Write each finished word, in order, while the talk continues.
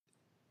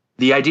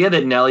The idea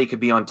that Nelly could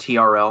be on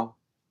TRL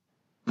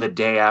the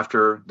day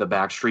after the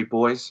Backstreet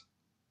Boys,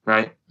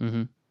 right?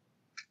 Mm-hmm.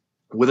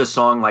 With a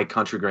song like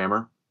Country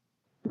Grammar,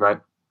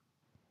 right?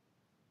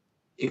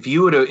 If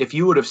you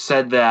would have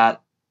said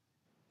that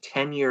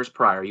 10 years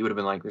prior, you would have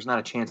been like, there's not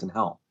a chance in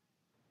hell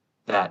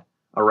that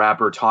a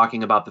rapper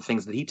talking about the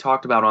things that he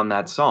talked about on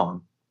that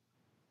song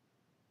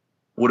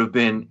would have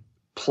been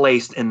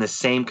placed in the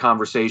same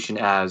conversation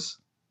as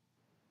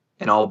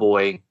an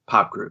all-boy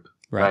pop group,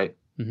 right?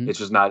 Mm-hmm.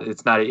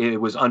 It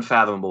was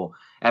unfathomable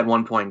at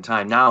one point in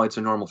time. Now it's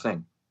a normal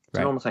thing. It's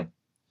a normal thing.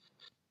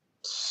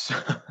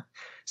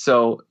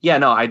 So yeah,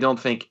 no, I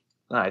think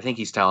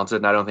he's talented,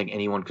 and I don't think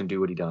anyone can do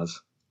what he does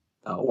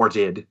or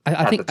did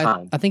at the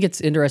time. I think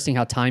it's interesting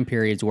how time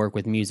periods work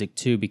with music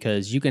too,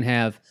 because you can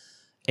have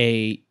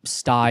a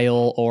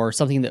style or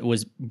something that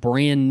was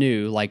brand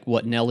new, like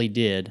what Nelly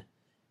did,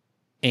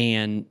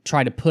 and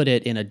try to put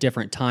it in a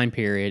different time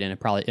period, and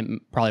it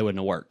probably wouldn't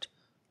have worked.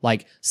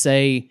 Like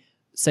say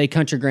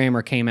Country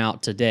Grammar came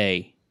out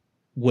today,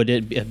 would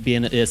it have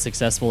been as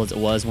successful as it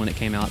was when it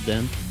came out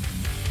then?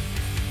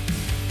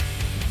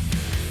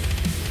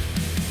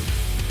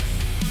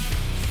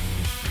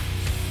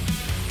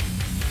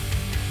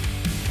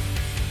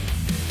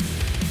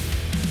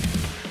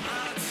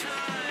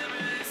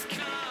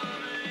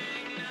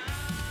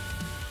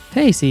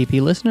 Hey CEP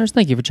listeners,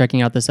 thank you for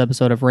checking out this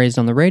episode of Raised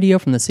on the Radio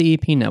from the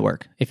CEP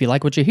Network. If you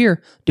like what you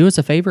hear, do us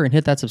a favor and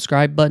hit that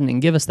subscribe button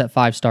and give us that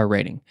 5-star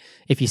rating.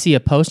 If you see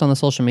a post on the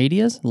social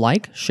medias,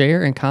 like,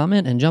 share, and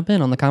comment and jump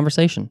in on the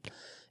conversation.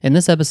 In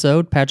this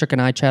episode, Patrick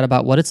and I chat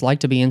about what it's like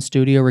to be in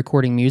studio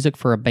recording music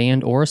for a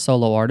band or a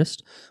solo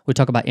artist. We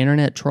talk about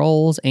internet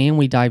trolls, and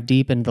we dive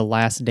deep into the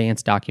Last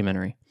Dance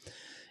documentary.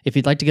 If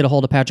you'd like to get a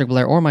hold of Patrick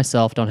Blair or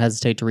myself, don't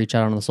hesitate to reach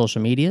out on the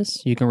social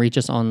medias. You can reach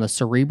us on the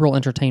Cerebral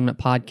Entertainment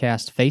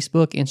Podcast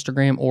Facebook,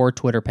 Instagram, or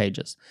Twitter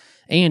pages.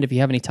 And if you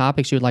have any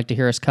topics you would like to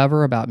hear us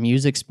cover about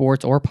music,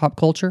 sports, or pop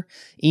culture,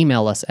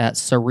 email us at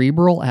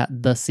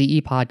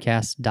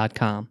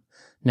cerebral@thecepodcast.com.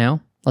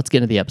 Now, let's get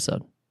into the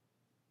episode.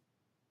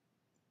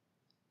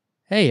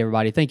 Hey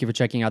everybody, thank you for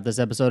checking out this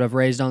episode of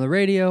Raised on the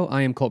Radio.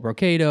 I am Colt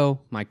Brocado,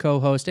 my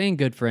co-host and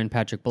good friend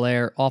Patrick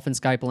Blair, off in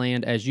Skype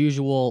land as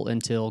usual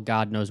until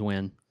God knows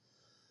when.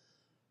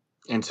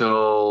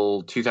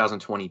 Until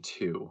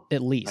 2022.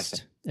 At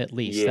least. Yeah.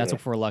 That's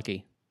if we're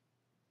lucky.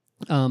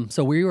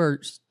 So we were,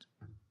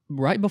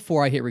 right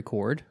before I hit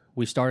record,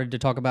 we started to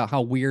talk about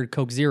how weird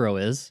Coke Zero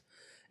is.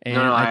 And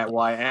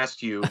I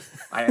asked you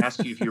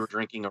if you were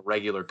drinking a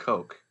regular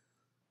Coke.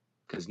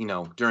 Because,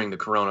 during the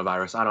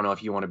coronavirus, I don't know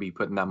if you want to be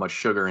putting that much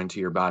sugar into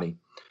your body.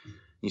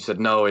 You said,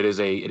 no, it is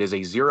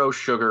a zero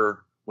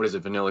sugar, what is it,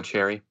 vanilla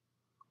cherry?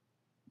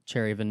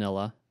 Cherry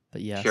vanilla,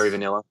 but yes. Cherry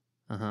vanilla.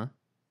 Uh-huh.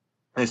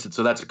 I said,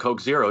 so that's a Coke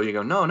Zero. You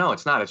go, no,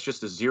 it's not. It's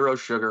just a zero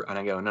sugar. And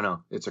I go,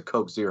 no, it's a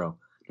Coke Zero.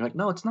 You're like,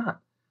 no, it's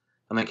not.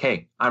 I'm like,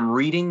 hey, I'm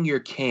reading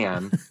your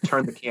can.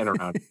 Turn the can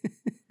around.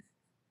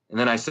 And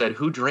then I said,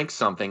 who drinks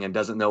something and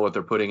doesn't know what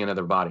they're putting into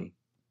their body?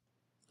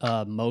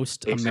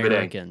 Most Exhibit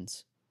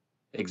Americans.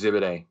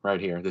 Exhibit A,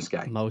 right here, this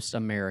guy. Most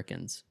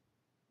Americans.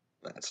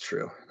 That's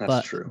true.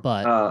 That's true.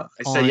 But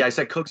I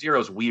said Coke Zero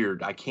is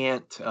weird. I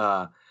can't.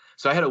 So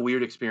I had a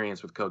weird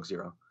experience with Coke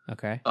Zero.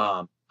 Okay.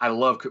 I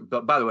love,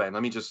 but by the way,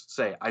 let me just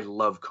say, I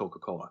love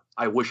Coca-Cola.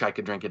 I wish I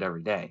could drink it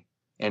every day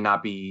and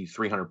not be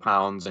 300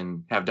 pounds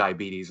and have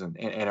diabetes and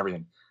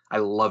everything. I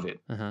love it.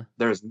 Uh-huh.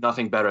 There's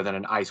nothing better than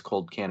an ice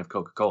cold can of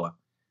Coca-Cola.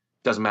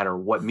 Doesn't matter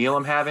what meal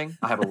I'm having.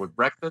 I have it with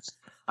breakfast,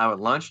 I have it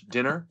lunch,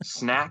 dinner,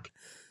 snack,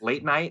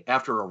 late night,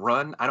 after a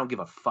run. I don't give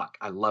a fuck.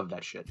 I love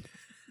that shit.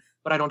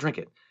 But I don't drink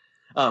it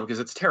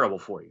because it's terrible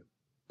for you.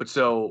 But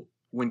so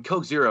when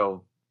Coke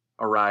Zero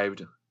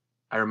arrived,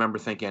 I remember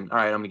thinking, all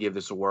right, I'm going to give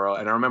this a whirl.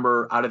 And I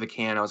remember out of the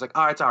can, I was like,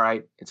 oh, it's all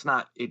right. It's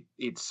not, it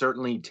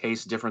certainly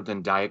tastes different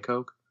than Diet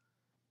Coke.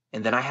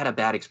 And then I had a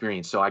bad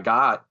experience. So I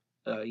got,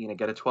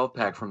 get a 12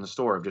 pack from the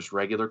store of just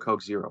regular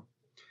Coke Zero.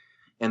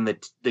 And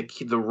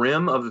the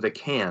rim of the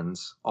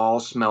cans all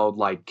smelled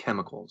like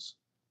chemicals,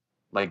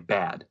 like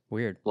bad.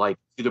 Weird. Like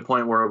to the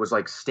point where it was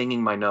like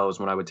stinging my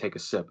nose when I would take a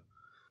sip.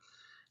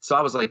 So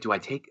I was like,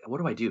 what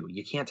do I do?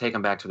 You can't take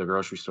them back to the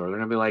grocery store. They're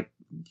going to be like,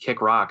 kick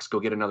rocks,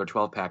 go get another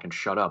 12 pack and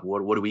shut up.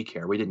 What do we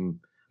care? We didn't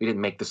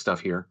make the stuff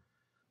here.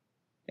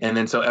 And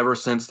then so ever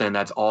since then,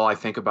 that's all I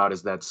think about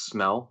is that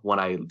smell. When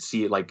I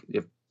see it, like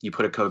if you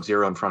put a Coke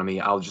Zero in front of me,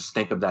 I'll just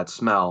think of that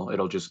smell.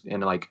 It'll just,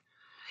 and like,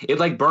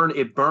 it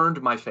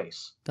burned my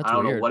face. That's I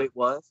don't weird. know what it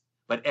was,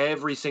 but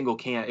every single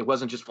can, it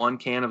wasn't just one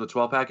can of the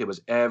 12 pack. It was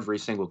every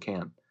single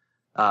can.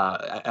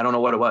 I don't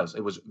know what it was.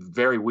 It was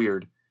very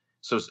weird.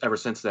 So ever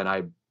since then,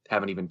 I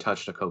haven't even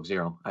touched a Coke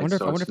Zero. I wonder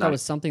if that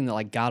was something that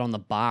like got on the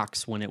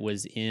box when it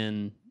was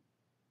in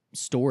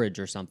storage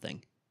or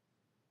something.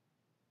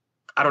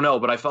 I don't know,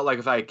 but I felt like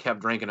if I kept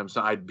drinking them,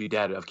 so I'd be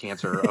dead of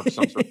cancer of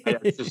some sort.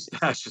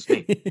 That's just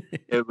me.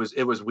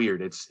 It was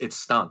weird. It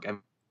stunk. I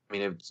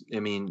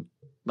mean,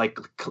 like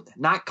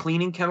not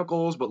cleaning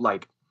chemicals, but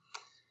like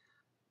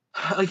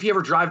if you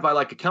ever drive by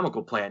like a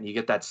chemical plant, and you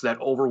get that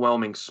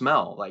overwhelming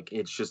smell. Like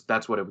it's just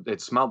that's what it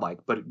smelled like.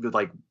 But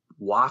like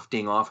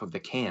wafting off of the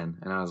can,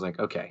 and I was like,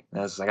 okay,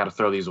 I got to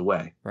throw these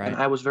away. Right. And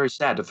I was very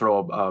sad to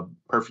throw a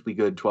perfectly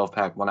good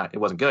 12-pack. Well, it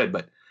wasn't good,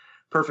 but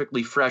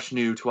perfectly fresh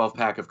new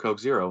 12-pack of Coke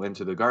Zero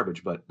into the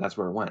garbage. But that's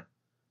where it went.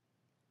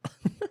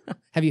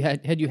 Had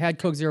you had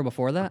Coke Zero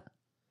before that,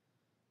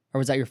 or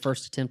was that your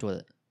first attempt with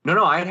it?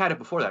 No, I had it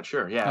before that.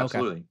 Sure, yeah, Okay.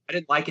 absolutely. I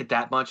didn't like it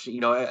that much. You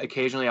know,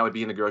 occasionally I would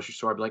be in the grocery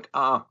store, I'd be like,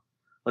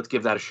 let's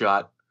give that a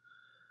shot.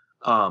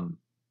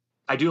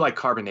 I do like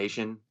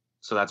carbonation,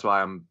 so that's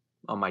why I'm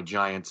on my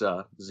giant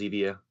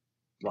Zevia.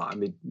 Well, I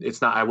mean,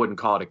 it's not. I wouldn't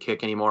call it a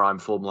kick anymore. I'm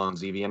full blown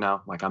Zevia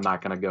now. Like, I'm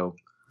not gonna go.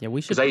 Yeah,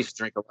 we should. Because I used to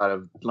drink a lot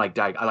of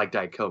I like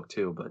Diet Coke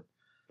too, but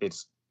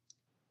it's,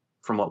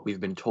 from what we've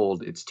been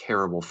told, it's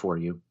terrible for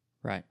you.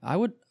 Right. I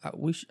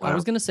was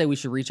going to say we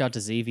should reach out to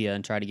Zevia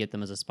and try to get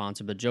them as a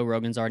sponsor, but Joe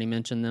Rogan's already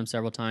mentioned them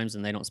several times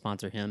and they don't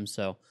sponsor him.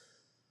 So,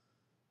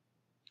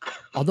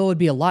 although it'd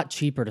be a lot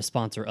cheaper to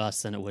sponsor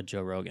us than it would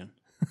Joe Rogan.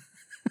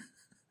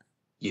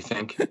 You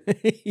think?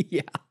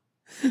 Yeah,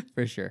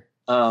 for sure.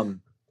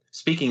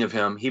 Speaking of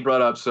him, he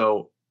brought up,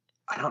 so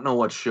I don't know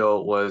what show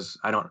it was.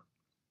 I don't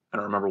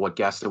remember what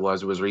guest it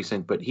was. It was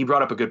recent, but he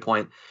brought up a good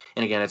point.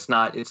 And again, it's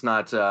not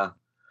a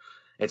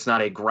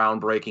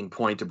groundbreaking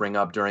point to bring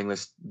up during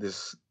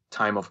this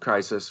time of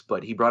crisis,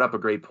 but he brought up a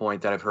great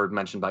point that I've heard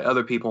mentioned by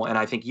other people, and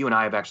I think you and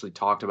I have actually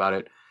talked about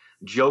it.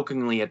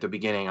 Jokingly at the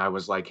beginning, I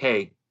was like,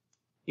 hey,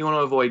 you want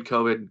to avoid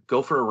COVID,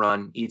 go for a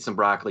run, eat some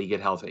broccoli,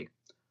 get healthy.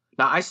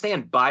 Now, I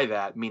stand by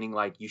that, meaning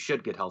like you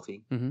should get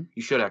healthy,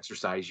 you should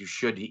exercise, you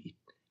should eat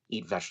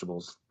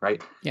vegetables,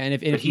 right? Yeah, and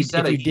if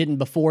you didn't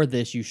before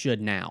this, you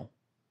should now.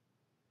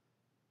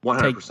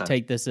 100%.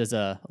 Take this as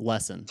a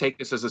lesson. Take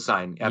this as a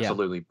sign,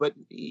 absolutely. Yeah. But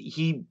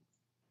he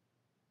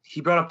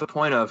brought up the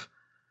point of,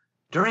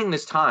 during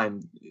this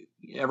time,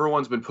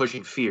 everyone's been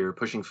pushing fear.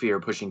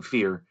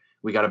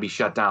 We got to be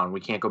shut down.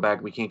 We can't go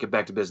back. We can't get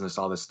back to business,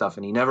 all this stuff.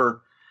 And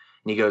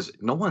he goes,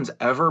 no one's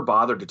ever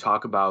bothered to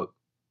talk about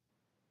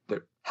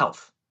their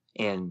health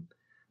and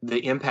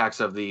the impacts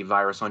of the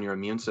virus on your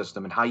immune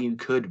system and how you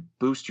could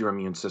boost your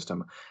immune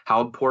system,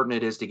 how important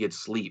it is to get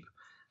sleep,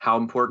 how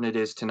important it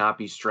is to not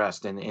be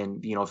stressed,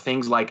 and you know,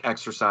 things like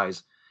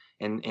exercise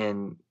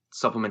and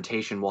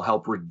supplementation will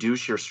help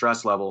reduce your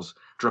stress levels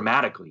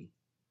dramatically.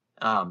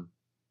 No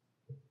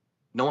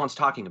one's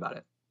talking about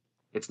it.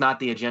 It's not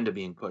the agenda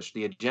being pushed.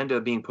 The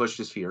agenda being pushed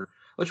is fear,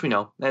 which we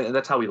know.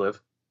 That's how we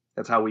live.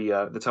 That's how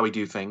we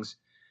do things.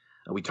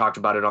 We talked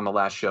about it on the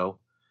last show.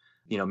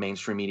 You know,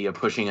 mainstream media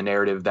pushing a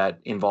narrative that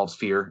involves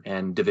fear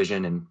and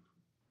division,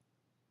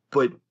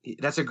 but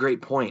that's a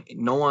great point.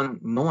 No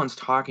one's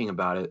talking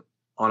about it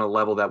on a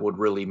level that would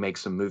really make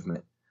some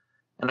movement.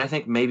 And I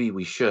think maybe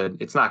we should.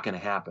 It's not going to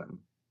happen.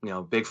 You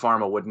know, Big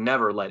Pharma would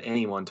never let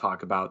anyone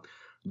talk about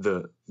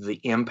the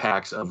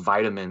impacts of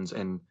vitamins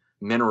and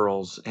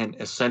minerals and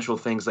essential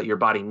things that your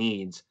body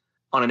needs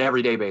on an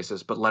everyday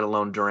basis, but let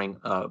alone during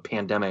a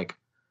pandemic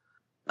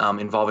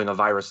involving a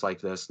virus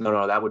like this.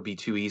 No, that would be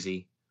too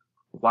easy.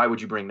 Why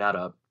would you bring that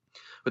up?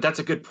 But that's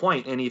a good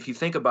point. And if you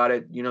think about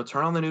it, you know,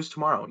 turn on the news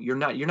tomorrow. You're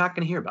not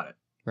going to hear about it.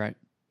 Right.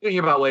 You're going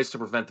to hear about ways to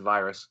prevent the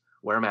virus.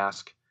 Wear a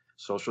mask,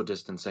 social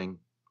distancing,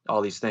 all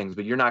these things.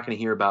 But you're not going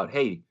to hear about,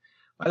 hey,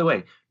 by the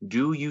way,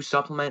 do you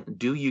supplement?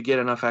 Do you get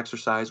enough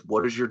exercise?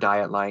 What is your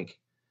diet like?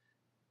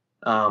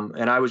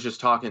 And I was just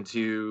talking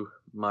to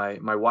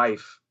my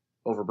wife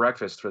over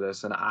breakfast for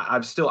this, and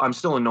I'm still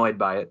annoyed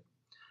by it.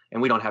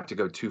 And we don't have to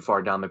go too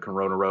far down the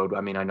Corona road.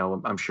 I mean,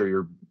 I'm sure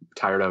you're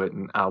tired of it,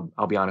 and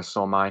I'll be honest,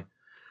 so am I.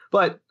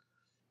 But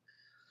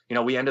you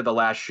know, we ended the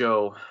last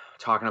show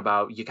talking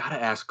about, you got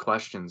to ask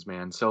questions,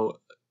 man. So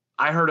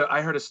I heard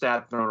a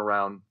stat thrown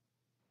around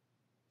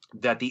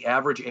that the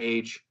average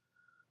age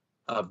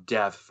of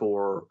death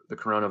for the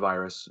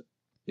coronavirus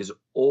is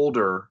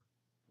older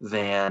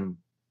than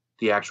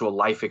the actual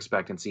life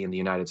expectancy in the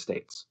United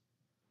States.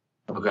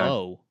 Okay.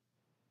 Whoa.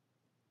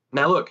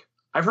 Now look,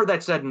 I've heard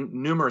that said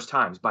numerous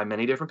times by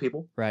many different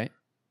people. Right.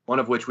 One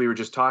of which we were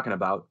just talking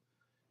about.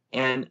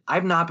 And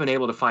I've not been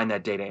able to find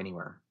that data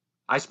anywhere.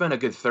 I spent a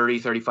good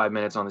 35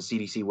 minutes on the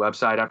CDC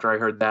website after I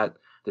heard that,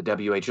 the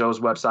WHO's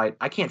website.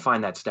 I can't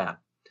find that stat.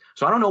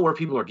 So I don't know where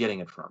people are getting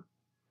it from.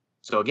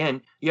 So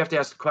again, you have to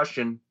ask the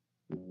question,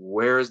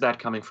 where is that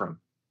coming from?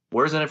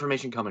 Where is that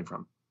information coming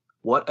from?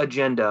 What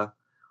agenda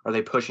are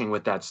they pushing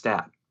with that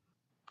stat?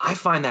 I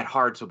find that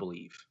hard to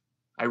believe.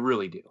 I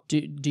really do.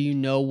 Do you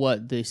know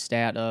what the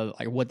stat of,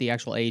 like, what the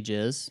actual age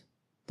is?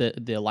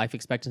 The life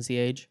expectancy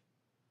age?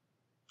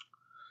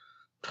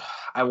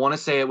 I want to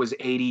say it was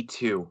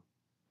 82.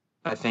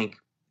 I think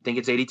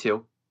it's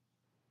 82.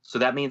 So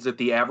that means that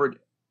the average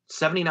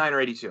 79 or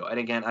 82. And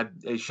again,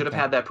 I should have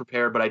had that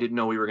prepared, but I didn't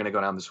know we were going to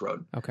go down this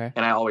road. Okay.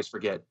 And I always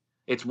forget.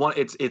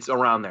 It's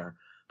around there.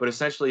 But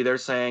essentially they're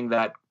saying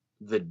that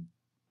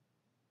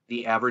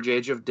the average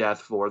age of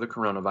death for the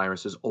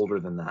coronavirus is older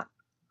than that.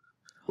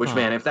 Which,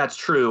 man, if that's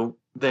true,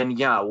 then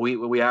yeah,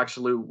 we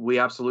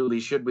absolutely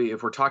should be.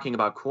 If we're talking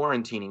about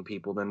quarantining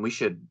people, then we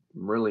should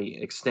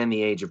really extend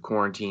the age of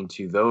quarantine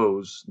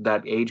to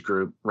that age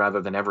group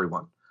rather than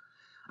everyone.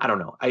 I don't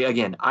know.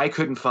 I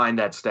couldn't find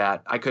that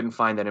stat. I couldn't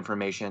find that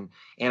information,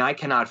 and I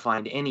cannot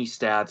find any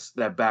stats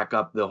that back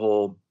up the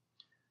whole.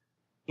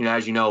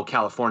 As you know,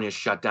 California's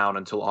shut down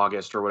until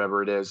August or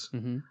whatever it is.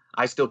 Mm-hmm.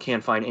 I still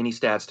can't find any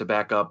stats to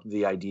back up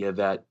the idea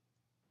that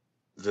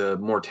the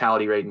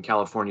mortality rate in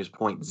California is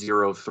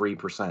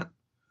 0.03%.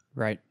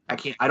 Right.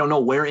 I don't know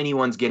where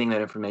anyone's getting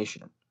that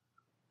information.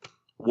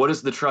 What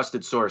is the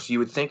trusted source? You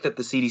would think that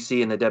the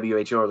CDC and the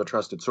WHO are the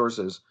trusted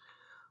sources,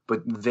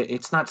 but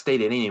it's not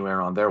stated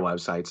anywhere on their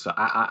website. So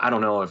I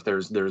don't know if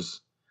there's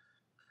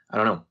I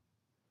don't know.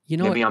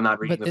 Maybe I'm not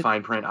reading the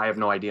fine print. I have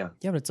no idea.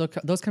 Yeah, but it's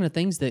those kind of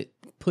things that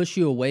push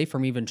you away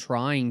from even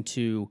trying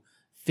to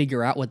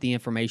figure out what the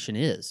information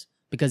is,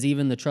 because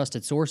even the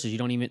trusted sources,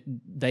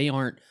 they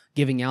aren't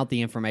giving out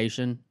the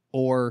information,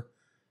 or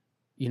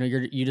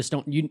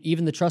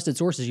even the trusted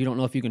sources, you don't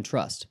know if you can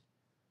trust.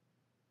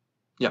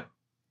 Yeah.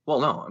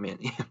 Well, no, I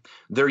mean,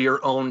 they're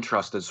your own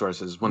trusted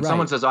sources. When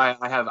someone says I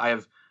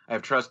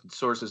have trusted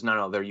sources,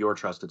 no, they're your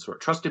trusted source.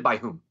 Trusted by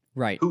whom?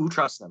 Right. Who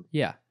trusts them?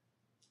 Yeah.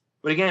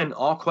 But again,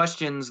 all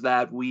questions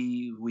that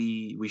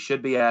we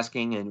should be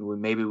asking,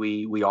 and maybe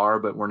we are,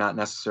 but we're not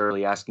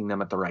necessarily asking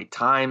them at the right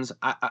times.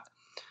 I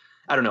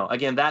don't know.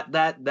 Again,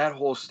 that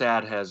whole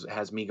stat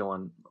has me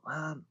going,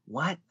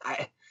 what?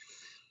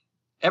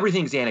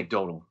 Everything's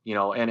anecdotal,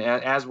 and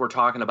as we're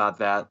talking about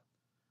that,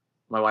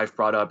 my wife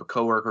brought up a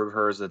coworker of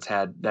hers that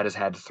has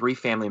had 3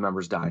 family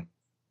members die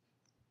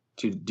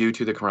due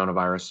to the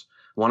coronavirus.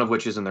 One of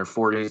which is in their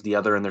 40s, the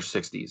other in their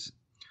 60s.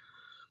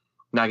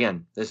 Now,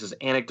 again, this is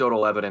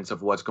anecdotal evidence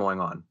of what's going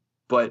on,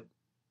 but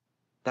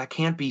that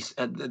can't be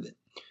so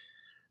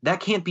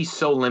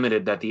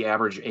limited that the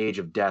average age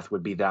of death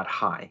would be that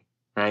high,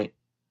 right?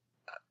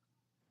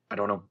 I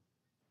don't know.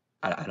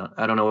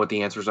 I don't know what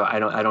the answers are. I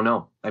don't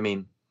know. I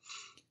mean,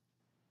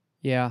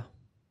 yeah,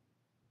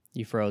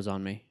 you froze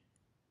on me.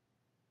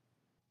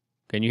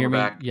 Can you hear me?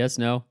 Back. Yes,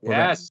 no.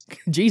 Yes.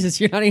 Jesus,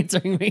 you're not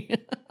answering me.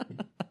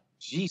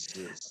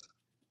 Jesus.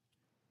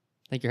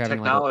 I think you're having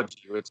technology.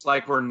 It's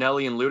like we're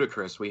Nelly and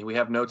Ludacris. We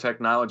have no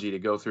technology to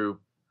go through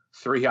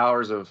 3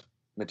 hours of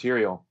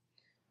material.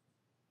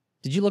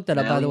 Did you look that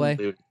up, by the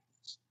way?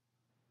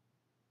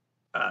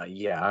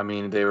 Yeah, I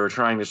mean, they were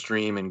trying to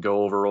stream and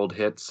go over old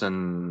hits,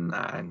 and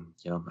I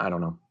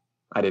don't know.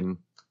 I didn't.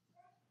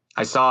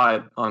 I saw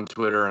it on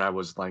Twitter, and I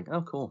was like,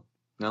 "Oh, cool,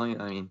 Nelly."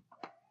 I mean,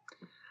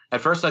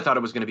 at first I thought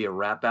it was going to be a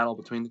rap battle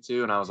between the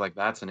two, and I was like,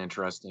 "That's an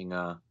interesting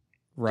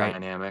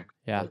dynamic."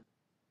 Yeah. But,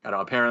 I don't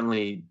know.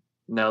 Apparently,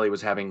 Nelly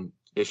was having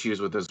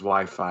issues with his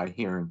Wi-Fi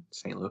here in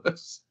St.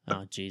 Louis.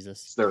 Oh,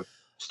 Jesus. There were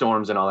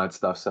storms and all that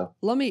stuff. So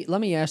let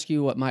me ask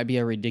you what might be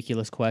a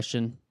ridiculous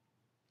question,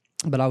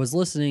 but I was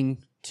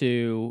listening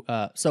to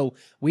so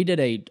we did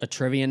a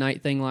trivia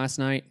night thing last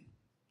night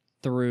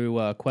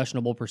through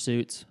Questionable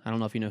Pursuits. I don't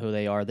know if you know who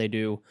they are.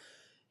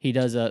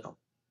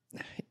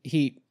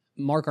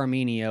 Mark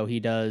Armenio, he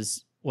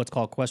does what's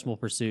called Questionable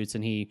Pursuits,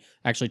 and he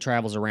actually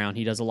travels around.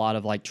 He does a lot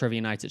of like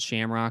trivia nights at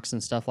Shamrocks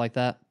and stuff like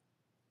that.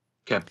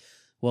 Okay.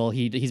 Well,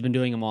 he's been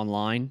doing them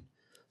online.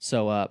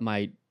 So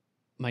my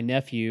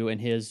nephew and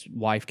his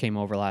wife came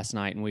over last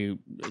night, and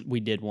we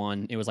did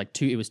one. It was like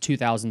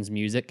 2000s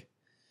music.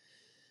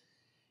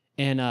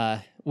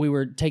 And we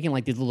were taking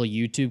like these little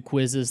YouTube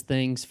quizzes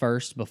things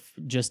first,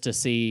 just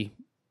to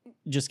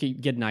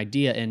get an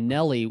idea. And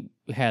Nelly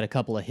had a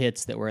couple of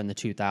hits that were in the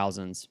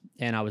 2000s.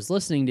 And I was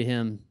listening to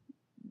him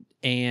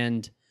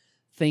and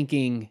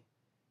thinking,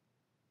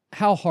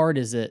 how hard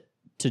is it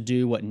to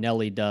do what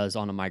Nelly does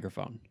on a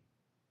microphone?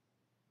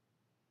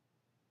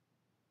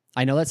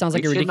 I know that sounds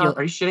like a ridiculous...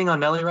 Are you shitting on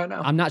Nelly right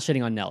now? I'm not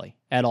shitting on Nelly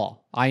at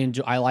all. I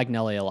like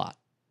Nelly a lot.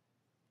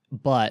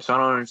 But... So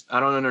I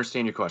don't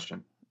understand your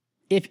question.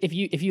 If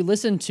you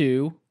listen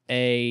to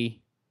a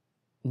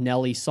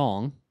Nelly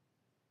song,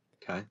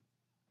 okay,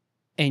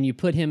 and you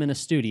put him in a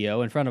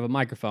studio in front of a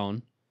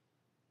microphone,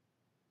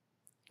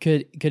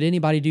 could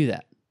anybody do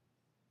that?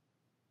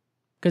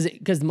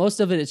 Because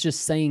most of it is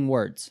just saying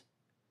words.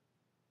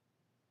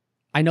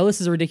 I know this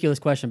is a ridiculous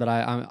question, but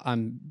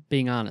I'm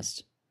being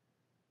honest.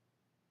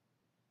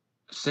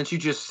 Since you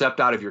just stepped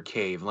out of your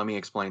cave, let me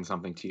explain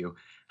something to you.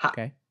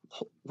 Okay.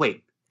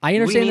 Wait. I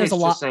understand there's a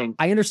lot.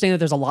 I understand that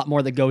there's a lot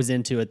more that goes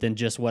into it than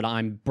just what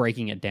I'm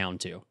breaking it down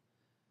to.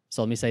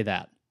 So let me say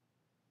that.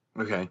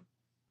 Okay.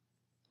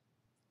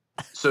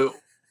 So,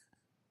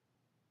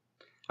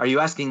 are you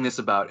asking this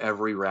about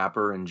every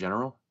rapper in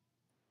general?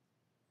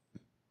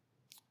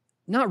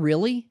 Not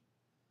really.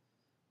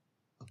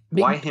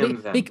 Why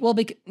him then?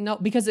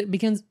 Because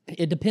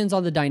it depends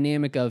on the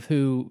dynamic of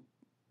who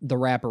the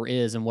rapper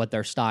is and what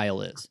their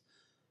style is.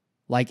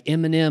 Like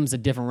Eminem's a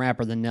different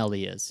rapper than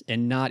Nelly is,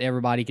 and not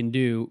everybody can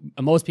do.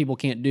 Most people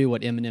can't do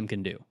what Eminem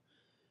can do.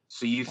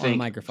 So you think?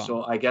 Microphone.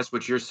 So I guess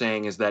what you're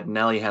saying is that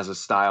Nelly has a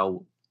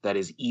style that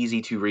is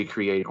easy to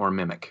recreate or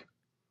mimic.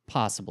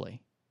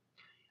 Possibly.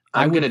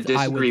 I'm going to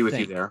disagree with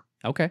you there.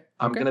 Okay.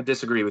 I'm going to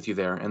disagree with you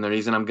there, and the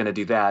reason I'm going to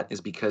do that is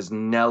because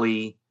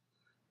Nelly,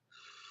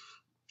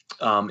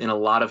 in a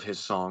lot of his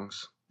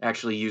songs,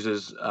 actually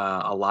uses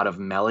a lot of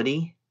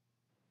melody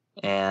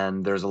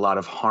and there's a lot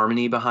of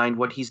harmony behind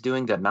what he's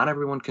doing that not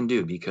everyone can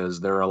do,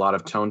 because there are a lot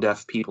of tone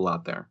deaf people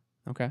out there.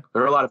 Okay.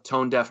 There are a lot of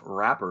tone deaf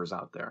rappers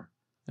out there.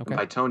 Okay. And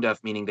by tone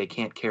deaf, meaning they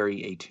can't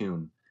carry a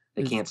tune.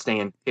 They Is- can't stay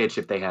in pitch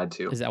if they had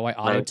to. Is that why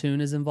right?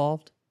 auto-tune is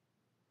involved?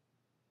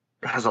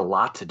 It has a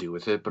lot to do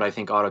with it, but I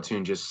think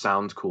auto-tune just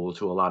sounds cool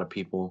to a lot of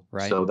people.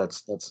 Right. So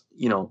that's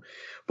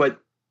but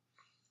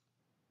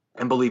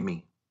and believe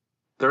me,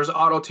 there's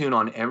auto-tune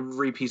on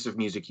every piece of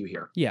music you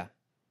hear. Yeah.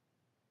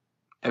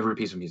 Every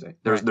piece of music.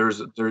 Right.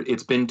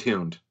 It's been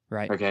tuned.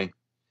 Right. Okay.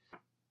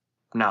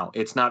 Now,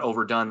 it's not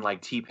overdone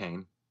like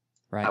T-Pain.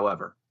 Right.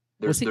 However,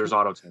 there's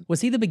auto-tune.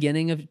 Was he the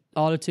beginning of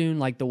auto-tune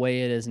like the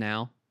way it is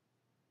now?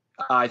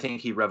 I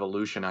think he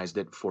revolutionized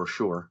it for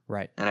sure.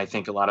 Right. And I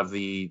think a lot of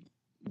the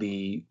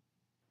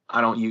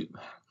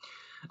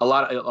a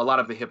lot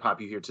of the hip hop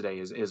you hear today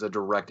is a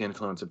direct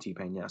influence of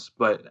T-Pain, yes.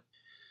 But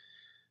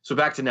so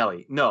back to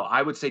Nelly. No,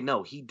 I would say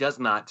no, he does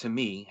not, to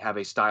me, have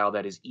a style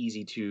that is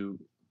easy to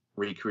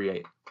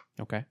recreate.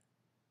 Okay.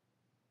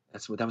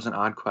 That was an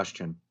odd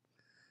question.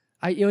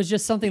 It was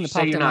just something that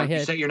popped in my head.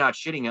 You say you're not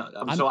shitting.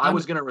 I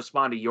was going to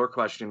respond to your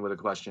question with a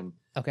question.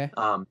 Okay.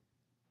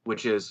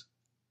 Which is,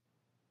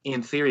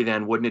 in theory,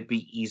 then, wouldn't it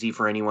be easy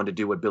for anyone to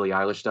do what Billie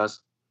Eilish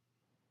does?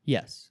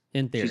 Yes,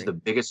 in theory. She's the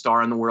biggest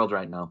star in the world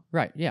right now.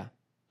 Right. Yeah.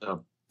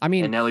 So, I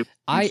mean, and Nelly,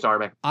 star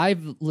back.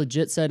 I've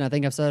legit said, and I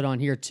think I've said it on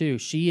here too,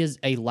 she is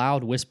a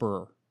loud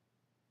whisperer.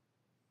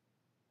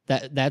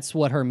 That's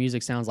what her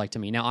music sounds like to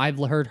me. Now, I've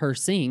heard her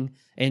sing,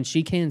 and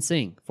she can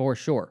sing for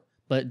sure,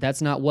 but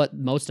that's not what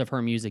most of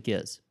her music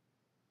is.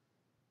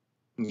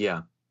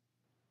 Yeah.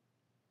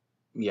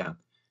 Yeah.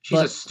 She's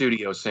a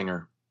studio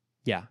singer.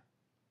 Yeah.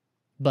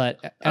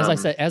 But as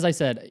I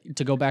said,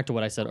 to go back to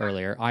what I said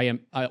earlier, I am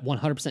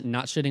 100%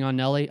 not shitting on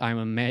Nelly. I'm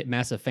a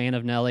massive fan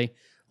of Nelly.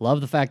 Love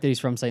the fact that he's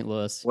from St.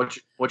 Louis.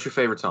 What's your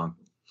favorite song?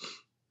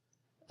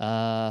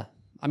 I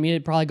mean,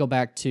 it'd probably go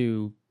back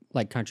to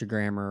like Country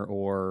Grammar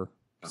or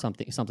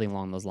something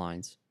along those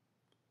lines.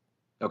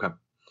 Okay.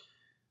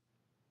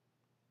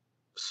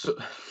 So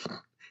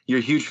you're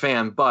a huge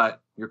fan,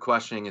 but you're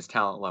questioning his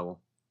talent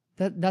level.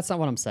 That's not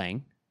what I'm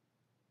saying.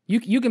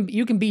 You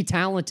can be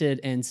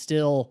talented and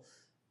still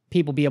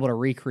people be able to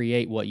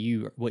recreate what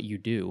you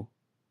do.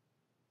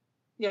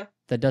 Yeah.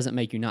 That doesn't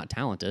make you not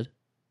talented.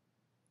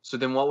 So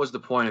then what was the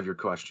point of your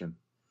question?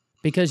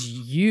 Because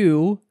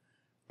you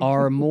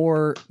are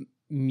more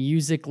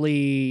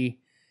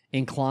musically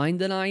inclined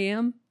than I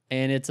am,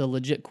 and it's a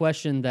legit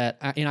question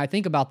and I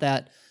think about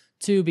that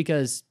too,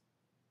 because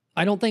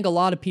I don't think a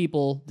lot of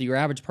people, your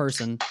average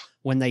person,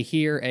 when they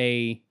hear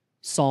a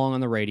song on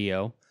the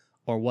radio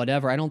or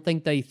whatever, I don't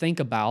think they think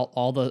about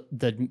all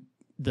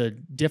the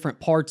different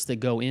parts that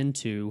go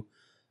into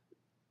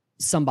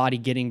somebody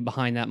getting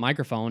behind that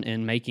microphone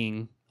and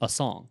making a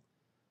song.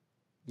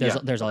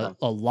 There's a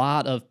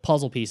lot of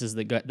puzzle pieces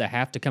that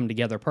have to come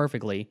together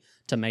perfectly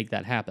to make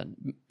that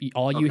happen.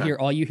 All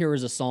you hear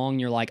is a song.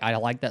 You're like, I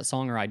like that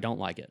song or I don't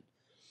like it.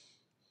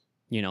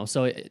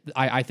 So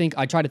I think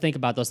I try to think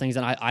about those things,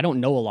 and I don't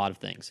know a lot of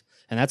things,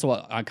 and that's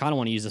what I kind of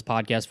want to use this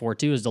podcast for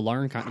too, is to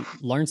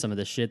learn some of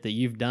this shit that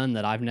you've done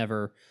that I've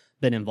never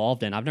been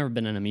involved in. I've never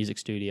been in a music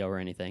studio or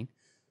anything.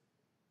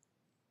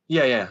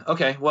 Yeah.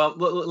 Okay. Well,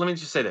 let me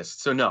just say this.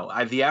 So no,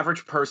 the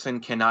average person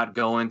cannot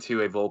go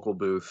into a vocal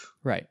booth,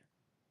 right,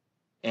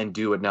 and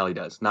do what Nelly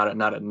does. Not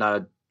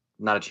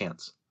a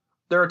chance.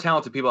 There are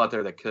talented people out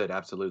there that could,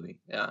 absolutely.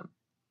 Yeah.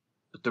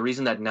 But the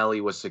reason that Nelly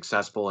was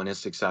successful and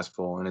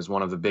is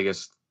one of the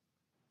biggest,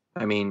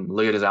 I mean,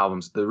 look at his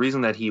albums. The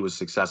reason that he was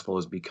successful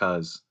is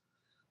because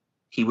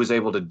he was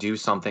able to do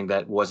something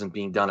that wasn't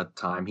being done at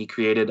the time. He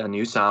created a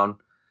new sound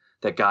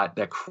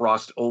that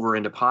crossed over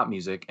into pop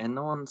music, and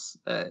no one's.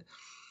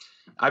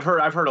 I've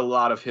heard a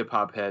lot of hip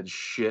hop heads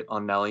shit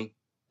on Nelly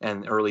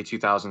and early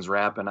 2000s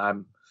rap, and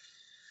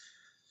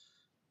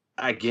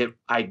I get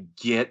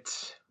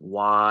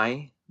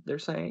why they're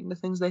saying the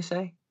things they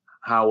say.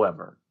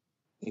 However,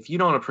 if you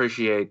don't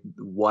appreciate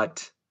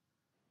what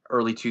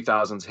early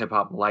 2000s hip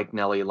hop like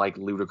Nelly, like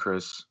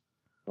Ludacris,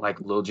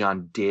 like Lil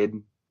Jon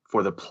did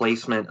for the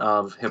placement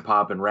of hip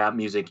hop and rap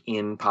music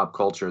in pop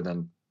culture,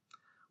 then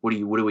what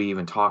are we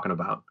even talking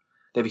about?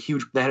 There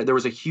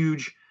was a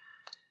huge.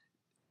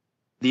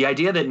 The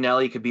idea that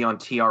Nelly could be on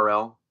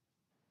TRL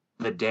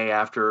the day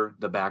after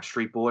the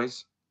Backstreet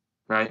Boys,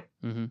 right?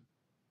 Mm-hmm.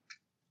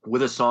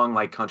 With a song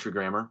like Country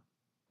Grammar,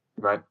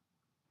 right?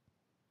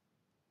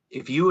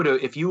 If you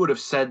would have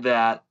said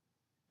that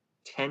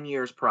 10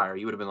 years prior,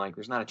 you would have been like,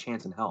 there's not a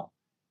chance in hell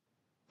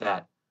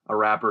that a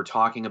rapper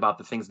talking about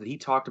the things that he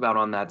talked about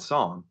on that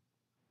song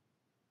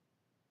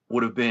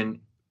would have been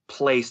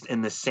placed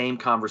in the same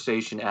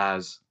conversation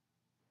as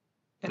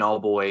an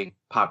all-boy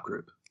pop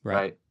group,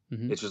 right?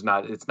 Mm-hmm.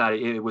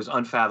 It was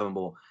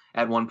unfathomable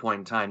at one point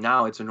in time.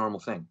 Now it's a normal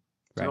thing.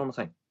 It's a normal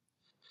thing.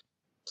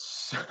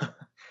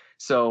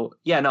 So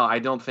yeah, no, I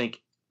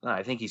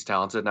think he's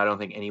talented, and I don't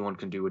think anyone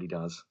can do what he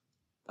does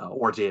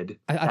or did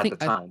at the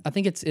time. I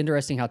think it's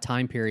interesting how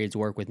time periods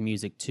work with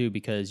music too,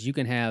 because you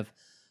can have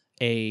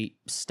a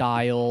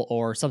style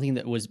or something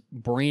that was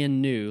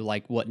brand new,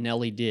 like what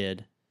Nelly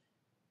did,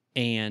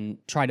 and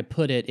try to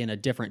put it in a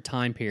different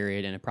time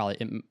period, and it probably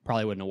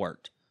wouldn't have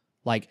worked.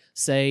 Like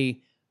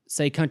say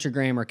Country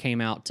Grammar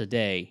came out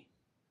today,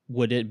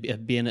 would it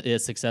have been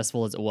as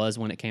successful as it was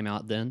when it came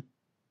out then?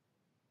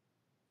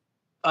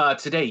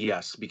 Today,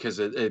 yes, because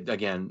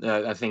again,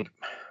 I think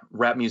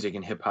rap music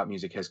and hip hop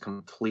music has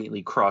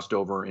completely crossed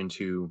over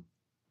into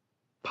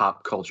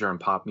pop culture and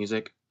pop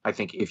music. I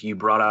think if you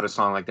brought out a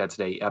song like that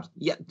today,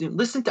 yeah, dude,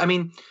 listen. I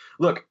mean,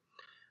 look,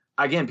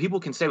 again, people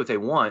can say what they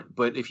want,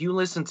 but if you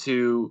listen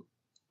to,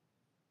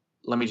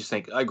 let me just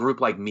think, a group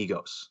like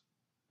Migos,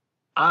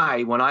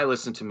 when I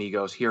listen to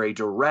Migos, hear a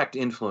direct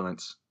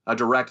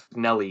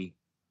Nelly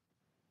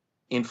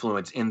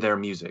influence in their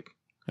music.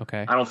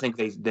 Okay. I don't think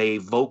they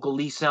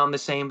vocally sound the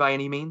same by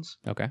any means.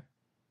 Okay.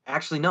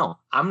 Actually, no.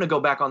 I'm going to go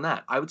back on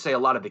that. I would say a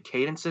lot of the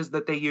cadences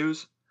that they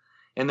use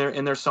in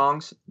their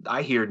songs,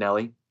 I hear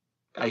Nelly.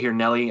 I hear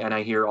Nelly, and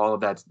I hear all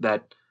of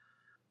that.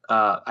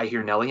 I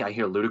hear Nelly. I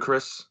hear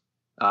Ludacris.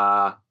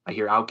 I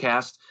hear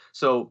Outkast.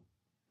 So,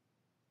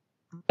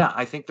 yeah,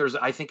 I think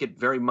it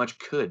very much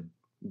could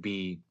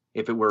be,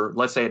 if it were,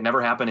 let's say it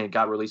never happened and it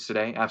got released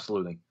today.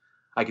 Absolutely,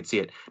 I could see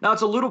it. Now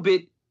it's a little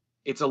bit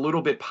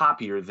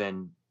poppier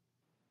than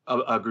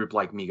a group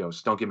like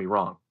Migos. Don't get me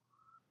wrong,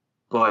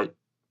 but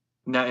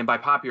now, and by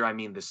popular I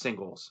mean the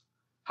singles.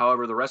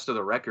 However, the rest of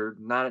the record,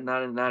 not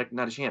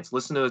a chance.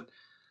 Listen to.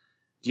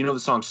 Do you know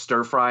the song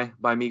 "Stir Fry"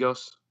 by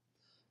Migos?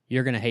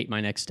 You're gonna hate my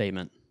next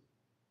statement.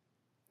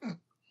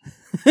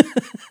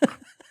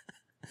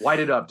 Light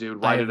it up,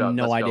 dude. Light it up. I have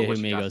no Let's idea go.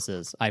 who Migos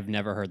is. I've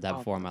never heard that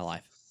before in my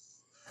life.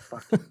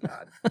 Fucking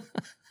God.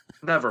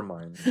 Never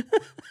mind.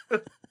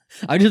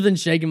 I've just been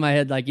shaking my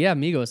head like, yeah,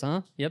 Migos,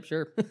 huh? Yep,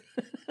 sure.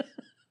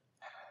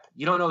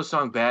 You don't know the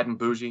song "Bad and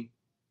Bougie"?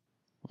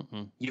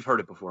 Mm-mm. You've heard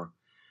it before.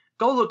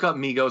 Go look up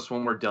Migos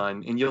when we're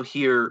done, and you'll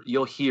hear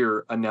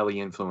a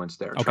Nelly influence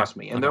there. Okay. Trust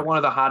me. And they're one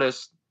of the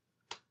hottest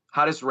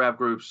rap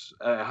groups,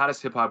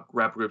 hottest hip hop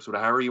rap groups,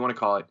 whatever you want to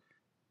call it.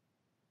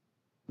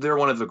 They're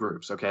one of the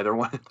groups. Okay,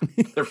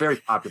 they're very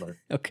popular.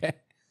 Okay.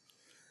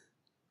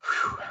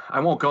 Whew. I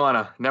won't go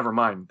on never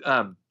mind.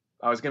 I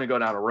was going to go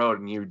down a road,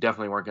 and you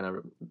definitely weren't going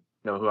to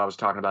know who I was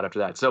talking about after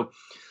that. So,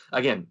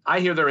 again,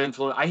 I hear the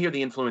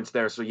influence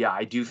there. So yeah,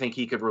 I do think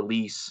he could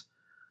release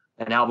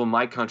an album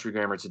like Country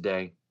Grammar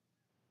today,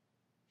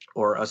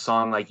 or a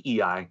song like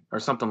EI or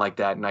something like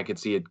that, and I could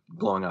see it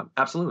blowing up.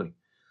 Absolutely.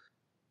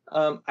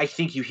 I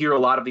think you hear a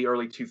lot of the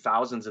early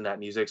 2000s in that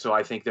music, so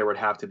I think there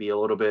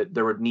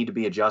would need to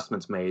be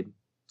adjustments made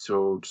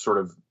to sort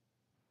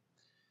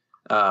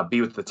of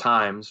be with the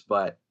times.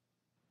 But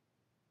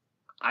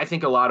I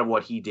think a lot of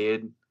what he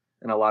did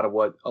and a lot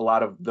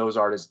of those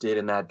artists did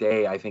in that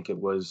day, I think it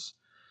was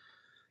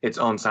its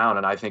own sound,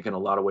 and I think in a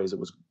lot of ways it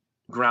was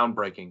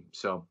groundbreaking.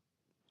 So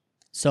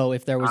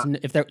if there was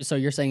so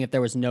you're saying if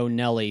there was no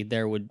Nelly,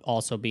 there would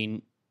also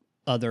be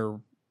other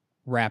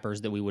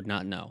rappers that we would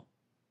not know.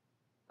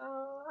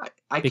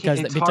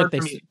 Because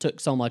they took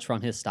so much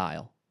from his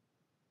style.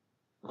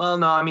 Well,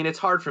 no, I mean, it's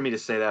hard for me to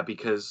say that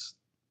because,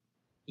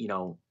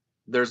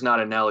 there's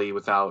not a Nelly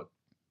without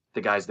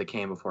the guys that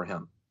came before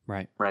him.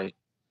 Right. Right.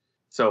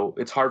 So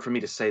it's hard for me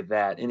to say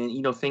that.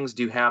 And, things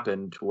do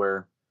happen to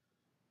where,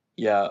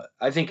 yeah,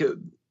 I think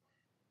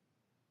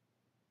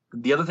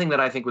the other thing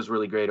that I think was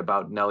really great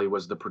about Nelly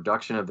was the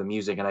production of the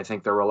music. And I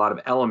think there were a lot of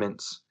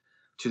elements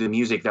to the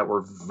music that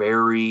were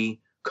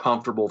very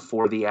comfortable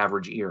for the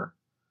average ear.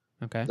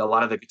 Okay. A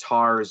lot of the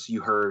guitars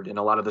you heard and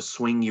a lot of the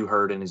swing you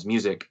heard in his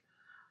music,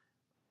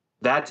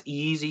 that's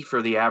easy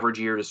for the average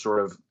ear to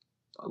sort of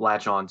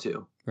latch on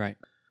to. Right.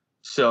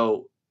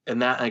 So,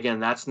 and that, again,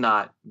 that's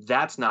not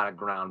a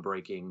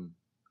groundbreaking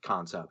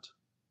concept,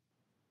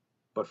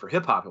 but for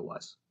hip hop it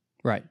was.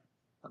 Right.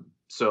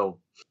 So,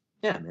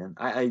 yeah, man,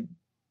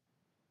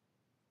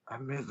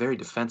 I'm very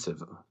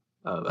defensive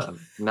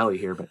of Nelly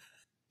here, but.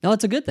 No,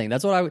 it's a good thing.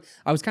 That's what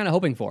I was kind of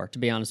hoping for, to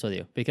be honest with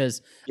you,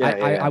 because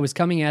I was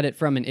coming at it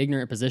from an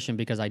ignorant position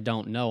because I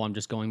don't know. I'm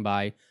just going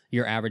by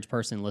your average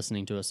person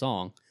listening to a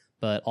song.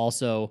 But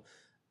also,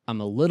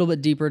 I'm a little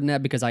bit deeper than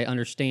that because I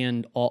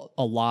understand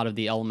a lot of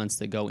the elements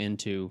that go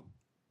into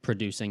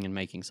producing and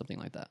making something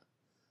like that.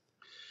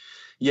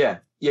 Yeah.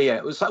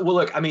 Well,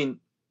 look, I mean,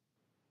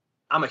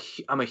 I'm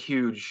a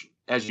huge,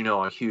 as you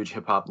know, a huge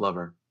hip hop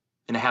lover,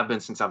 and I have been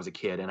since I was a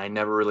kid, and I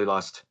never really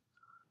lost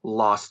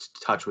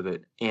touch with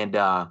it. And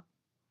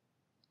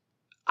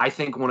I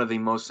think one of the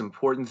most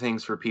important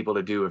things for people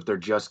to do if they're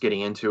just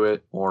getting into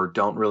it or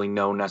don't really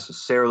know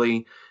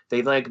necessarily,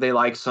 they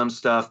like some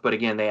stuff, but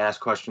again, they ask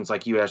questions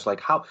like you asked,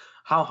 like how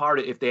hard,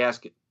 if they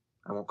ask,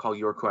 I won't call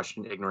your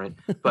question ignorant,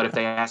 but if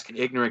they ask an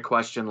ignorant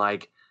question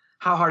like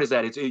how hard is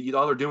that?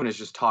 All they're doing is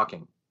just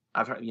talking.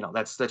 I've heard,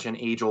 that's such an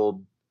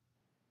age-old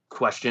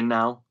question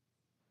now,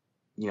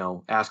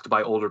 asked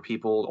by older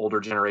people, older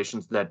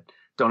generations that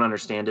don't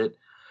understand it.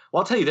 Well,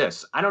 I'll tell you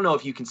this. I don't know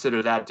if you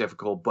consider that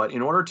difficult, but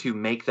in order to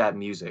make that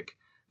music,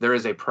 there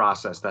is a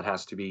process that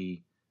has to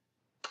be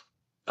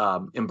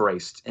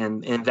embraced.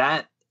 And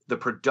that the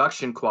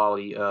production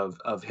quality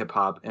of hip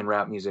hop and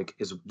rap music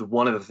is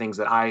one of the things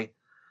that I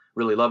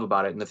really love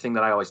about it. And the thing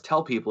that I always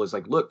tell people is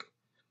like, look,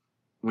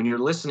 when you're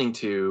listening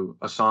to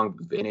a song,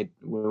 and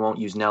we won't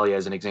use Nelly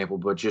as an example,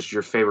 but just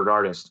your favorite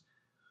artist,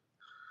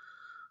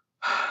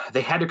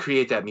 they had to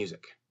create that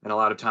music. And a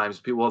lot of times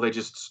people, well, they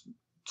just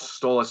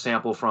stole a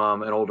sample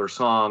from an older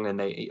song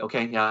and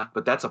okay, yeah,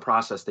 but that's a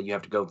process that you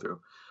have to go through.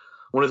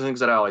 One of the things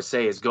that I always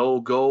say is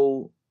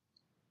go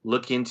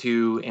look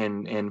into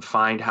and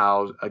find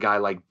how a guy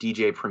like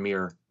DJ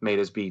Premier made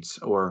his beats,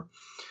 or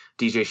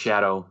DJ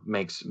Shadow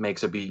makes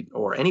a beat,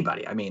 or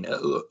anybody. I mean,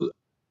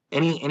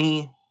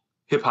 any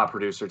hip hop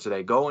producer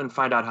today, go and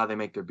find out how they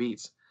make their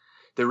beats.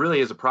 There really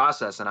is a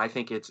process, and I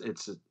think it's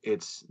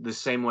the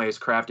same way as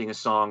crafting a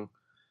song.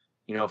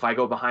 You know, if I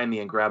go behind me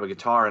and grab a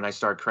guitar and I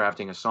start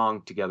crafting a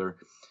song together,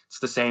 it's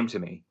the same to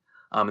me.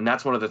 And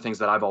that's one of the things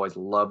that I've always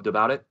loved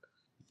about it.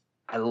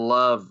 I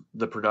love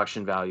the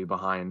production value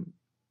behind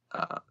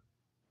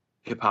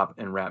hip hop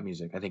and rap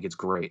music. I think it's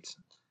great.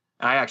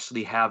 I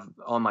actually have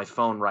on my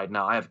phone right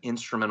now, I have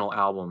instrumental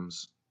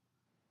albums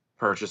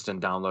purchased and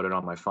downloaded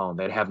on my phone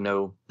that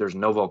there's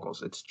no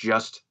vocals. It's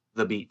just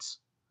the beats.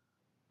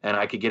 And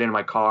I could get in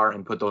my car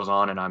and put those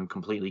on and I'm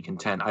completely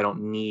content. I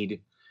don't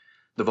need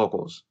the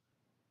vocals.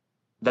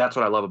 That's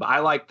what I love about it. I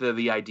like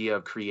the idea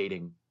of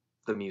creating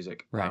the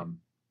music. Right.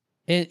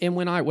 And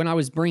when I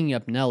was bringing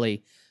up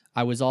Nelly,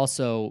 I was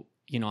also,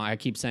 you know, I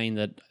keep saying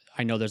that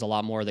I know there's a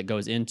lot more that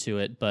goes into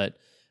it, but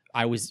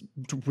I was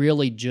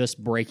really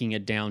just breaking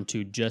it down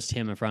to just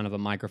him in front of a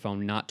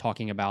microphone, not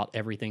talking about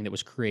everything that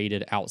was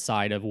created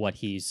outside of what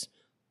he's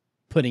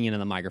putting into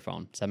the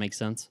microphone. Does that make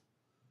sense?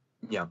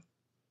 Yeah.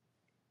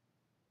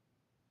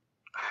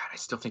 I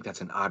still think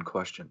that's an odd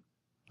question.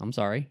 I'm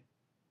sorry.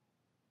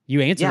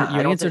 You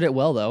answered it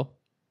well, though.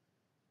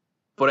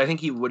 But I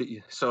think he would.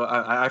 So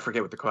I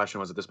forget what the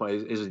question was at this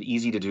point. Is it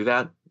easy to do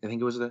that? I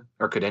think it was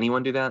or could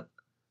anyone do that?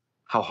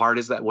 How hard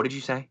is that? What did you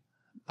say?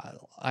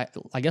 I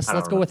guess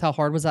let's go with how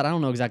hard was that? I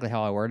don't know exactly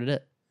how I worded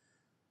it.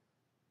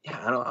 Yeah,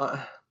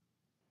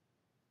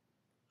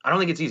 I don't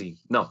think it's easy.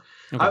 No.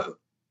 Okay.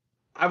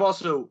 I've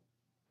also,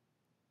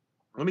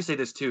 let me say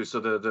this too.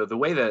 So the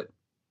way that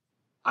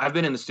I've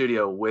been in the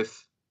studio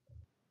with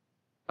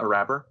a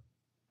rapper,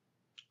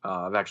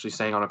 I've actually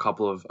sang on a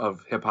couple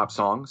of hip hop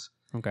songs.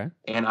 Okay.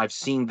 And I've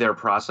seen their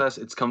process.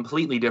 It's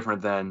completely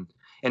different than,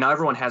 and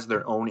everyone has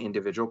their own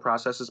individual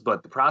processes,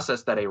 but the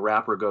process that a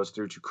rapper goes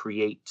through to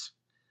create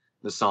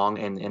the song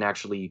and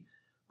actually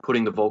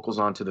putting the vocals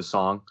onto the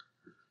song,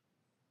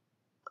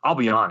 I'll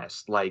be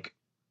honest, like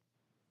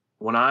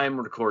when I'm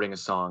recording a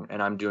song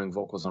and I'm doing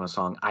vocals on a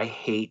song, I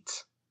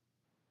hate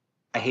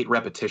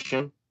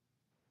repetition.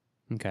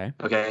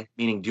 Okay.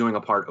 Meaning doing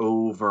a part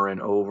over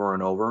and over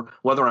and over,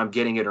 whether I'm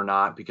getting it or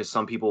not, because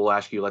some people will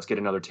ask you, let's get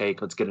another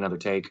take.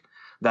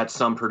 That's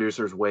some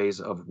producers' ways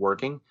of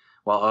working,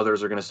 while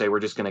others are going to say, we're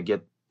just going to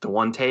get the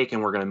one take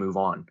and we're going to move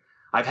on.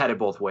 I've had it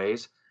both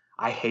ways.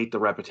 I hate the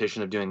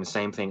repetition of doing the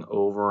same thing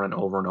over and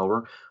over and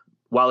over.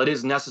 While it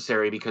is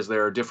necessary because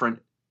there are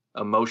different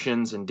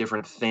emotions and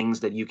different things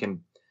that you can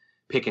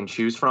pick and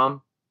choose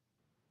from,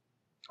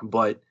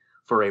 but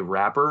for a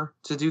rapper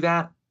to do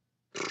that,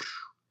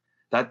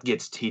 that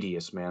gets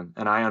tedious, man.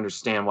 And I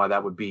understand why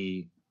that would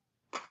be.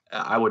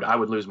 I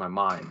would lose my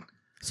mind.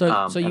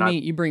 So you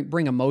mean you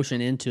bring emotion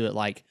into it,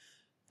 like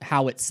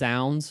how it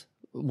sounds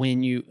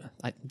when you.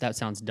 That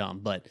sounds dumb,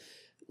 but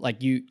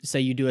like you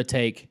say you do a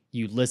take,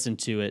 you listen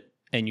to it,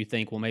 and you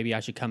think, well, maybe I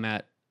should come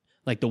at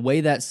like the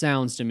way that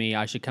sounds to me.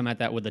 I should come at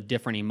that with a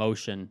different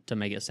emotion to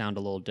make it sound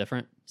a little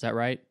different. Is that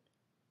right?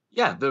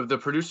 Yeah, the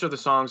producer of the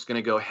song is going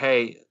to go,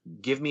 hey,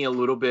 give me a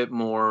little bit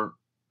more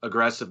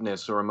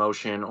aggressiveness or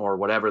emotion or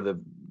whatever,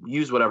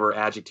 use whatever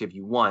adjective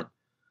you want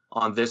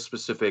on this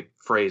specific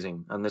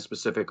phrasing, on this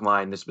specific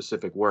line, this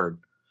specific word.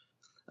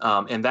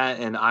 And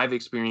I've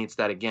experienced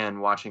that again,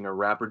 watching a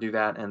rapper do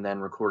that and then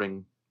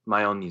recording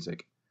my own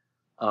music.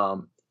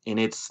 And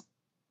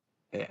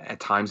at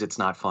times it's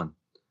not fun.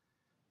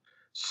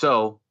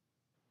 So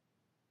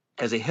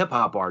as a hip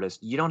hop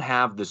artist, you don't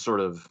have the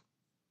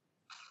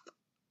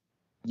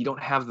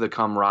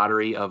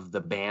camaraderie of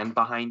the band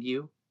behind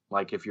you.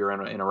 Like if you're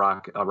in a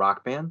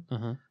rock band,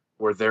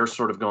 where they're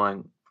sort of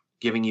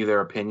giving you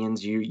their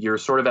opinions, you're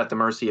sort of at the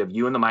mercy of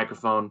you and the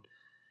microphone,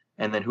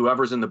 and then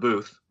whoever's in the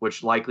booth,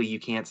 which likely you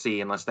can't see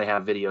unless they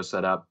have video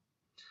set up,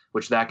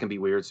 which that can be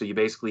weird. So you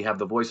basically have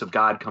the voice of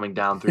God coming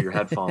down through your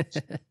headphones,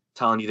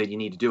 telling you that you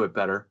need to do it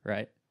better.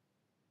 Right.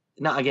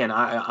 Now, again,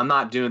 I'm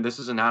not doing this.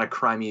 Is not a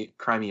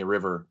Crimea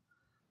River,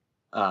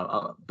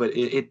 but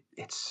it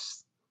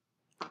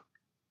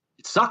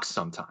sucks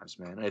sometimes,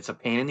 man. It's a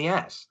pain in the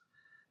ass.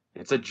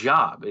 It's a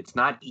job. It's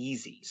not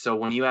easy. So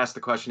when you ask the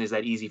question, is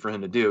that easy for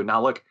him to do?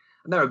 Now, look,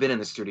 I've never been in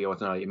the studio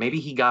with another. Maybe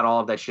he got all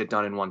of that shit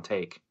done in one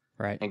take.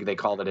 Right. And they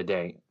called it a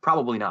day.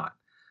 Probably not.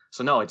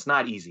 So no, it's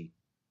not easy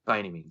by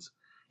any means.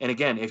 And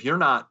again, if you're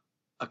not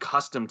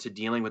accustomed to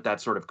dealing with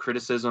that sort of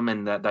criticism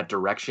and that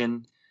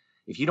direction,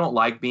 if you don't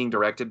like being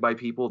directed by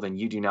people, then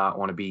you do not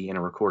want to be in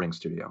a recording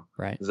studio.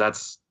 Right.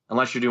 That's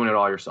unless you're doing it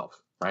all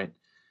yourself. Right.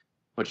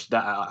 which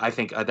I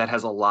think that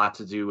has a lot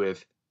to do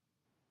with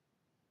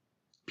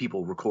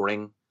people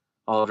recording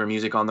all of their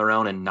music on their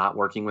own and not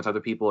working with other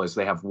people, as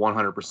they have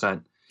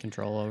 100%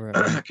 Control over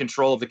it.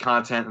 control of the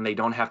content, and they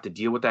don't have to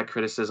deal with that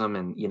criticism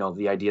and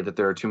the idea that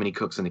there are too many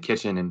cooks in the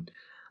kitchen. And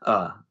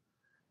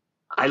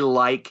I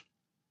like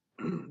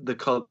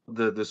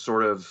the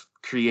sort of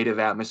creative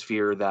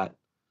atmosphere that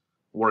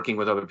working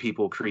with other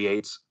people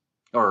creates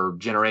or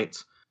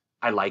generates.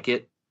 I like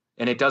it,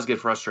 and it does get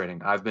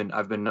frustrating. I've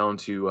been known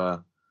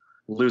to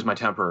lose my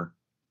temper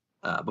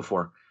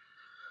before,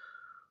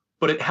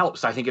 but it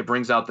helps. I think it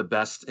brings out the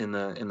best in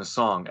the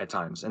song at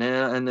times, and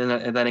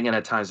then again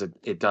at times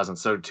it doesn't.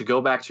 So to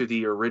go back to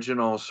the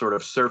original sort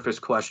of surface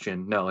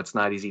question, no, it's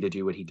not easy to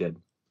do what he did.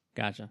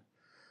 Gotcha.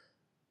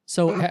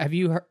 So have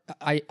you heard,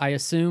 I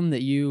assume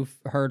that you've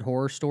heard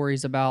horror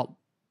stories about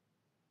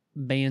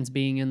bands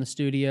being in the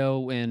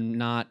studio and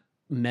not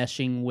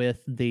meshing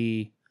with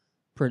the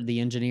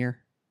engineer?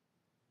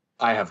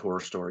 I have horror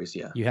stories,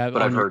 yeah. You have,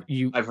 but I've heard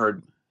you have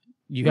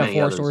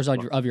horror stories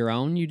of your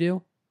own. You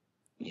do?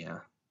 Yeah,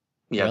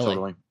 Really?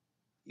 totally.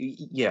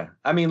 Yeah,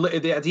 I mean,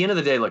 at the end of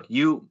the day, look,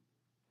 you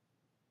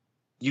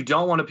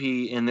don't want to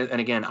be in the, and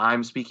again,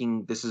 I'm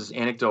speaking. This is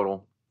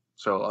anecdotal,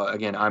 so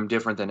again, I'm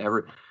different than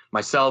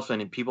myself,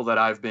 and people that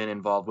I've been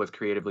involved with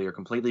creatively are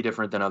completely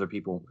different than other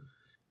people,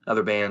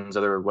 other bands,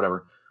 other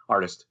whatever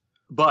artists.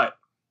 But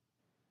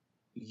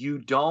you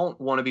don't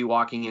want to be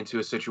walking into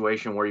a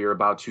situation where you're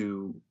about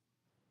to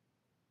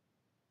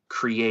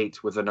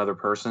create with another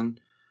person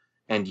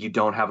and you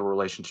don't have a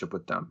relationship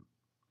with them.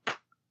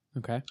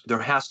 Okay. There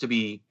has to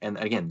be, and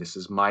again, this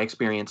is my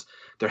experience,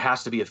 there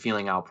has to be a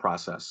feeling out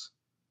process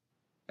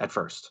at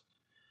first.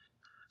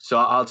 So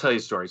I'll tell you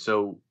a story.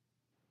 So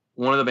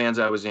one of the bands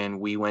I was in,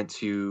 we went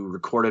to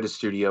record at a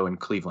studio in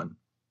Cleveland,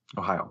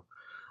 Ohio,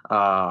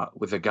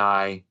 with a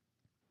guy.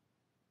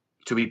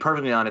 To be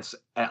perfectly honest,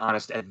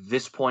 at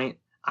this point,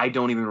 I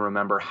don't even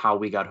remember how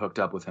we got hooked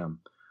up with him.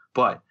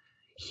 But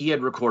he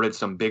had recorded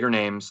some bigger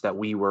names that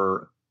we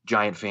were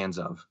giant fans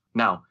of.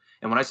 Now,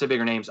 and when I say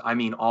bigger names, I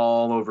mean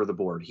all over the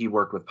board. He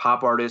worked with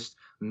pop artists,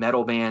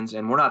 metal bands,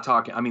 and we're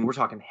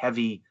talking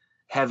heavy,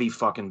 heavy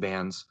fucking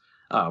bands,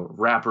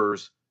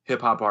 rappers,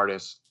 hip hop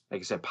artists,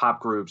 like I said,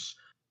 pop groups,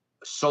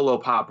 solo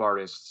pop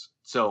artists.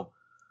 So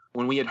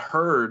when we had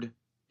heard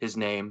his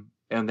name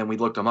and then we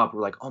looked him up,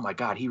 we're like, oh my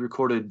God, he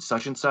recorded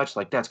such and such.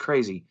 Like, that's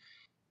crazy.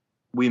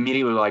 We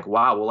immediately were like,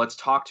 wow, well, let's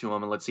talk to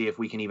him and let's see if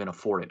we can even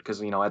afford it.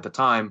 Because, at the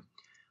time,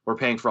 we're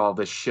paying for all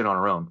this shit on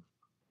our own.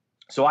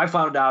 So I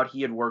found out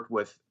he had worked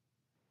with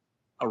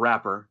a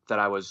rapper that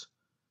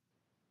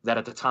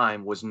at the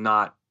time was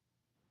not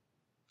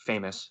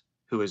famous,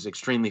 who is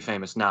extremely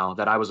famous now,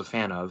 that I was a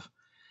fan of,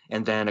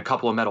 and then a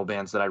couple of metal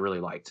bands that I really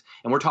liked.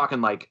 And we're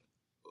talking like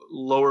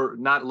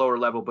not lower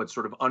level, but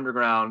sort of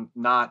underground,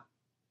 not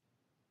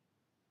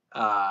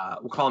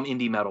we'll call them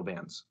indie metal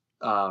bands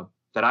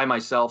that I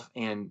myself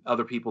and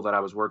other people that I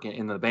was working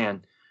in the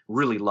band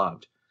really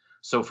loved.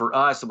 So for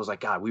us, it was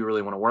like, God, we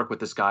really want to work with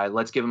this guy.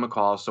 Let's give him a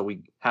call. So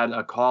we had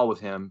a call with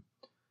him,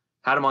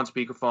 had him on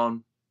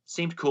speakerphone.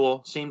 Seemed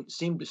cool.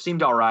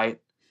 Seemed all right.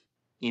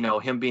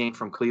 Him being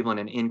from Cleveland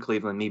and in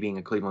Cleveland, me being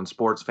a Cleveland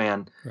sports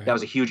fan, right. That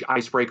was a huge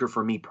icebreaker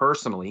for me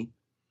personally.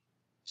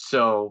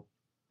 So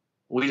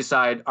we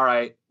decided, all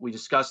right, we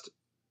discussed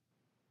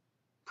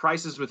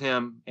prices with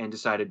him and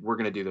decided we're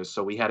going to do this.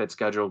 So we had it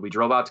scheduled. We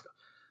drove out,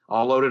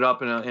 all loaded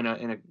up in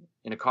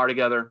a car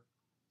together,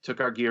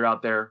 took our gear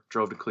out there,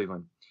 drove to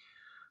Cleveland.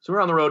 So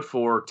we're on the road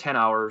for 10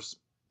 hours.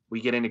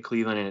 We get into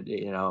Cleveland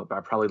and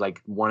by probably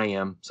like 1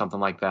 a.m., something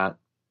like that.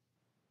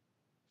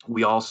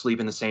 We all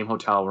sleep in the same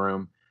hotel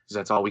room because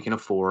that's all we can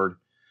afford.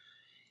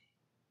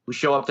 We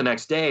show up the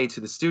next day to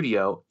the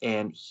studio,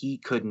 and he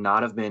could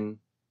not have been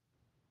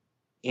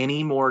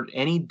any more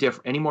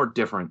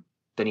different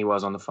than he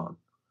was on the phone.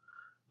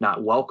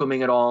 Not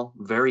welcoming at all,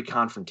 very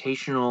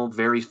confrontational,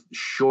 very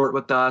short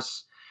with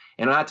us.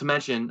 And not to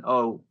mention,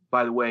 oh,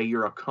 by the way,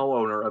 you're a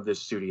co-owner of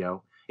this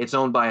studio. It's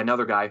owned by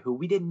another guy who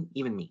we didn't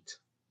even meet.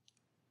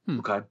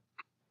 Okay.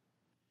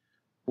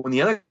 When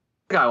the other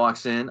guy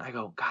walks in, I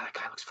go, God, that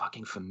guy looks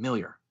fucking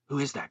familiar. Who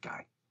is that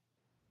guy?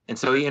 And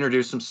so he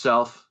introduced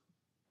himself,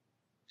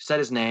 said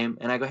his name,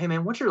 and I go, hey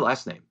man, what's your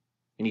last name?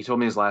 And he told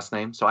me his last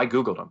name. So I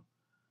Googled him.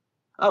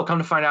 Oh, come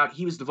to find out,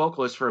 he was the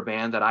vocalist for a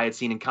band that I had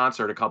seen in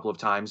concert a couple of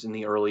times in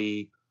the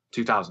early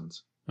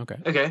 2000s.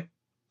 Okay,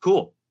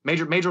 cool.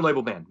 Major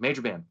label band,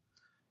 major band.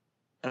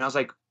 And I was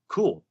like,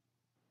 cool.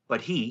 But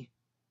he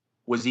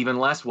was even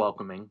less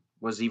welcoming,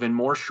 was even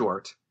more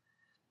short.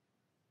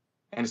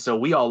 And so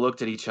we all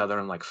looked at each other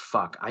and like,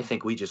 fuck, I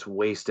think we just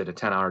wasted a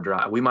 10-hour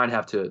drive. We might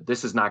have to,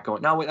 this is not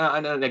going, now,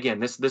 and again,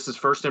 this is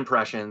first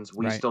impressions.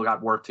 We still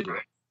got work to do.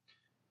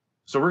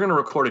 So we're going to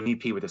record an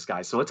EP with this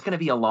guy. So it's going to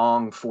be a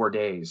long 4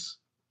 days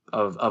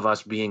of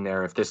us being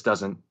there if this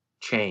doesn't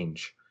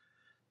change.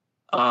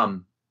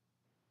 So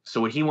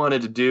what he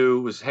wanted to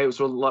do was, hey,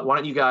 so why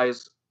don't you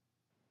guys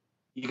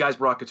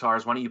brought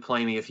guitars. Why don't you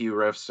play me a few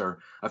riffs or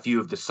a few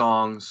of the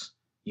songs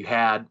you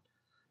had?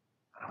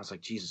 I was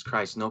like, Jesus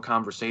Christ, no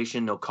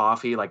conversation, no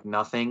coffee, like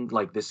nothing.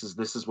 Like this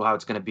is how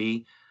it's going to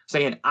be.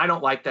 Saying, I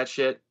don't like that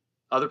shit.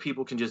 Other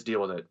people can just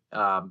deal with it.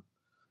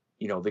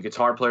 The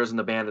guitar players in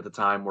the band at the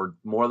time were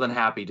more than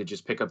happy to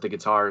just pick up the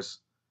guitars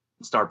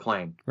and start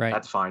playing. Right.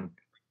 That's fine.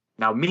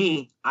 Now,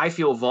 I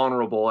feel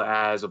vulnerable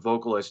as a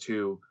vocalist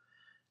who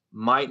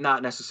might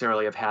not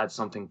necessarily have had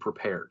something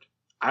prepared.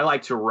 I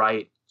like to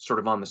write sort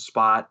of on the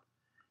spot,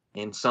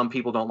 and some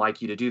people don't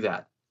like you to do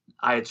that.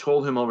 I had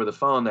told him over the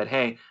phone that,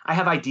 hey, I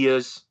have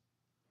ideas.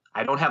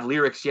 I don't have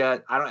lyrics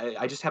yet.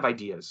 I just have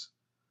ideas.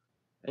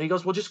 And he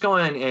goes, well, just go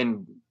in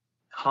and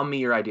hum me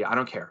your idea. I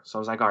don't care. So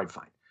I was like, all right,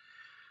 fine.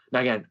 Now,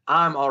 again,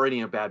 I'm already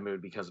in a bad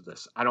mood because of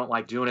this. I don't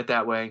like doing it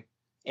that way.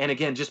 And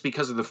again, just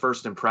because of the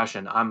first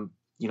impression,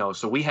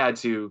 so we had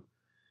to,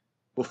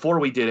 before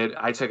we did it,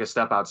 I took a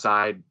step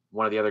outside.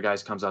 One of the other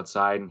guys comes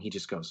outside and he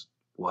just goes,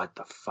 what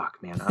the fuck,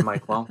 man? I'm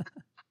like, well,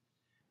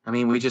 I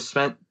mean, we just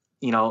spent,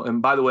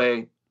 and by the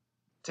way,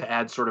 to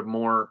add sort of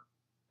more,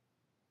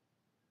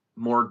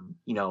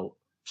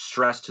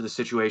 stress to the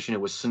situation,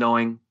 it was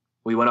snowing.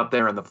 We went up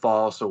there in the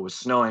fall, so it was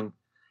snowing,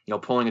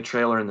 pulling a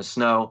trailer in the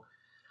snow.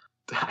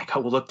 I go,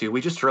 well, look, dude, we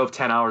just drove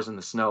 10 hours in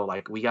the snow.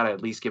 Like, we got to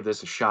at least give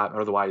this a shot.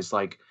 Otherwise,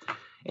 like,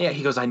 yeah,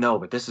 he goes, I know,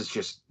 but this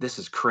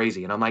is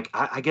crazy. And I'm like,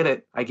 I get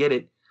it. I get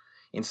it.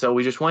 And so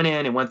we just went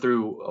in and went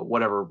through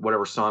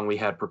whatever song we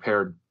had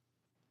prepared.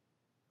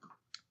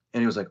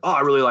 And he was like, oh,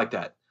 I really like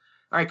that.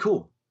 All right,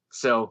 cool.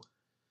 So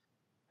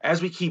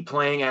as we keep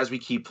playing,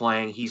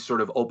 he's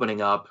sort of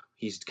opening up.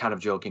 He's kind of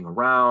joking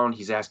around.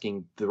 He's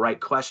asking the right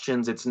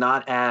questions. It's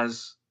not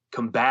as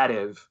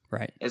combative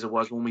as it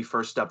was when we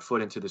first stepped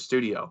foot into the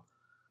studio.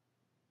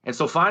 And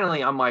so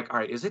finally, I'm like, all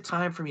right, is it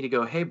time for me to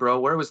go, hey,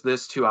 bro, where was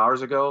this 2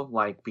 hours ago?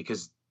 Like,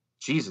 because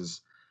Jesus.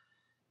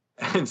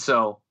 And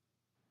so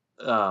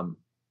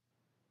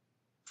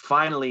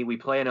finally, we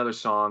play another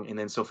song. And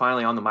then so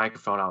finally on the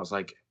microphone, I was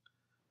like,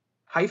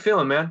 how you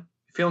feeling, man?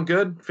 You feeling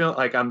good? Feeling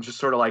like I'm just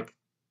sort of like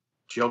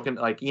joking.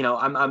 Like,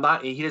 I'm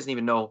not, he doesn't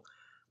even know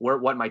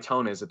what my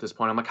tone is at this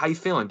point. I'm like, how you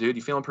feeling, dude?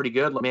 You feeling pretty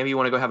good? Maybe you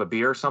want to go have a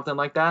beer or something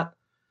like that?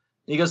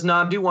 And he goes,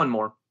 no, do one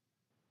more.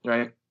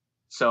 Right?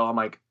 So I'm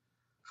like,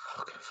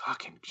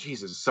 fucking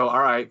Jesus. So,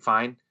 all right,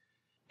 fine.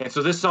 And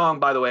so this song,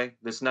 by the way,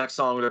 this next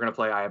song they're going to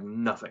play, I have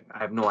nothing. I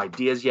have no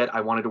ideas yet.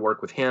 I wanted to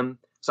work with him.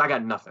 So I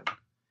got nothing.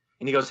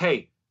 And he goes,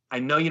 hey, I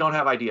know you don't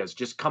have ideas.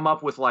 Just come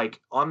up with like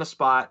on the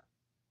spot,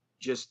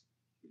 just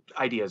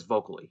ideas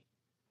vocally.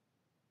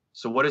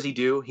 So what does he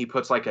do? He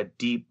puts like a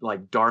deep,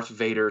 like Darth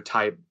Vader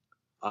type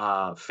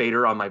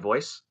fader on my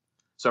voice.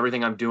 So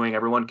everything I'm doing,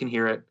 everyone can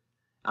hear it.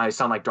 I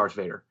sound like Darth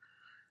Vader.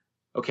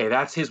 Okay,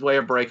 that's his way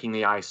of breaking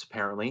the ice,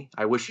 apparently.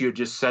 I wish you had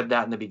just said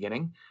that in the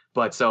beginning.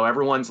 But so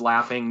everyone's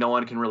laughing. No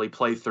one can really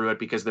play through it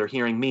because they're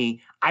hearing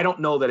me. I don't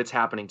know that it's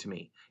happening to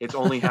me. It's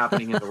only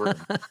happening in the room.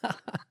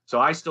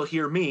 So I still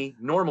hear me,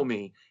 normal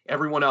me,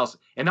 everyone else.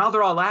 And now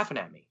they're all laughing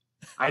at me.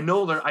 I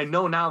know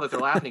now that they're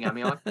laughing at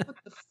me. I'm like,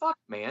 what the fuck,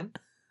 man?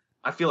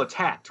 I feel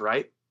attacked,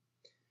 right?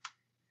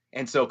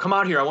 And so come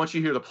out here. I want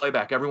you to hear the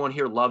playback. Everyone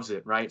here loves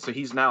it, right? So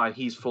he's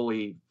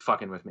fully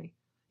fucking with me.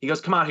 He goes,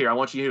 come out here. I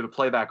want you to hear the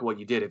playback of what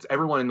you did.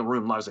 Everyone in the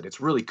room loves it.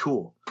 It's really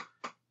cool.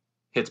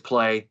 Hits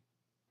play,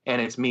 and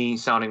it's me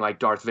sounding like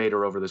Darth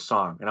Vader over this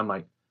song. And I'm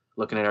like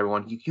looking at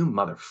everyone, you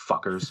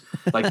motherfuckers,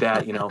 like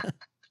that,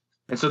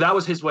 And so that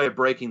was his way of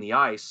breaking the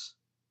ice.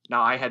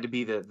 Now I had to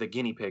be the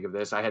guinea pig of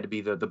this. I had to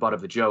be the butt of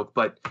the joke.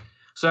 But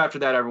so after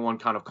that, everyone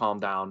kind of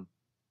calmed down,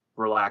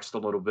 relaxed a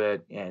little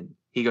bit. And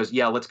he goes,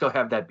 yeah, let's go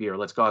have that beer.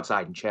 Let's go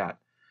outside and chat.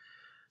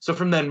 So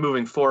from then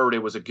moving forward,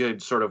 it was a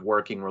good sort of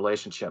working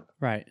relationship.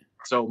 Right.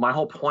 So my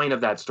whole point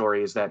of that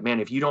story is that, man,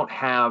 if you don't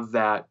have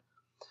that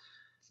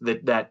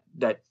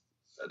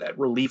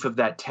relief of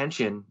that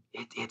tension,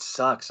 it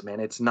sucks, man.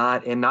 It's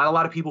not, and not a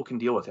lot of people can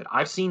deal with it.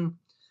 I've seen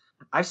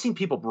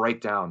people break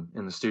down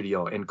in the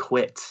studio and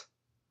quit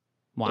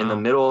in the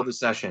middle of the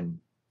session.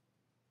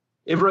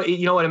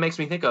 You know what it makes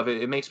me think of?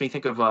 It makes me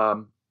think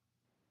of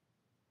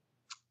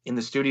in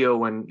the studio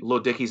when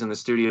Lil Dicky's in the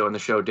studio in the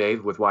show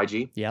Dave with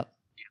YG. Yep.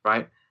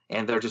 Right.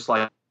 And they're just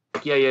like,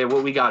 yeah,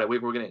 well, we got it. We're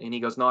going to, and he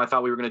goes, no, I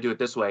thought we were going to do it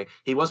this way.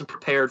 He wasn't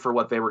prepared for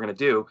what they were going to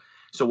do.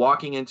 So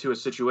walking into a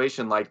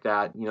situation like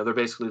that, they're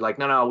basically like,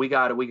 no, we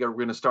got it. We're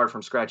going to start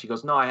from scratch. He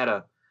goes, no, I had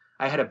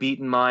a beat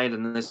in mind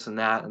and this and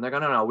that. And they're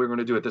going, no, we're going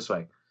to do it this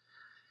way.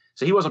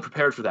 So he wasn't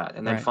prepared for that.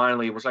 And then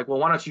finally it was like, well,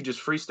 why don't you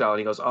just freestyle? And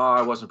he goes, oh,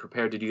 I wasn't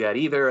prepared to do that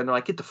either. And they're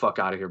like, get the fuck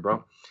out of here,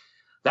 bro.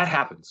 That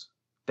happens.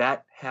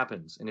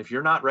 And if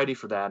you're not ready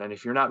for that, and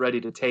if you're not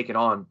ready to take it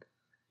on,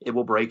 it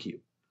will break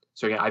you.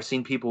 So again, I've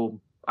seen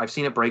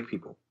it break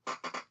people.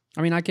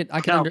 I mean, I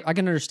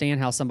can understand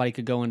how somebody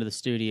could go into the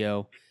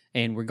studio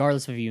and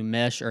regardless of you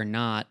mesh or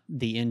not,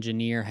 the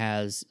engineer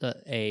has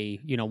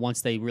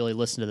once they really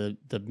listen to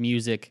the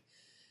music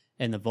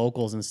and the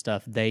vocals and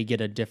stuff, they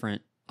get a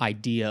different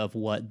idea of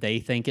what they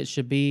think it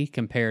should be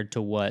compared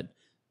to what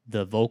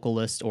the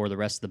vocalist or the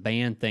rest of the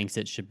band thinks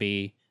it should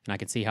be. And I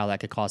can see how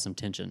that could cause some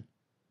tension.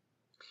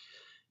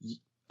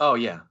 Oh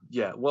yeah,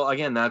 yeah. Well,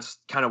 again, that's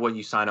kind of what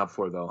you sign up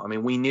for, though. I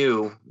mean, we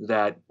knew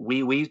that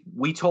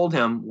we told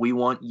him we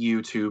want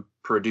you to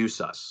produce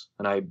us,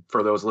 and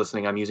for those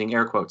listening, I'm using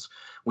air quotes.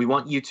 We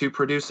want you to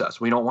produce us.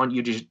 We don't want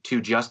you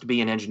to just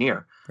be an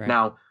engineer. Right.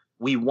 Now,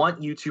 we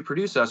want you to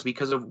produce us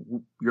because of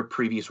your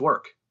previous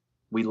work.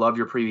 We love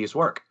your previous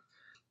work.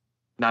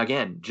 Now,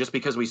 again, just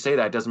because we say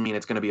that doesn't mean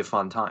it's going to be a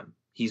fun time.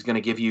 He's going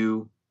to give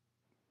you,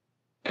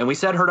 and we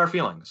said hurt our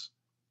feelings.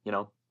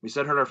 We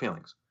said hurt our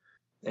feelings.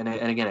 And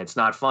again, it's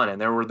not fun. And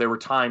there were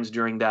times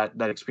during that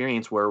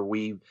experience where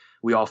we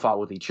all fought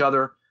with each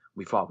other.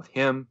 We fought with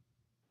him.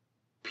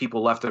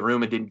 People left the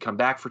room and didn't come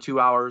back for 2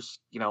 hours.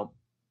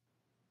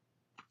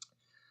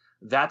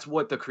 That's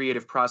what the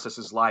creative process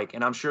is like.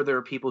 And I'm sure there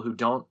are people who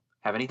don't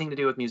have anything to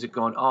do with music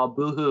going, oh,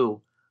 boo-hoo,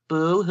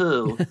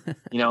 boo-hoo,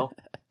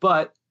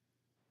 but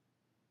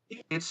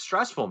it's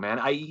stressful, man.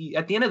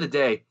 At the end of the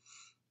day,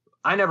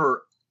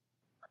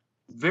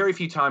 very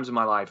few times in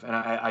my life, and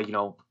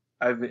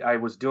I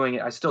was doing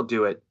it. I still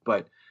do it,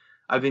 but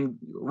I've been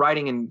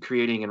writing and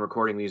creating and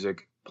recording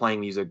music, playing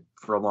music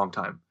for a long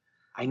time.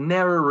 I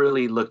never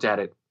really looked at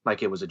it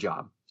like it was a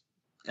job,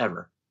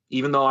 ever.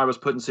 Even though I was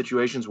put in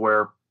situations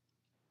where,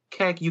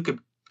 okay, you could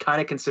kind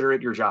of consider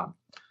it your job.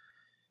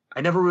 I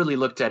never really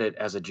looked at it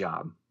as a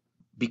job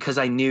because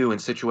I knew in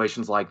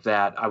situations like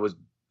that,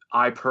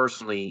 I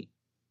personally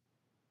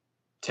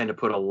tend to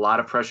put a lot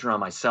of pressure on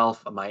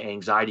myself. My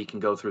anxiety can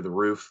go through the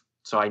roof.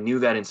 So I knew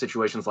that in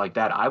situations like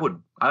that, I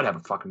would have a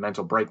fucking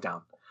mental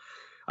breakdown.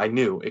 I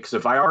knew, because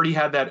if I already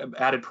had that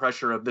added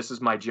pressure of this is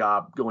my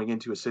job going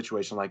into a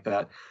situation like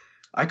that,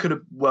 I could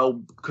have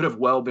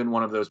been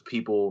one of those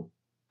people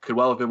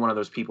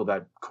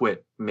that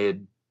quit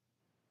mid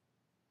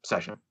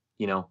session,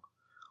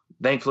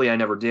 Thankfully I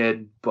never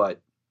did,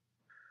 but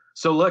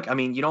so look, I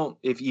mean,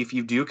 if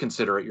you do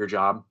consider it your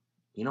job,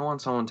 you don't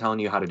want someone telling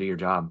you how to do your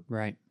job.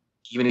 Right.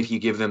 Even if you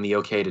give them the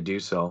okay to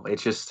do so.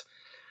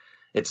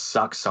 It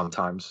sucks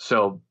sometimes.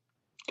 So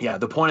yeah,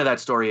 the point of that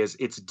story is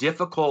it's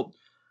difficult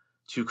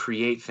to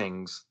create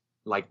things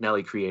like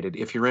Nelly created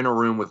if you're in a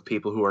room with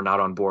people who are not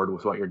on board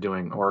with what you're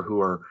doing or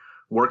who are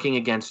working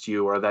against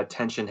you, or that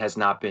tension has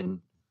not been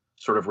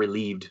sort of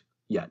relieved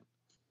yet,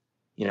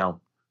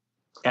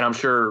 and I'm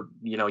sure,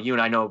 you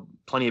and I know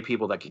plenty of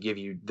people that could give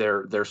you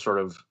their sort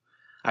of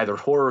either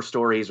horror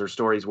stories or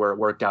stories where it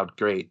worked out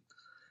great.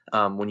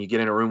 When you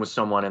get in a room with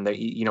someone and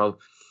they,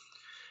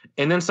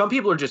 and then some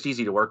people are just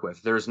easy to work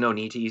with. There's no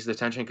need to ease the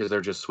tension because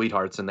they're just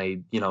sweethearts and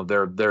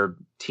they're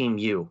team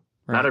you.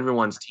 Right. Not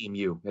everyone's team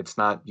you. It's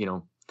not,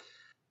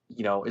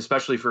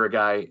 especially for a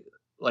guy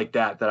like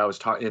that I was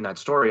talking in that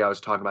story I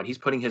was talking about. He's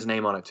putting his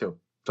name on it too.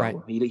 So right.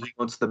 He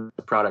wants the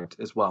product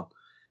as well.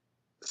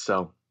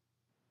 So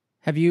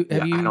have you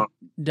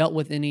dealt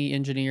with any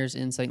engineers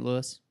in St.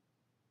 Louis?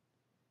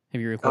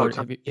 Have you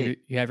recorded?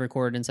 You have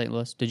recorded in St.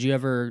 Louis? Did you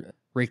ever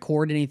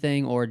record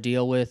anything or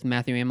deal with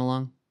Matthew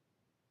Amelong?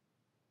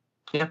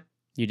 Yeah.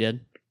 You did?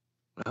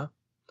 Uh-huh.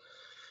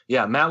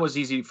 Yeah, Matt was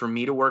easy for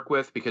me to work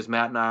with because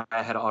Matt and I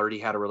had already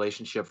had a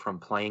relationship from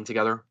playing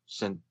together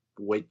since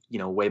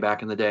way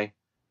back in the day.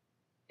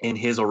 In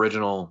his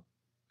original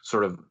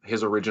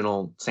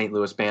St.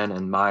 Louis band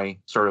and my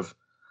sort of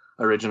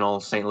original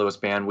St. Louis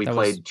band, we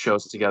played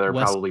shows together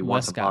probably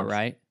once a month.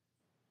 Right?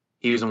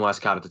 He was in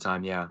Westcott at the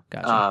time, yeah.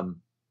 Gotcha.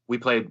 We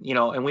played,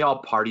 and we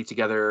all partied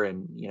together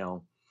and,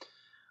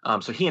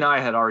 so he and I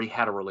had already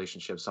had a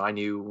relationship. So I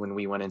knew when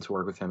we went into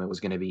work with him, it was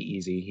going to be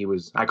easy.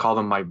 I called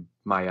him my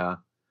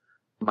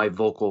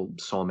vocal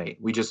soulmate.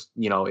 We just,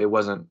 it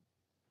wasn't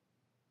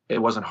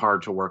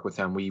hard to work with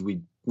him. We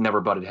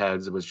never butted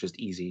heads. It was just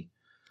easy.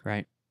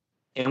 Right.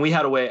 And we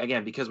had a way,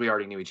 again, because we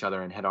already knew each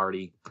other and had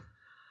already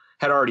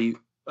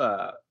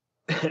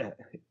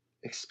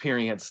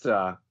experienced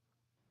the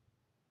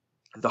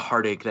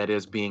heartache that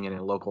is being in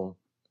a local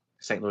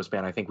St. Louis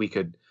band. I think we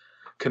could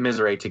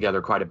commiserate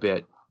together quite a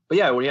bit. But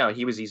yeah,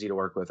 he was easy to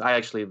work with. I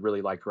actually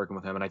really liked working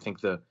with him, and I think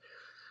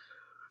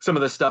some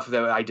of the stuff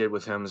that I did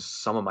with him is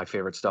some of my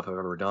favorite stuff I've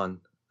ever done.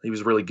 He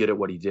was really good at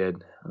what he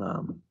did.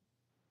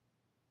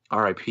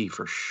 R.I.P.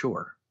 for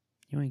sure.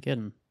 You ain't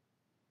kidding.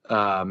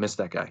 Missed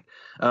that guy.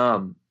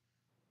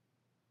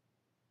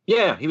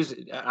 Yeah, he was.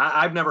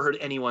 I've never heard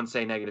anyone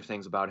say negative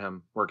things about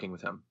him working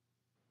with him.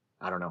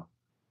 I don't know.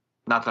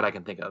 Not that I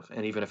can think of.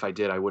 And even if I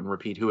did, I wouldn't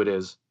repeat who it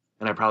is.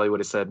 And I probably would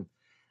have said,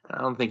 I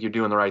don't think you're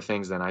doing the right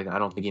things then. I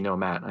don't think you know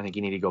Matt. I think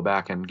you need to go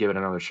back and give it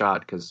another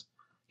shot because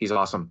he's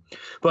awesome.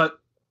 And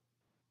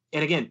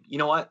again, you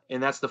know what?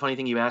 And that's the funny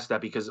thing you asked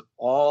that, because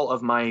all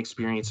of my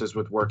experiences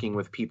with working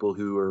with people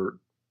who are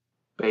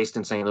based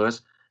in St. Louis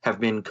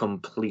have been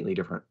completely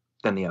different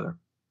than the other.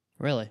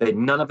 Really?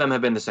 None of them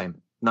have been the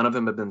same. None of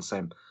them have been the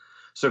same.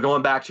 So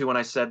going back to when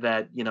I said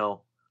that,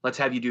 let's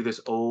have you do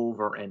this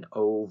over and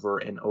over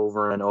and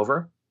over and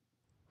over.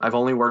 I've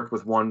only worked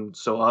with one.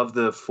 So of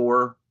the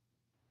four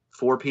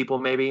people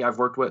maybe I've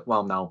worked with,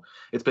 well, no,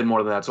 it's been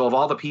more than that. So of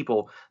all the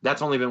people,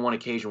 that's only been one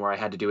occasion where I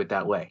had to do it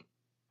that way.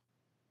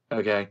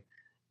 Okay.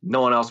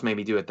 No one else made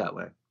me do it that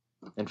way.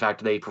 In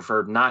fact, they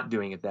preferred not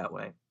doing it that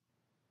way.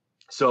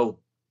 So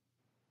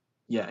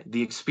yeah,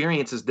 the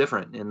experience is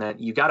different in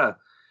that you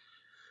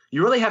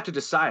really have to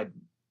decide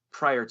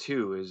prior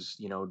to is,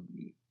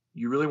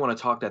 you really want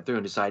to talk that through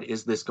and decide,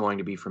 is this going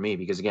to be for me?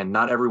 Because again,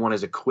 not everyone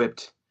is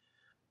equipped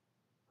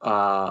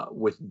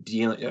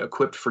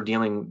equipped for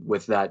dealing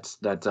with that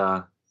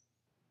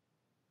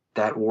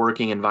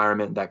working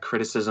environment, that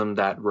criticism,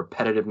 that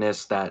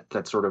repetitiveness,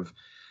 that sort of,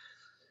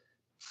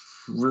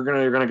 you're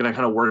gonna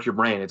kind of work your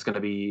brain. It's gonna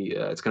be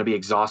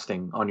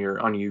exhausting on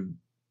you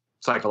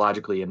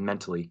psychologically and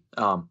mentally.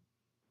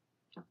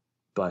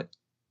 But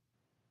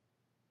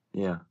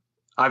yeah,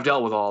 I've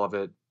dealt with all of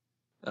it.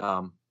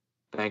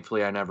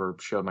 Thankfully, I never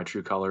showed my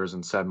true colors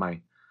and said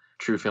my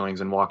true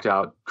feelings and walked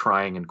out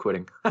crying and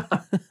quitting.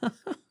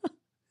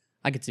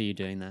 I could see you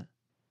doing that.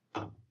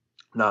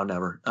 No,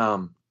 never.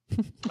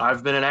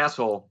 I've been an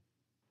asshole.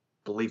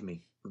 Believe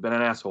me, I've been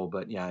an asshole.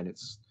 But yeah, and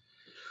it's,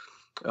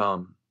 yeah,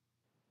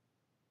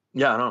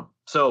 I don't know.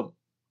 So,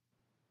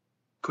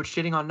 quit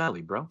shitting on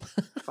Nelly, bro.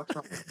 Fuck's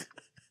wrong with you?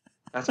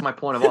 That's my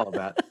point of all of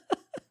that.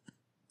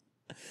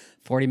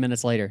 40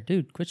 minutes later,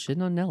 dude, quit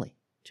shitting on Nelly.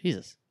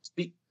 Jesus.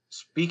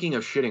 Speaking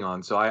of shitting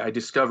on, so I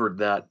discovered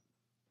that,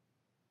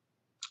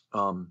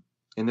 and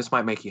this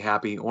might make you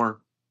happy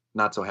or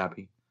not so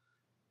happy.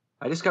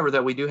 I discovered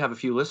that we do have a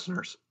few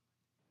listeners.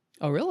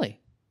 Oh, really?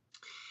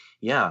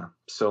 Yeah.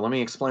 So let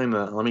me explain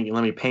let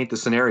me paint the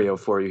scenario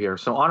for you here.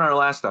 So on our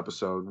last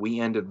episode, we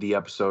ended the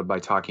episode by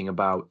talking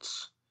about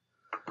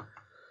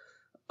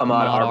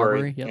Ahmaud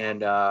Arbery, yep.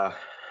 and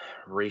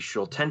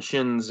racial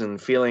tensions and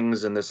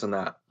feelings and this and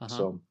that.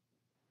 Uh-huh.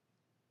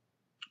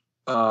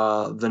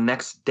 So the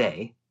next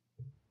day,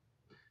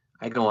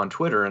 I go on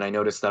Twitter and I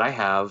notice that I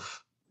have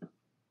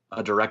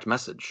a direct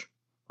message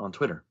on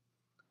Twitter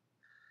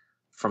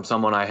from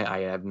someone I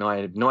have no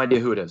idea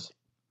who it is.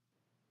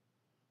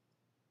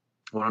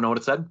 Want to know what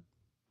it said?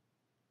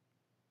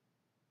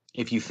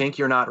 If you think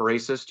you're not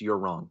racist, you're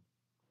wrong.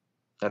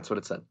 That's what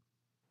it said.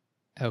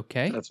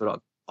 Okay. That's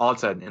what all it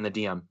said in the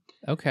DM.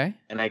 Okay.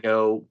 And I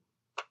go,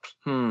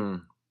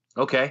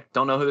 okay,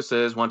 don't know who this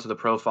is. Went to the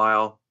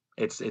profile.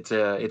 It's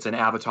an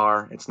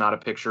avatar. It's not a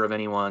picture of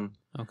anyone.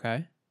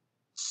 Okay.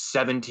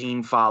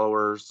 17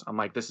 followers. I'm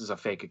like, this is a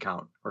fake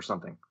account or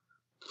something.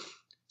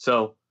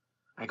 So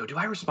I go, do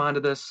I respond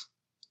to this?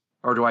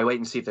 Or do I wait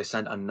and see if they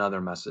send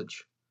another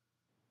message?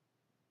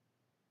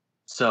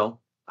 So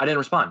I didn't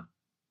respond.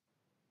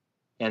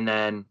 And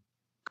then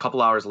a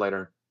couple hours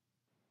later,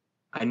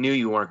 I knew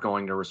you weren't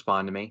going to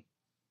respond to me.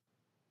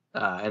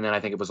 And then I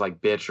think it was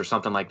like bitch or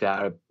something like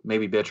that.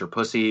 Maybe bitch or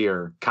pussy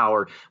or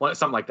coward. Well,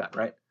 something like that,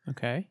 right?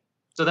 Okay.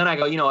 So then I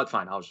go, you know what?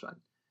 Fine, I'll respond.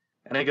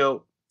 And I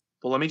go,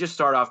 well, let me just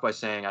start off by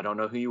saying I don't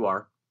know who you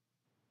are.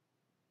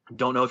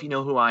 Don't know if you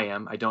know who I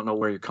am. I don't know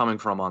where you're coming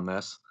from on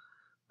this.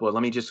 But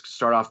let me just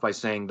start off by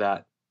saying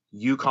that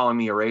you calling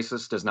me a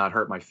racist does not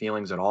hurt my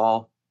feelings at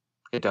all.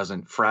 It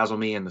doesn't frazzle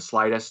me in the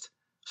slightest.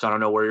 So I don't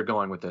know where you're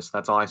going with this.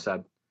 That's all I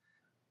said.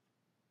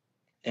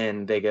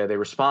 And they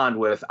respond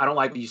with, I don't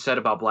like what you said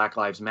about Black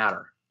Lives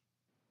Matter.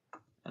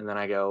 And then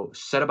I go,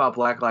 said about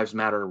Black Lives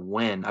Matter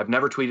when? I've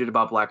never tweeted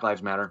about Black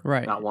Lives Matter.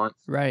 Right. Not once.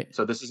 Right.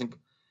 So this isn't.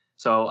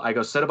 So I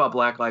go, said about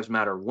Black Lives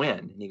Matter when?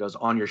 And he goes,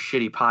 on your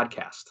shitty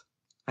podcast.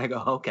 I go,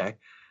 okay.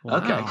 Wow.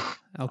 Okay.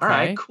 All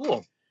right,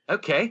 cool.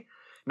 Okay.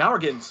 Now we're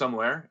getting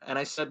somewhere. And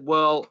I said,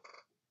 well,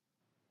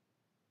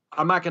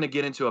 I'm not going to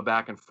get into a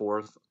back and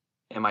forth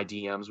in my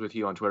DMs with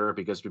you on Twitter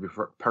because, to be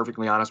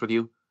perfectly honest with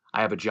you,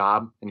 I have a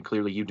job and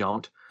clearly you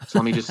don't. So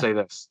let me just say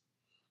this.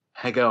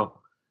 I go,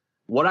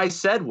 what I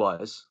said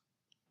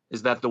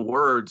is that the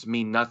words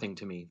mean nothing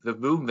to me. The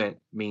movement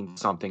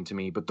means something to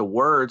me, but the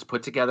words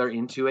put together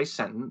into a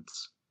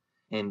sentence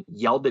and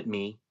yelled at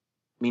me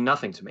mean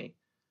nothing to me.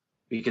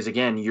 Because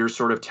again, you're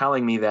sort of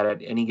telling me that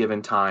at any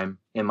given time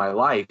in my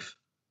life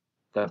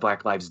that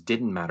Black lives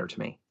didn't matter to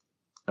me.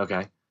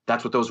 Okay?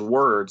 That's what those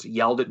words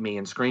yelled at me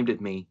and screamed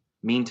at me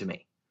mean to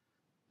me.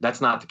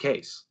 That's not the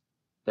case.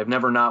 They've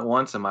never not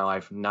once in my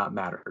life not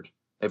mattered.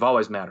 They've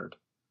always mattered,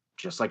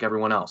 just like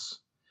everyone else.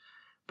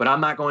 But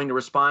I'm not going to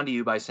respond to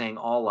you by saying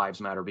all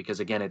lives matter because,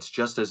 again, it's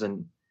just as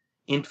an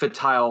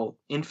infantile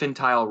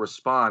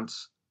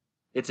response.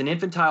 It's an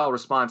infantile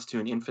response to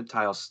an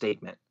infantile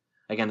statement.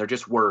 Again, they're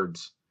just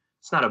words.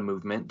 It's not a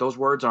movement. Those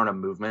words aren't a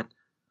movement.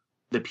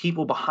 The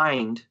people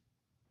behind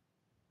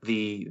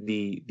the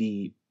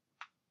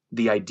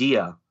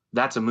idea,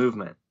 that's a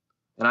movement.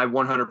 And I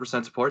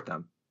 100% support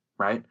them,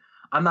 right?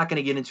 I'm not going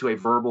to get into a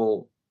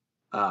verbal,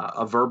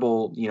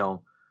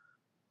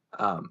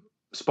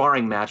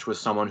 sparring match with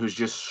someone who's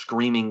just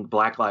screaming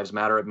Black Lives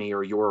Matter at me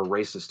or you're a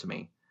racist to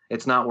me.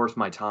 It's not worth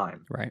my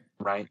time.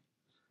 Right.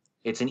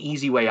 It's an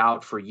easy way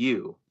out for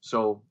you.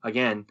 So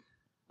again,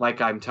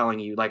 like I'm telling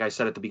you, like I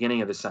said at the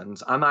beginning of the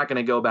sentence, I'm not going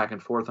to go back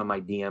and forth on my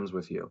DMs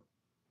with you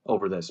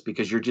over this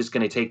because you're just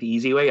going to take the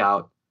easy way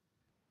out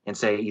and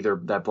say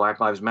either that Black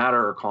Lives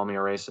Matter or call me a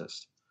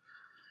racist.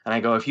 And I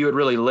go, if you had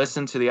really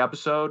listened to the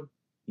episode,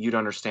 you'd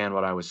understand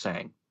what I was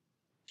saying.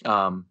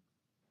 And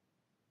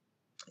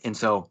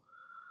so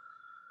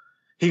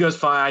he goes,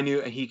 fine. I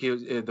knew I don't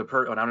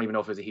even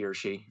know if it was a he or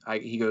she.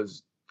 He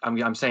goes,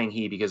 I'm saying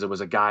he because it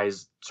was a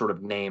guy's sort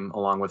of name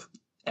along with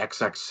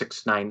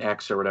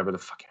XX69X or whatever the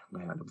fucking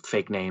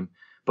fake name.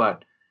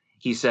 But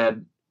he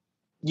said,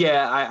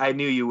 "Yeah, I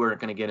knew you weren't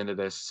going to get into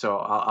this, so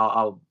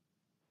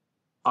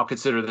I'll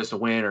consider this a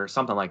win or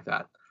something like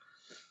that."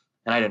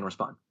 And I didn't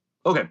respond.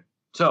 Okay,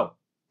 so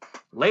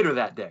later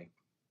that day,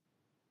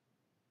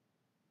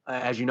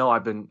 as you know,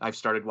 I've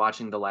started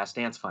watching The Last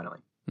Dance finally.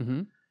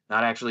 Mm-hmm.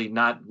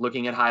 Not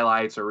looking at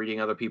highlights or reading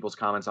other people's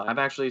comments. I've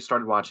actually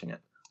started watching it.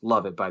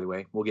 Love it, by the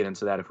way. We'll get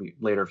into that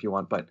later if you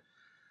want. But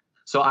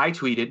so I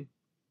tweeted,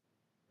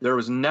 there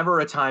was never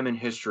a time in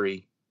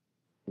history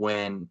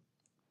when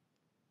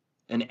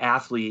an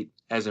athlete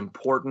as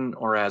important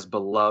or as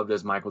beloved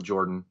as Michael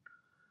Jordan,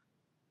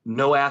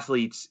 no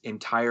athlete's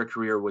entire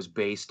career was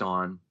based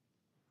on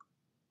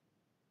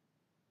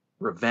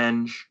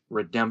revenge,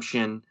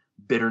 redemption,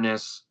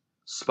 bitterness,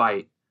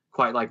 spite,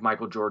 quite like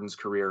Michael Jordan's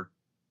career.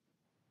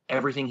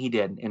 Everything he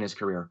did in his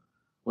career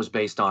was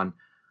based on,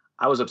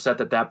 I was upset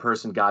that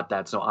person got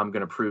that, so I'm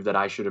going to prove that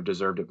I should have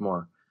deserved it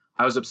more.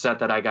 I was upset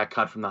that I got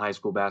cut from the high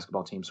school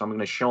basketball team, so I'm going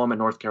to show him at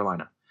North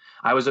Carolina.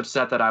 I was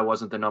upset that I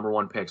wasn't the number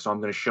one pick, so I'm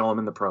going to show him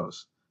in the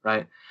pros,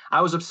 right?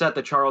 I was upset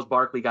that Charles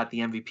Barkley got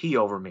the MVP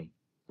over me,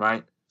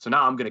 right? So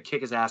now I'm going to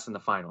kick his ass in the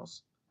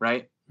finals,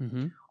 right?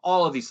 Mm-hmm.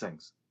 All of these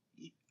things.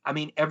 I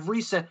mean,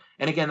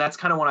 and again, that's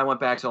kind of when I went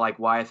back to like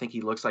why I think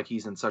he looks like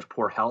he's in such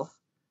poor health.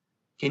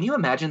 Can you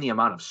imagine the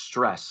amount of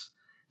stress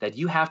that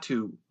you have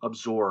to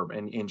absorb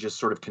and just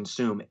sort of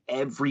consume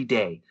every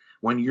day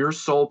when your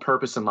sole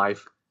purpose in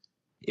life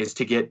is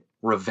to get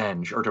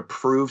revenge or to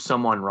prove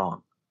someone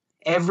wrong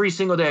every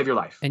single day of your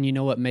life? And you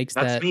know what makes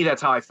to me,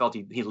 that's how I felt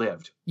he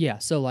lived. Yeah,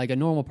 so like a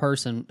normal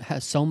person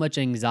has so much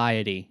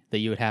anxiety that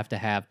you would have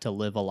to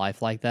live a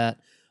life like that.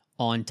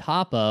 On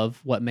top of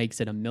what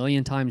makes it a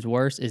million times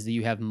worse is that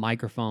you have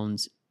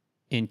microphones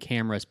and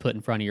cameras put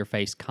in front of your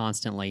face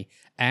constantly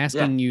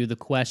asking you the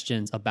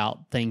questions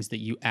about things that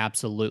you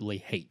absolutely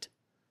hate.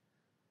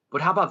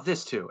 But how about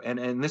this too?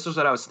 And this was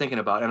what I was thinking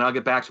about, and I'll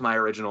get back to my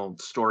original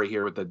story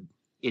here with the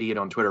idiot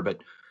on Twitter,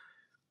 but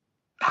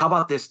how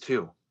about this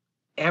too?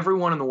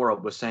 Everyone in the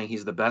world was saying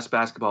he's the best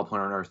basketball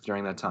player on earth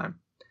during that time.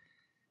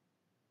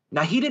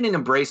 Now, he didn't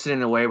embrace it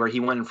in a way where he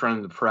went in front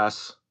of the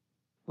press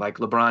like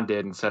LeBron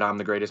did and said, I'm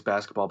the greatest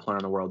basketball player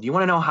in the world. You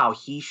want to know how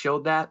he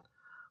showed that?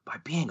 By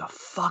being a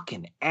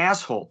fucking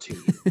asshole to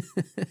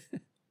you.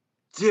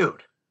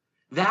 Dude,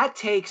 that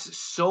takes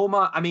so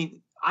much. I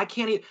mean, I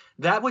can't even,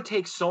 that would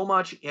take so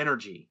much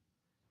energy.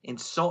 And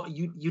so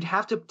you'd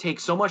have to take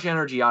so much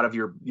energy out of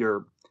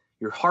your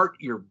heart,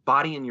 your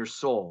body, and your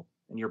soul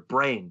and your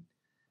brain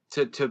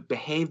to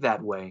behave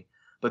that way.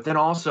 But then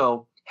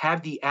also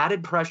have the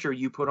added pressure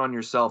you put on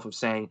yourself of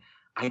saying,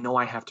 I know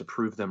I have to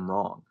prove them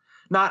wrong.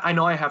 Not, I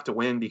know I have to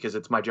win because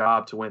it's my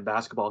job to win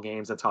basketball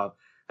games. That's how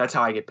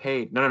I get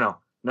paid. No.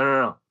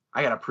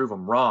 I got to prove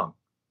them wrong.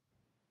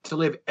 To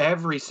live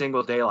every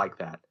single day like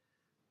that.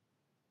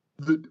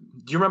 Do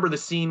you remember the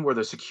scene where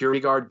the security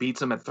guard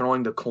beats him at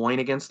throwing the coin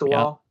against the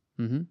wall?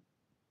 Mm-hmm.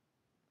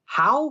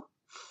 How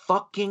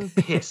fucking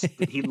pissed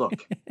did he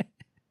look?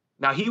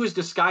 Now, he was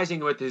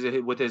disguising with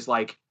his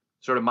like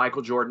sort of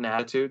Michael Jordan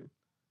attitude.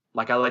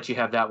 Like, I let you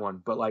have that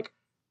one. But like,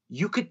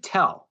 you could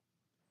tell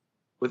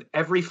with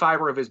every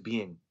fiber of his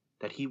being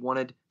that he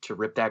wanted to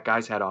rip that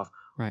guy's head off,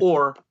 right,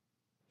 or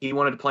he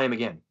wanted to play him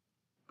again.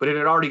 But it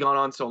had already gone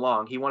on so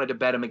long, he wanted to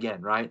bet him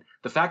again, right?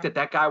 The fact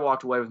that guy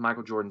walked away with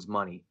Michael Jordan's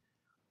money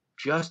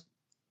just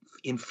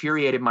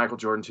infuriated Michael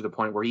Jordan to the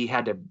point where he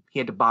had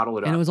to bottle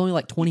it up. And it was only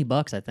like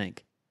 $20, I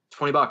think.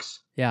 $20.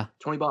 Yeah.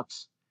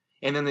 $20.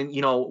 And then,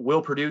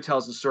 Will Perdue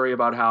tells the story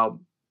about how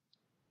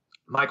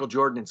Michael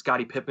Jordan and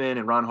Scottie Pippen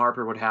and Ron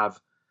Harper would have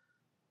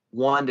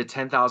 $1,000 to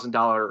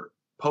 $10,000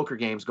 poker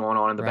games going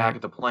on in the back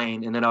of the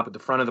plane, and then up at the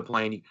front of the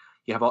plane,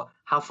 you have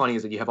how funny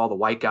is it? You have all the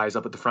white guys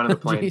up at the front of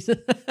the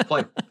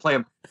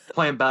plane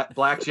playing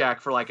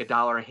blackjack for like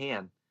 $1 a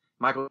hand.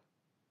 Michael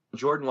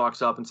Jordan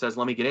walks up and says,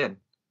 "Let me get in."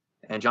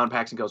 And John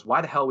Paxson goes,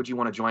 "Why the hell would you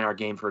want to join our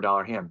game for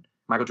 $1 a hand?"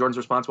 Michael Jordan's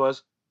response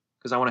was,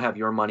 "Because I want to have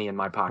your money in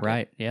my pocket."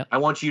 Right. Yeah. I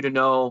want you to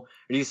know,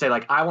 or you say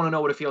like, "I want to know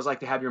what it feels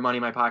like to have your money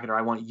in my pocket," or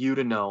 "I want you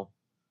to know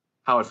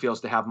how it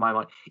feels to have my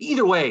money."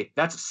 Either way,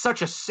 that's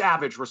such a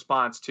savage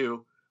response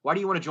to, why do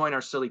you want to join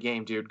our silly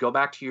game, dude? Go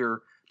back to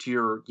your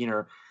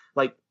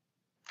like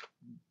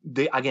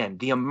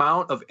the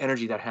amount of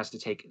energy that has to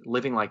take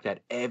living like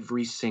that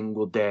every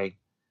single day.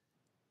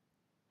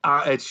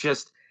 It's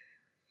just,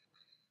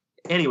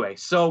 anyway.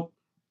 So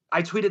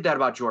I tweeted that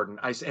about Jordan.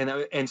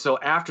 And so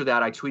after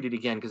that, I tweeted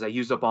again because I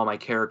used up all my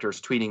characters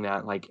tweeting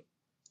that. Like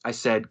I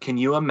said, can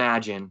you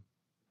imagine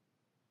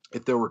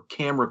if there were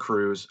camera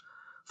crews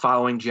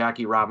following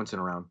Jackie Robinson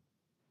around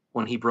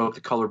when he broke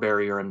the color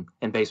barrier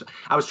in baseball?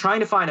 I was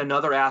trying to find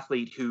another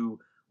athlete who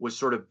was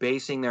sort of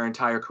basing their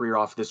entire career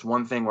off this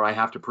one thing where I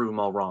have to prove them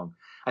all wrong.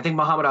 I think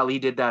Muhammad Ali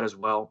did that as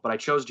well, but I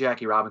chose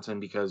Jackie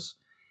Robinson because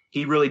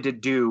he really did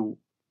do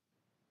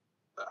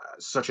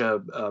such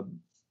a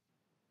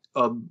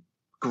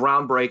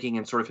groundbreaking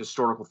and sort of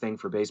historical thing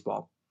for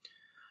baseball.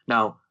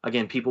 Now,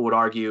 again, people would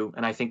argue,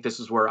 and I think this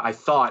is where I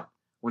thought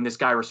when this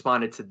guy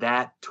responded to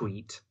that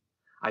tweet,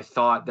 I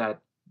thought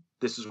that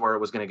this is where it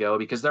was going to go,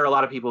 because there are a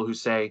lot of people who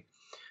say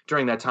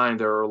during that time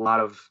there were a lot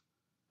of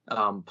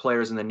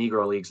players in the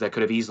Negro Leagues that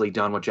could have easily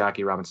done what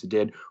Jackie Robinson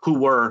did, who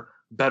were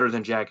better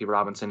than Jackie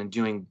Robinson and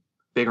doing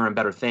bigger and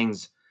better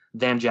things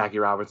than Jackie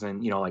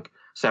Robinson, like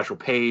Satchel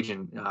Paige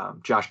and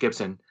Josh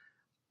Gibson.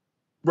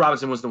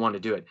 Robinson was the one to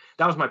do it.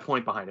 That was my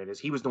point behind it, is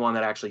he was the one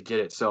that actually did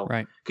it. So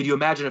Could you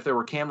imagine if there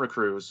were camera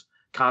crews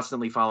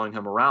constantly following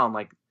him around,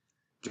 like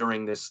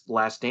during this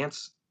Last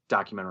Dance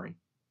documentary?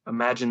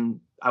 Imagine,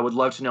 I would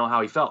love to know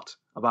how he felt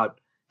about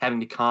having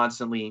to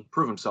constantly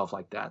prove himself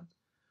like that.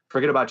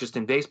 Forget about just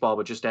in baseball,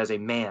 but just as a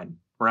man,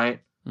 right?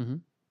 Mm-hmm.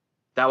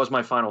 That was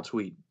my final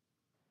tweet.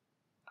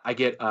 I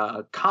get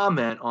a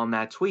comment on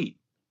that tweet.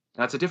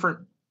 That's a different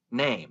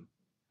name,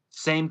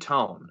 same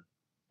tone,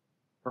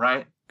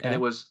 right? Okay. And it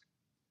was,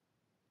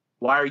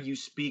 why are you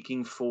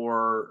speaking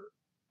for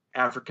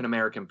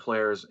African-American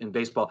players in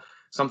baseball?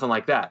 Something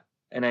like that.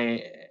 And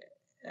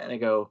I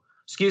go,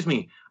 excuse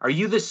me, are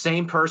you the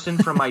same person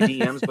from my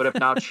DMs, but have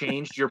now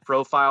changed your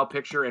profile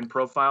picture and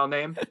profile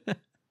name?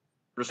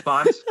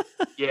 Response,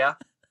 yeah.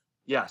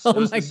 Yes, it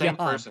was the same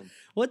person.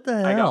 What the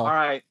hell?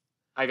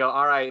 I go,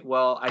 all right,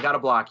 well, I got to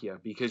block you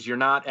because you're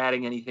not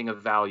adding anything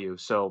of value.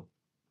 So,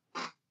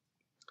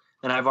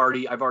 and I've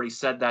already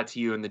said that to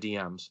you in the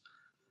DMs.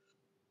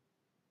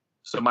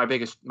 So my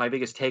biggest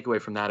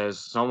takeaway from that is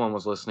someone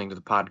was listening to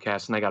the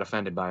podcast and they got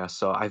offended by us.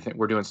 So I think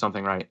we're doing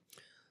something right.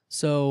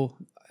 So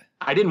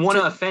I didn't want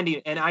to offend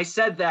you. And I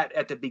said that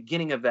at the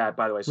beginning of that,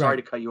 by the way. Sorry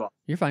to cut you off.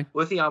 You're fine.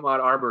 With the Ahmaud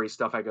Arbery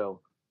stuff, I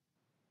go,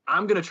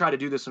 I'm going to try to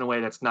do this in a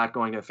way that's not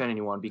going to offend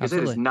anyone, because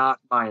It is not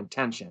my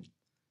intention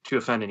to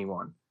offend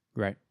anyone.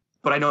 Right.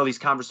 But I know these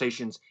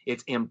conversations,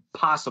 it's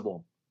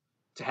impossible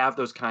to have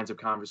those kinds of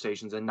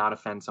conversations and not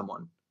offend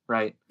someone,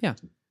 right? Yeah.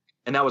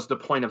 And that was the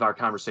point of our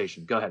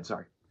conversation. Go ahead,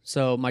 sorry.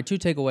 So my two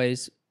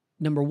takeaways.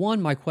 Number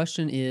one, my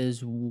question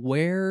is,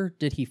 where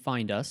did he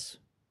find us?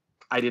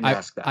 I didn't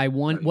ask that.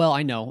 Well,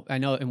 I know,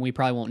 and we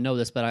probably won't know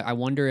this, but I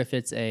wonder if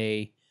it's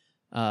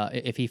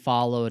if he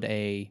followed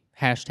a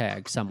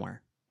hashtag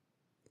somewhere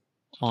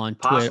on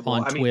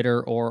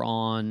Twitter or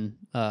on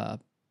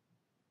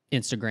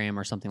Instagram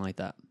or something like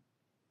that.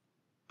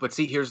 But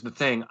see, here's the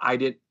thing.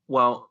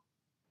 Well,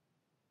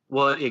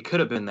 it could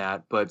have been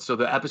that, but so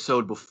the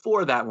episode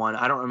before that one,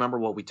 I don't remember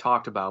what we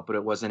talked about, but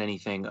it wasn't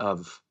anything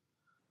of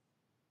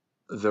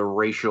the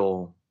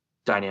racial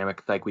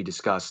dynamic like we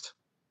discussed.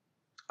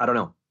 I don't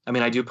know. I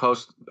mean, I do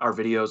post our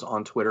videos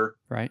on Twitter,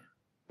 right,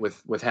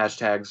 with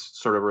hashtags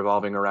sort of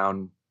revolving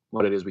around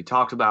what it is we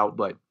talked about,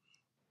 but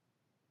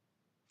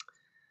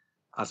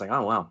I was like,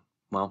 oh, wow.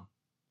 Well,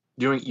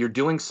 you're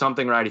doing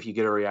something right if you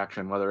get a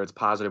reaction, whether it's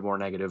positive or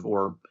negative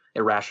or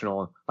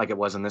irrational, like it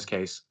was in this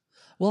case.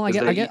 Well, I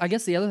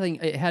guess the other thing,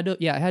 it had to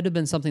have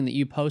been something that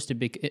you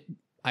posted.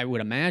 I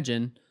would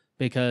imagine,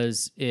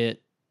 because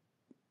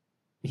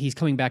he's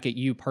coming back at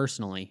you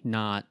personally,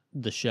 not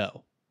the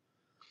show.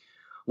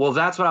 Well,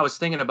 that's what I was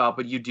thinking about.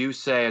 But you do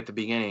say at the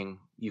beginning,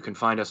 you can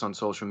find us on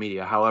social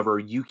media. However,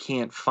 you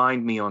can't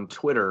find me on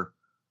Twitter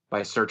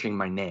by searching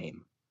my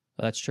name.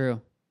 That's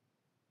true.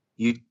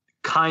 You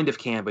kind of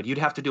can, but you'd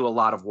have to do a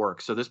lot of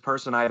work. So this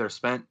person either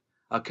spent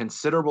a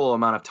considerable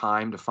amount of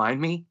time to find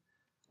me,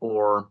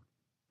 or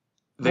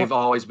they've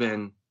always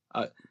been.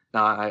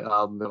 Now,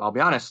 I'll be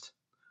honest.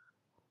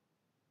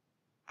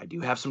 I do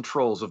have some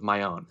trolls of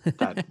my own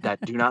that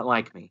do not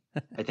like me.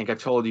 I think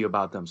I've told you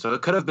about them. So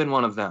it could have been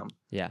one of them.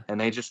 Yeah. And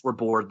they just were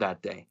bored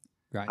that day.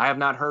 Right. I have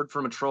not heard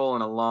from a troll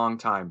in a long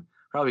time,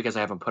 probably because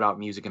I haven't put out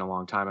music in a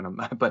long time.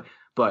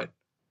 But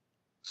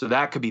so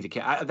that could be the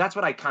case. That's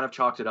what I kind of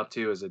chalked it up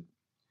to, as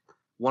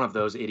one of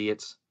those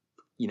idiots.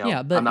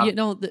 Yeah, but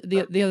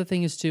the other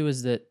thing is too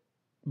is that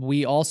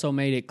we also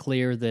made it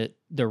clear that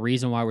the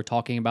reason why we're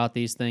talking about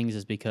these things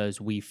is because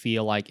we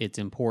feel like it's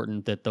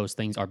important that those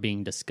things are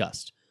being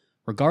discussed,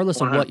 regardless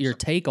 100%. Of what your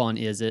take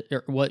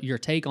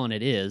on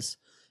it is,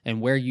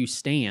 and where you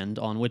stand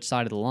on which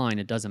side of the line.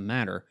 It doesn't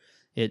matter.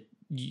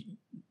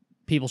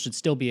 People should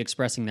still be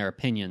expressing their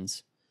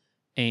opinions,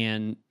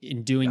 and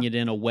in doing it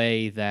in a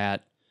way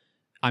that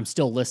I'm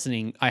still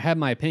listening. I have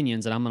my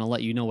opinions, and I'm going to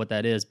let you know what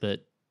that is,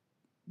 but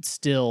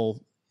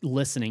still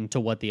listening to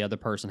what the other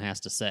person has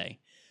to say,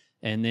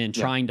 and then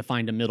trying to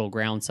find a middle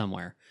ground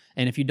somewhere.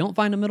 And if you don't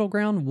find a middle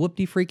ground,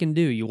 whoop-de-freaking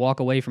do. You walk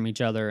away from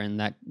each other, and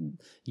that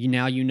you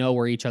know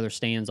where each other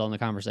stands on the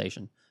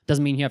conversation.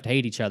 Doesn't mean you have to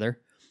hate each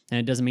other, and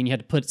it doesn't mean you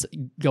have to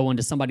go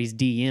into somebody's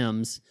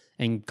DMs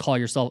and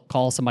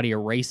call somebody a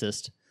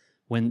racist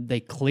when they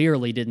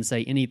clearly didn't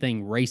say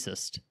anything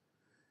racist.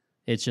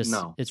 It's just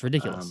it's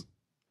ridiculous.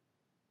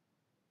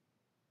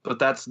 But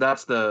that's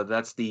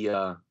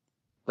the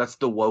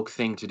woke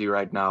thing to do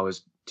right now,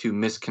 is to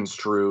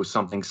misconstrue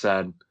something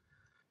said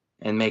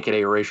and make it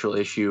a racial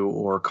issue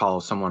or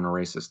call someone a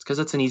racist, because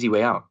it's an easy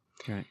way out.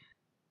 Right.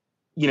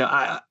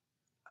 The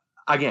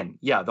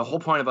whole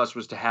point of us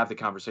was to have the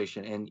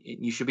conversation, and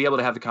you should be able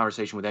to have the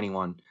conversation with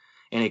anyone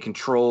in a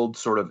controlled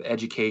sort of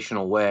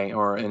educational way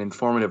or an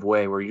informative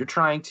way, where you're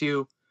trying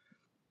to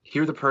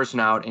hear the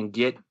person out and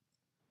get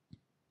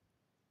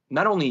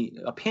not only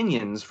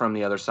opinions from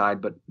the other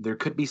side, but there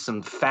could be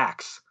some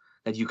facts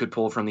that you could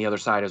pull from the other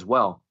side as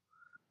well.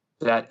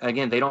 That,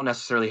 again, they don't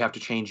necessarily have to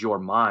change your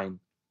mind,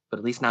 but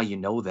at least now you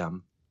know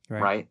them,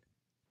 right?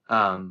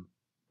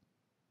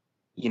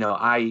 You know,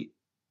 I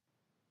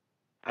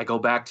go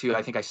back to,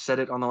 I think I said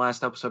it on the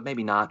last episode,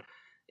 maybe not.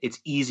 It's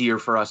easier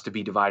for us to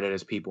be divided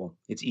as people.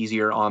 It's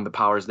easier on the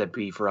powers that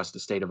be for us to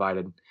stay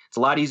divided. It's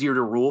a lot easier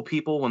to rule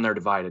people when they're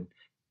divided.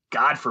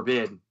 God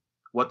forbid,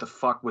 what the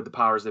fuck would the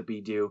powers that be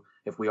do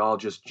if we all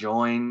just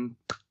join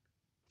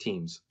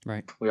teams?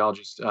 Right. We all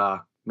just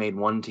made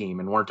one team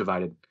and weren't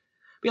divided.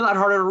 It'd be a lot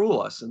harder to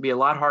rule us. It'd be a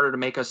lot harder to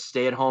make us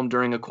stay at home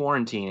during a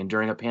quarantine and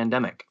during a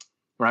pandemic,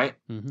 right?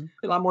 Mm-hmm. It'd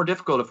be a lot more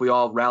difficult if we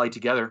all rallied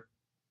together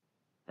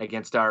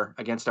against our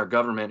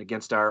government,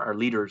 against our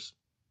leaders.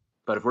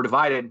 But if we're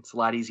divided, it's a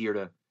lot easier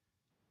to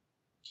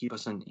keep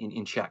us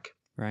in check.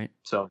 Right.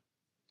 So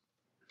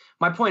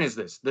my point is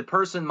this: the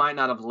person might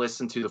not have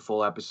listened to the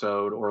full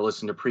episode or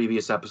listened to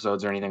previous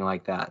episodes or anything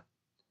like that,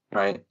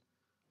 right?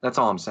 That's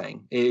all I'm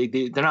saying.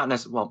 They're not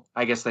necessarily, well,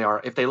 I guess they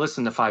are. If they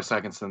listen to 5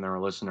 seconds, then they're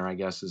a listener, I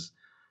guess, is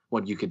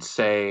what you could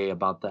say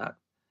about that.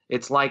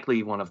 It's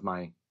likely one of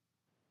my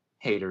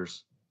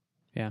haters.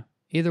 Yeah.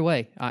 Either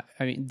way, I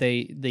mean,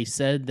 they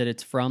said that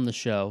it's from the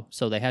show,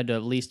 so they had to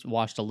at least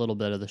watched a little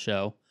bit of the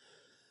show.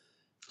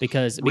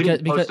 Because we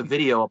didn't post a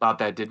video about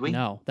that, did we?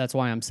 No, that's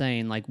why I'm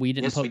saying, like, we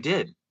didn't. Yes, we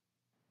did.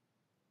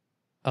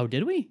 Oh,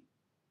 did we?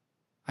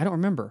 I don't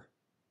remember.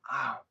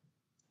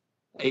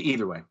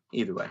 Either way,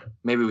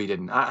 maybe we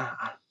didn't.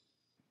 I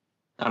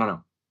don't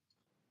know.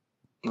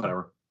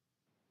 Whatever.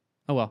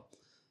 Oh well,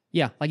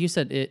 yeah. Like you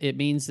said, it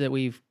means that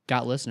we've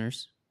got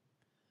listeners,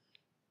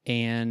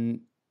 and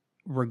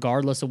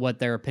regardless of what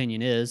their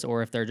opinion is,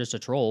 or if they're just a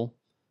troll,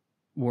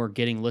 we're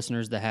getting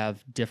listeners that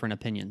have different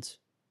opinions.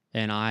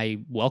 And I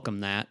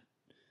welcome that,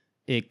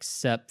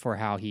 except for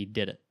how he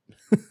did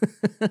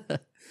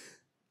it.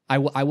 I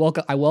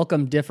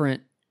welcome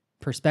different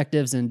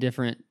perspectives and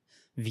different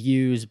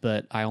views,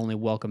 but I only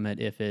welcome it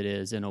if it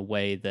is in a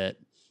way that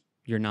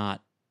you're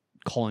not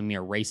calling me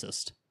a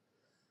racist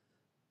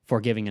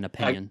for giving an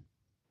opinion.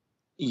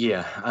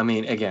 I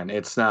mean, again,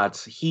 it's not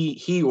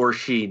he or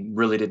she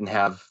really didn't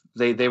have.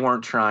 They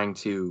weren't trying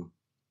to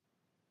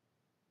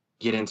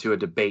get into a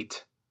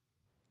debate.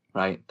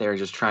 Right? They're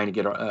just trying to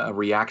get a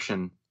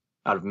reaction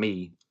out of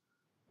me,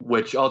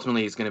 which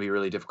ultimately is going to be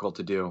really difficult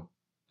to do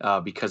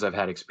because I've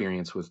had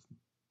experience with,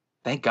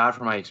 thank God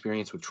for my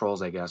experience with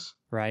trolls, I guess.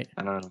 Right.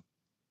 I don't know.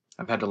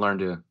 I've had to learn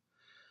to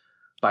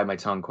bite my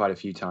tongue quite a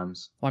few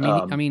times.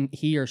 Well, I mean,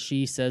 he or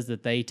she says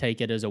that they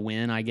take it as a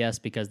win, I guess,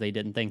 because they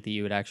didn't think that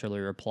you would actually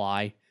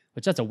reply,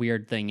 which that's a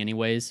weird thing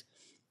anyways,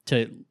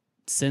 to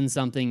send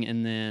something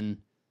and then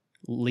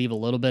leave a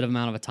little bit of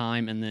amount of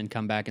time and then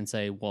come back and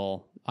say,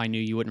 well, I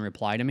knew you wouldn't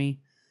reply to me.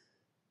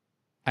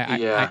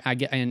 I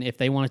get, and if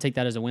they want to take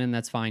that as a win,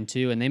 that's fine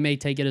too. And they may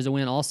take it as a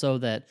win also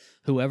that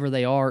whoever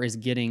they are is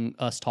getting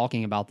us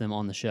talking about them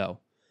on the show.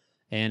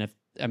 And if,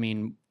 I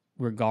mean,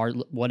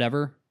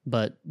 whatever,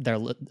 but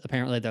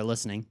apparently they're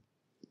listening.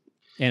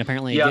 And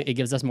apparently it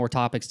gives us more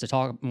topics to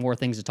talk, more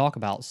things to talk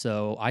about.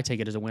 So I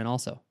take it as a win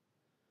also.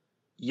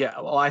 Yeah.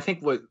 Well, I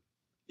think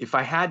if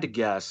I had to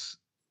guess,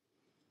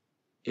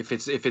 if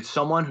it's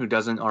someone who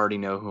doesn't already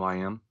know who I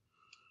am,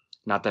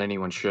 not that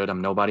anyone should,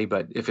 I'm nobody,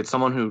 but if it's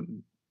someone who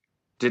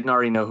didn't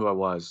already know who I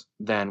was,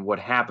 then what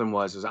happened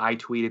was I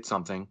tweeted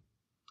something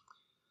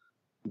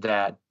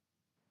that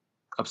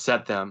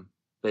upset them.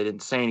 They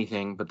didn't say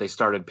anything, but they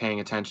started paying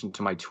attention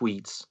to my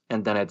tweets.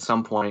 And then at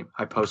some point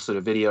I posted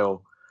a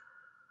video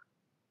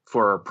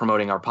for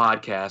promoting our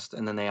podcast,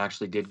 and then they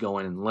actually did go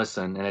in and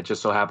listen. And it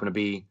just so happened to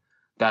be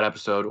that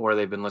episode, or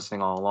they've been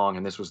listening all along.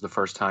 And this was the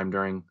first time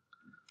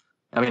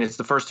it's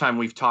the first time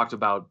we've talked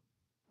about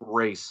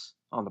race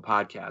on the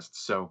podcast.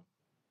 So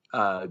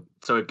it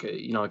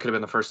could have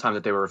been the first time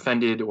that they were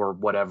offended or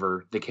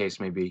whatever the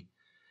case may be.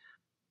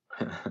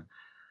 I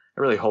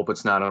really hope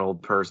it's not an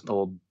old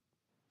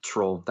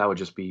troll. That would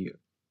just be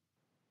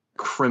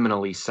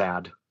criminally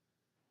sad.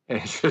 And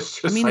it's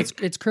just I mean,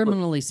 like, it's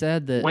criminally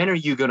sad that. When are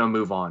you going to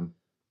move on?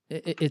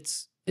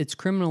 It's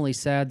criminally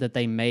sad that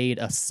they made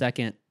a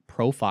second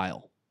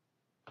profile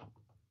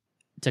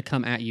to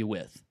come at you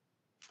with.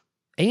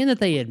 And that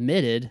they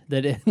admitted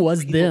that it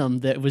was them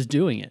that was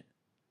doing it.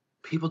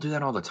 People do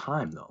that all the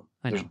time, though.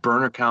 I know. There's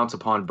burner accounts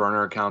upon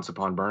burner accounts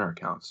upon burner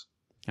accounts.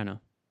 I know.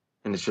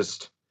 And it's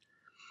just,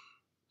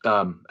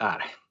 I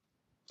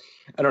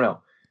don't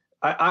know.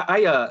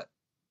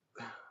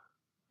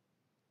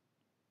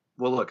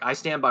 Well, look, I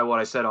stand by what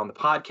I said on the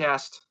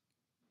podcast,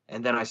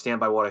 and then I stand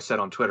by what I said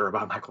on Twitter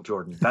about Michael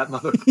Jordan. That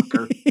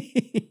motherfucker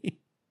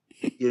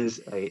is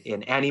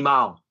an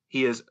animal.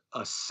 He is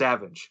a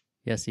savage.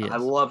 Yes, he is. I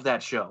love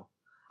that show.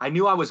 I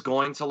knew I was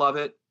going to love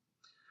it,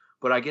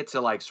 but I get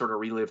to like sort of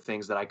relive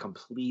things that I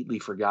completely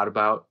forgot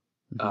about,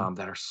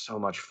 that are so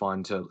much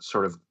fun to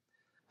sort of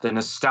the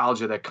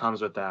nostalgia that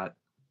comes with that.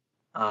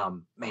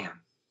 Man,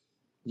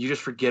 you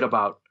just forget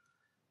about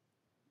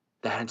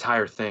that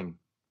entire thing.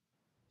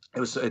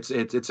 It's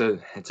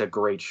a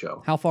great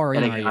show. How far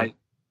in are you?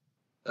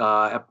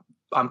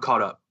 I'm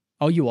caught up.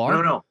 Oh, you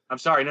are? No. I'm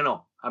sorry.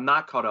 No. I'm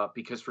not caught up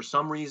because for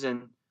some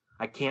reason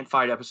I can't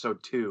find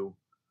episode 2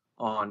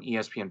 on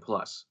ESPN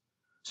Plus.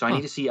 So I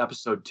need to see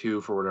episode 2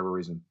 for whatever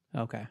reason.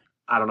 Okay.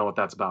 I don't know what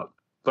that's about,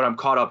 but I'm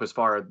caught up as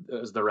far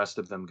as the rest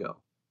of them go.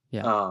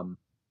 Yeah.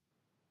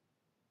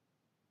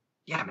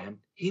 Yeah, man.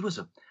 He was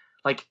one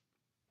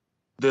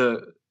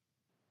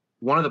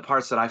of the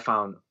parts that I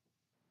found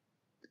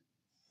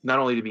not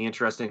only to be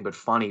interesting but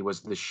funny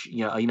was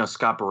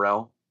Scott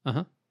Burrell.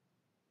 Uh-huh.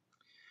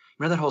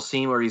 Remember that whole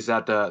scene where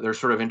they're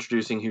sort of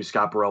introducing who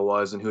Scott Burrell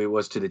was and who he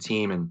was to the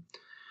team, and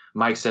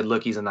Mike said,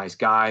 "Look, he's a nice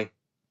guy,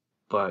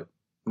 but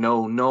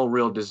no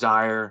real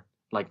desire,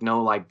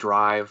 no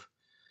drive."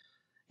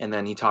 And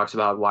then he talks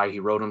about why he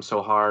wrote him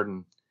so hard.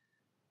 And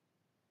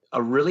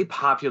a really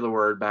popular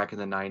word back in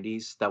the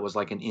 90s that was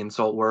like an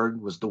insult word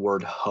was the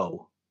word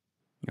hoe.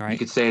 All right. You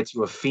could say it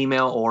to a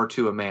female or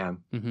to a man,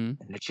 mm-hmm.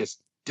 and it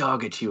just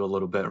dug at you a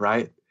little bit,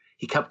 right?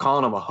 He kept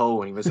calling him a hoe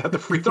when he was at the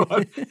free throw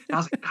line. And I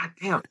was like, God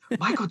damn,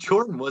 Michael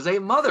Jordan was a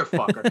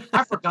motherfucker.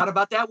 I forgot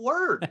about that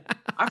word.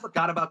 I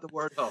forgot about the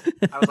word hoe.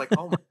 I was like,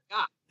 oh my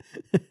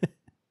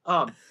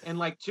God.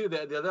 And too,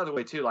 the other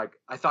way too,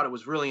 I thought it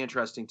was really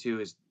interesting too,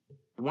 is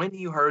when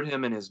you heard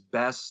him in his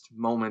best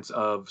moments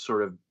of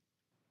sort of,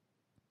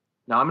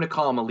 now I'm going to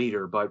call him a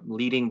leader, but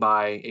leading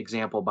by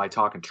example by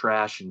talking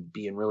trash and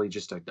being really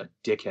just a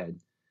dickhead.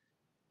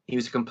 He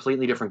was a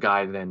completely different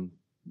guy than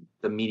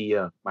the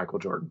media Michael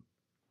Jordan.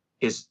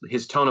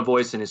 His tone of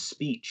voice and his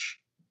speech,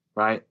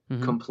 right,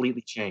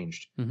 completely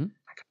changed.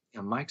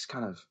 Mm-hmm. Mike's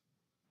kind of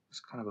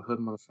a hood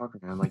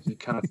motherfucker, man. You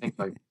kind of think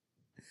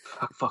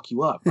fuck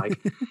you up. He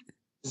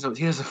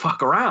doesn't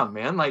fuck around,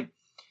 man.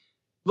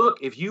 Look,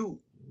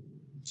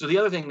 so the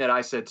other thing that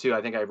I said too,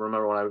 I think I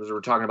remember when we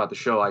were talking about the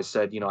show, I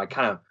said, I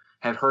kind of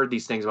had heard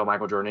these things about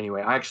Michael Jordan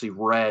anyway. I actually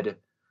read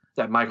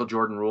that Michael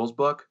Jordan rules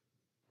book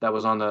that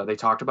was they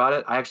talked about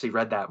it. I actually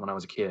read that when I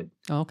was a kid.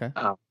 Oh, okay.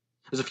 It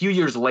was a few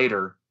years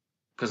later,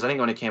 because I think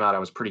when it came out, I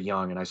was pretty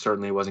young, and I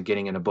certainly wasn't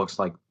getting into books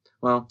I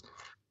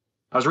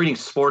was reading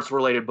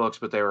sports-related books,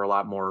 but they were a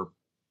lot more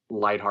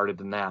lighthearted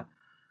than that.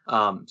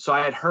 So I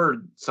had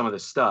heard some of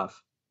this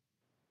stuff,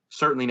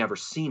 certainly never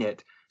seen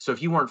it. So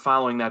if you weren't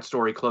following that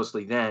story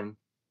closely then,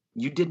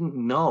 you didn't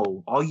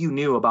know. All you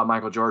knew about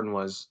Michael Jordan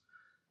was,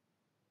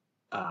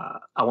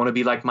 I want to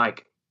be like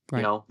Mike.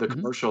 Right. The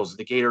commercials,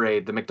 the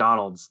Gatorade, the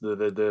McDonald's,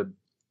 the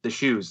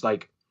shoes.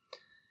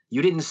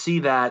 You didn't see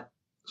that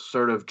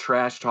sort of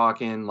trash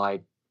talking,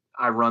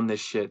 I run this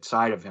shit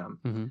side of him.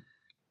 Mm-hmm.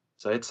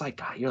 So it's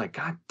you're like,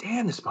 God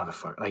damn, this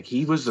motherfucker.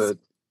 He was a...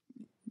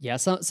 Yeah,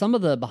 some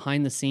of the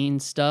behind the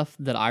scenes stuff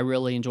that I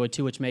really enjoyed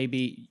too, which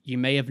maybe you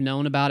may have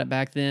known about it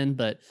back then,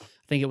 but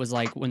I think it was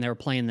when they were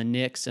playing the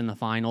Knicks in the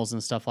finals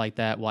and stuff like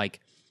that,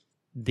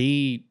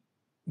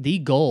 the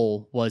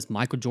goal was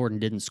Michael Jordan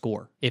didn't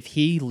score. If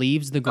he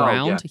leaves the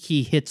ground,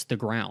 he hits the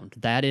ground.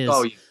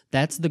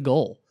 That's the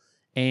goal.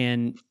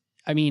 And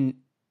I mean,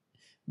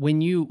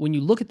 when you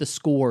look at the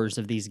scores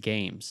of these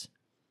games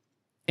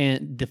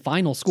and the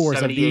final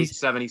scores of these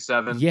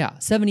 77. Yeah,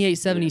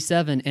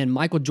 78-77 and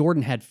Michael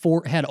Jordan had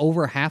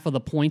over half of the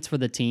points for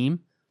the team.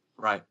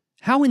 Right.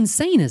 How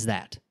insane is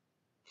that?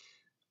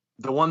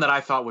 The one that I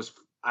thought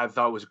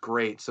was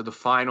great. So the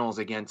finals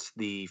against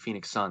the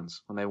Phoenix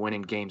Suns when they win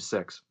in game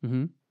 6.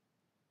 Mm-hmm.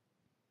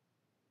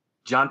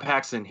 John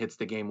Paxson hits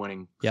the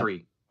game-winning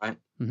three, right?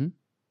 Mm-hmm.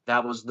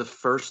 That was the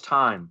first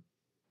time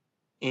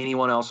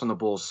anyone else on the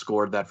Bulls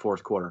scored that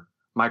fourth quarter.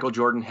 Michael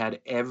Jordan had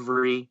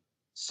every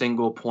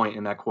single point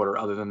in that quarter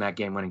other than that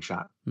game-winning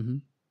shot. Mm-hmm.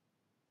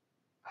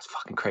 That's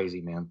fucking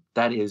crazy, man.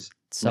 That is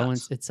it's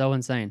so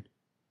insane.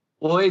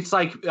 Well, it's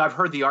I've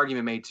heard the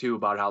argument made too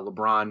about how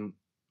LeBron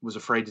was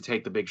afraid to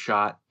take the big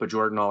shot, but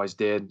Jordan always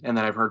did. And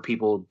then I've heard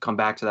people come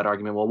back to that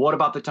argument. Well, what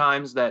about the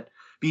times that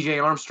B.J.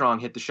 Armstrong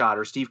hit the shot,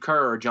 or Steve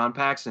Kerr, or John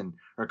Paxson,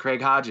 or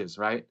Craig Hodges,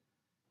 right?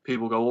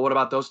 People go, well, what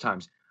about those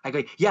times? I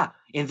go, yeah,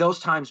 in those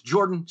times,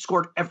 Jordan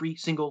scored every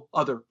single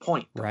other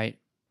point. Right.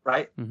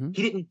 Right? Mm-hmm.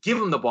 He didn't give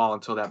him the ball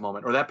until that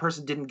moment, or that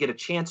person didn't get a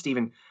chance to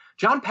even.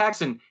 John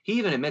Paxson, he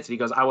even admits it. He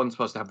goes, I wasn't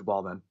supposed to have the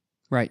ball then.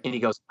 Right. And he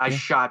goes, I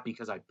shot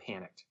because I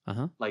panicked.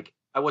 Uh-huh.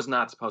 I was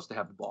not supposed to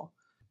have the ball.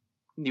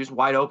 He was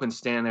wide open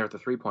standing there at the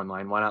three-point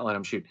line. Why not let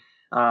him shoot?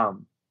 No.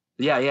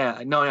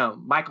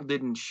 Michael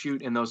didn't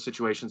shoot in those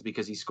situations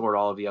because he scored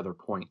all of the other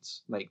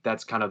points.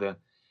 That's kind of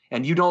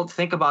and you don't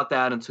think about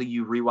that until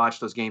you rewatch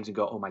those games and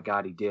go, oh my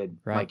God, he did.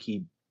 Right.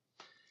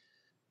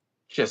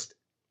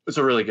 It's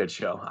a really good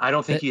show. I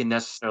don't think you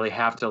necessarily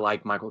have to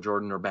like Michael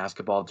Jordan or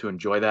basketball to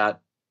enjoy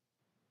that.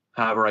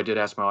 However, I did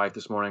ask my wife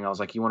this morning. I was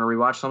like, you want to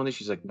rewatch some of these?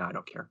 She's like, no, I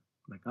don't care.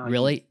 I'm like, oh,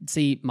 really?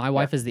 See, my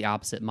wife is the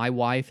opposite. My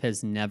wife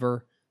has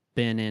never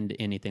been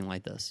into anything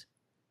like this.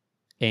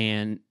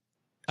 And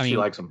she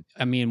likes them.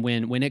 I mean,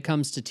 when it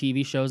comes to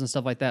TV shows and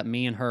stuff like that,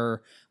 me and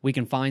her, we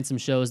can find some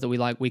shows that we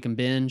like, we can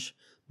binge,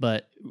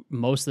 but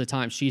most of the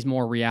time she's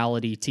more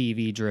reality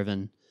TV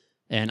driven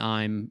and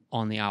I'm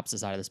on the opposite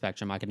side of the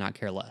spectrum. I could not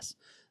care less.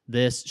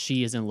 This,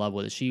 she is in love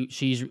with it.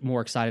 She's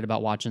more excited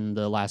about watching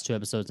the last 2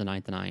 episodes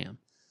tonight than I am.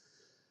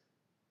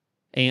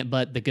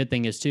 But the good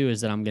thing is too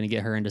is that I'm going to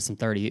get her into some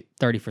 30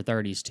 for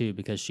 30s too,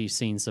 because she's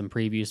seen some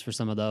previews for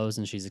some of those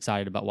and she's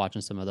excited about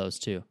watching some of those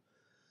too.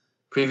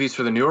 Previews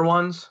for the newer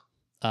ones?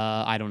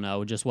 I don't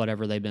know, just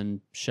whatever they've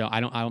been show.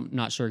 I'm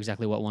not sure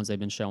exactly what ones they've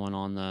been showing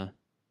on the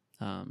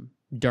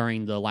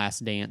during the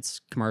Last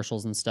Dance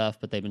commercials and stuff,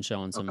 but they've been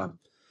showing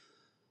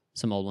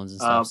some old ones and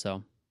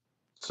stuff.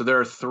 So there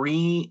are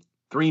three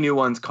new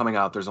ones coming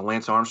out. There's a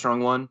Lance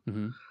Armstrong one.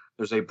 Mm-hmm.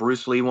 There's a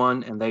Bruce Lee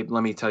one, and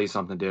let me tell you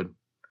something, dude.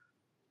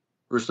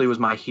 Bruce Lee was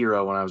my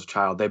hero when I was a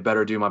child. They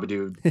better do my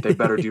dude. They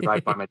better do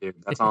right by my dude.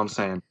 That's all I'm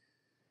saying.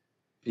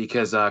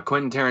 Because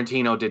Quentin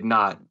Tarantino did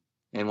not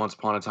in Once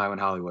Upon a Time in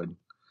Hollywood.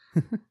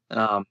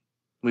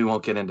 We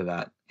won't get into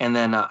that. And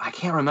then I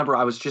can't remember.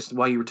 I was just,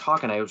 while you were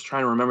talking, I was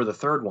trying to remember the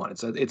third one.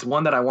 It's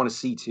one that I want to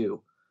see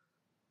too.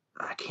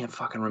 I can't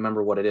fucking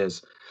remember what it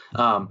is.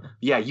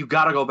 Yeah, you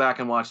got to go back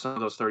and watch some of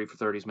those 30 for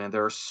 30s, man.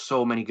 There are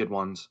so many good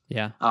ones.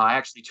 Yeah. I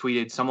actually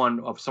tweeted, someone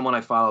I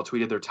follow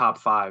tweeted their top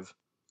 5.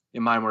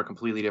 And mine were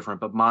completely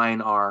different, but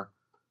mine are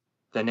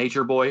the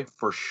Nature Boy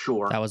for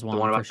sure. That was one, the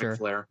one about for sure. Ric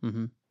Flair.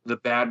 Mm-hmm. The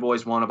Bad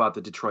Boys one about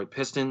the Detroit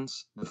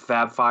Pistons. The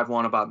Fab Five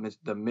one about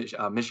the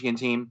Michigan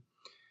team.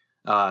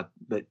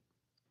 The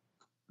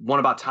one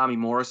about Tommy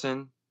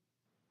Morrison.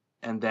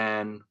 And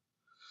then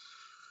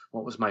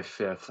what was my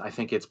 5th? I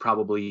think it's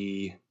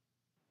probably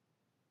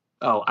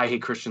I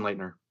Hate Christian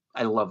Laettner.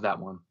 I love that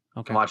one.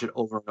 Okay. Can watch it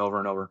over and over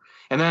and over.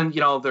 And then,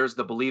 there's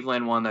the Believe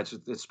Land one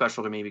it's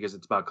special to me because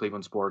it's about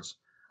Cleveland sports.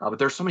 But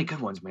there's so many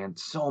good ones, man.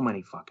 So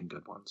many fucking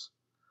good ones.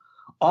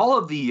 All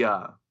of the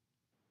I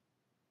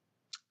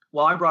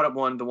brought up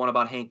the one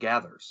about Hank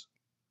Gathers.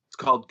 It's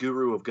called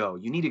Guru of Go.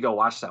 You need to go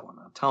watch that one.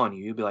 I'm telling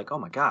you, you'll be like, oh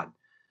my God.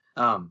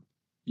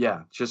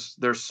 Yeah, just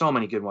there's so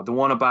many good ones. The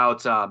one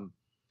about the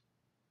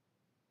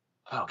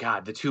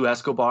 2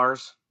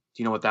 Escobars.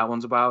 Do you know what that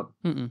one's about?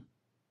 Mm-mm.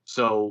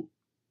 So,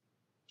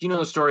 do you know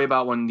the story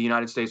about when the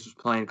United States was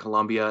playing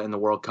Colombia in the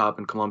World Cup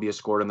and Colombia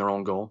scored in their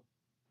own goal?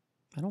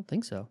 I don't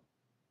think so.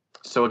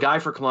 So a guy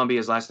for Colombia,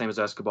 his last name is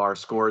Escobar,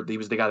 scored. He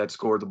was the guy that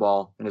scored the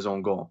ball in his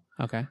own goal.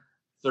 Okay.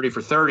 30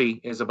 for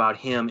 30 is about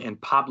him and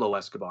Pablo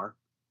Escobar.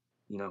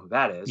 You know who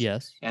that is?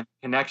 Yes. And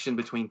the connection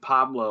between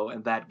Pablo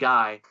and that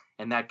guy,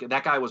 and that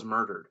guy was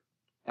murdered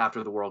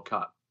after the World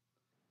Cup.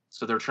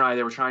 So they were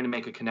trying to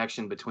make a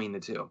connection between the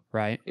two.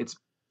 Right. It's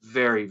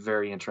very,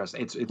 very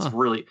interesting. It's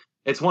really,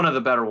 it's one of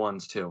the better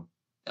ones too.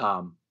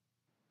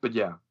 But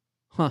yeah.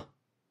 Huh.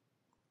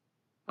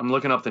 I'm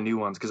looking up the new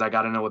ones because I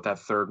got to know what that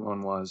third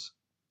one was.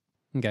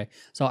 Okay,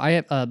 so I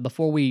have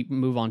before we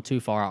move on too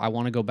far, I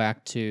want to go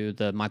back to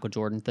the Michael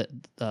Jordan,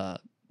 the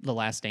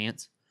Last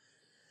Dance,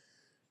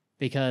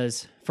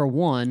 because for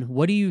one,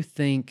 what do you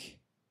think?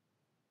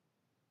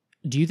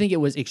 Do you think it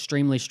was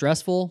extremely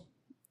stressful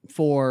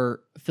for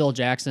Phil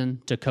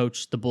Jackson to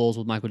coach the Bulls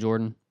with Michael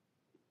Jordan?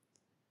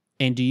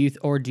 And do you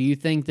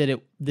think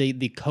that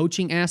the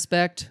coaching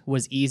aspect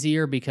was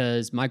easier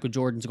because Michael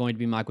Jordan's going to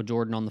be Michael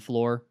Jordan on the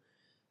floor,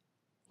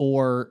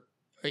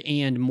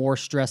 and more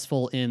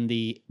stressful in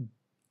the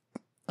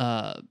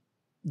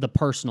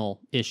personal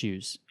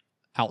issues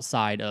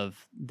outside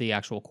of the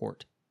actual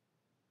court?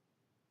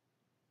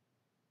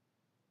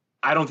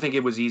 I don't think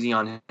it was easy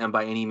on him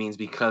by any means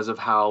because of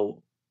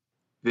how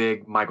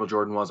big Michael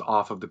Jordan was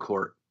off of the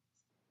court.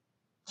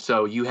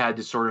 So you had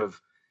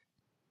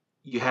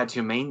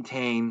to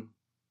maintain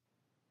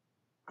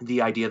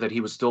the idea that he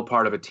was still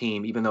part of a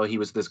team, even though he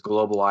was this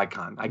global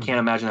icon. I can't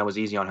imagine that was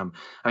easy on him.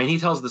 I mean, he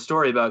tells the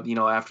story about,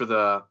 after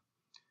the,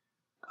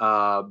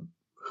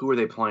 who were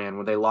they playing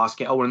when they lost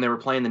game? Oh, when they were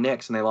playing the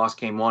Knicks and they lost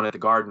game 1 at the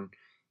Garden,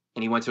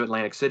 and he went to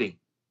Atlantic City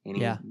and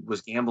he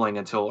was gambling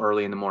until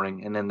early in the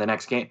morning. And then the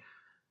next game,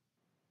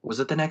 was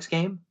it the next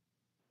game?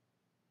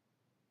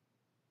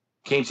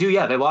 Game 2,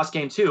 yeah, they lost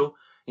game 2.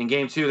 In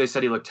game 2, they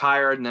said he looked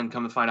tired, and then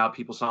come to find out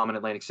people saw him in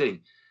Atlantic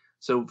City.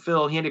 So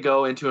Phil, he had to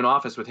go into an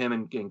office with him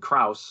and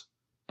Krause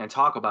and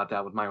talk about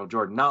that with Michael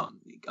Jordan. Now,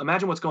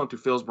 imagine what's going through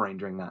Phil's brain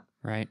during that.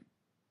 Right.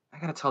 I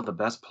got to tell the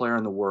best player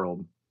in the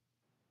world,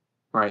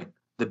 right,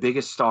 the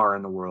biggest star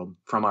in the world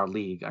from our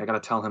league, I got to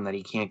tell him that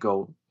he can't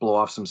go blow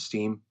off some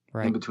steam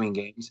in between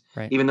games,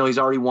 even though he's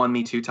already won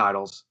me 2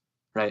 titles,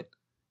 right?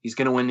 He's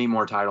going to win me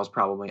more titles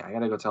probably. I got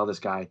to go tell this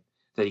guy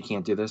that he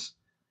can't do this.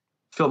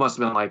 Phil must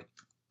have been like,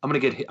 I'm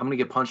going to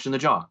get punched in the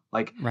jaw.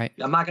 Like,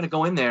 I'm not going to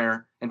go in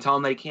there and tell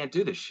him that he can't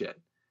do this shit.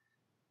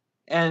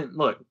 And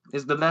look,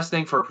 is the best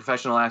thing for a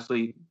professional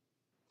athlete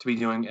to be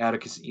doing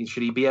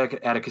should he be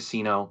at a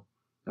casino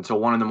until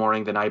 1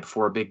 a.m. the night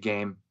before a big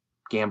game,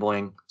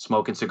 gambling,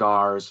 smoking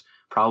cigars,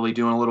 probably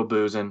doing a little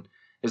boozing?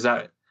 Is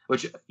that,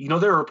 which,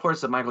 there are reports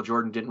that Michael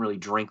Jordan didn't really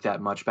drink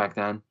that much back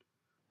then.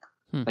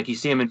 Like, you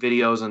see him in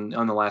videos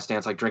on The Last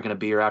Dance, like drinking a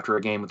beer after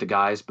a game with the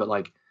guys, but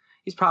like,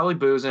 he's probably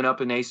boozing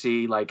up in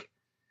AC. Like,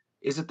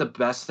 is it the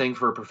best thing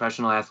for a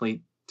professional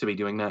athlete to be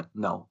doing that?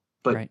 No.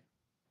 But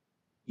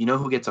you know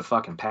who gets a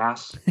fucking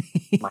pass?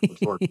 Michael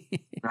Jordan,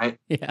 right?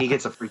 Yeah. He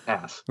gets a free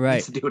pass. Right. He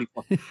gets to do what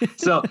he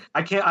wants. So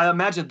I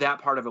imagine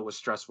that part of it was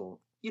stressful.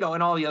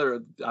 And all the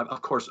other,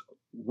 of course,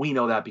 we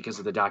know that because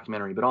of the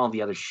documentary, but all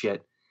the other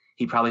shit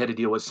He probably had to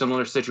deal with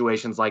similar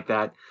situations like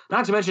that.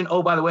 Not to mention,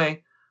 oh, by the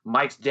way,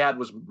 Mike's dad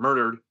was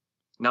murdered.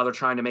 Now they're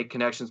trying to make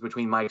connections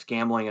between Mike's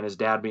gambling and his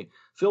dad being.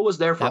 Phil was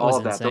there for That all was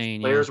of that.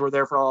 insane, Those players yeah. were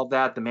there for all of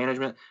that. The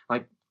management,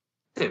 like,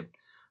 dude,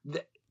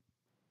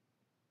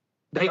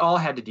 they all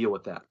had to deal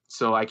with that.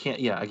 So I can't.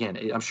 Yeah, again,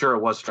 I'm sure it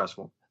was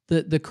stressful.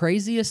 The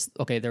craziest,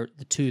 okay, there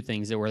the two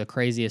things that were the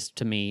craziest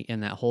to me in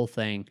that whole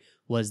thing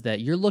was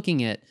that you're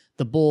looking at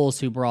the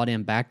Bulls who brought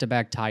in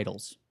back-to-back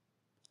titles.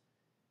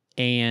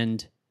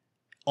 And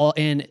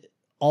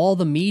all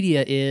the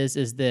media is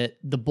that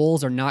the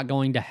Bulls are not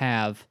going to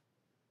have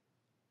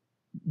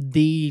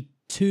the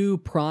two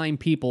prime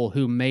people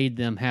who made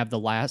them have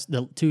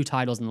the two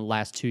titles in the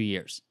last 2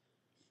 years.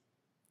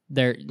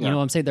 You know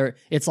what I'm saying?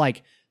 It's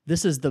like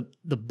this is the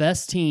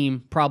best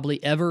team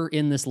probably ever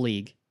in this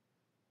league.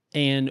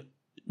 And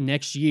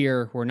next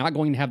year, we're not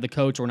going to have the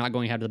coach, we're not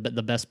going to have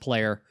the best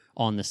player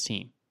on this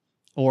team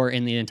or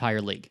in the entire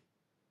league.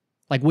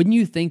 Like, wouldn't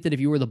you think that if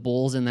you were the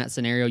Bulls in that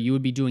scenario, you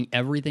would be doing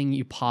everything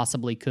you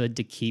possibly could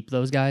to keep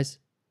those guys?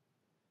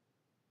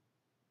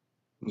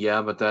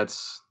 Yeah, but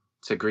it's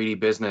a greedy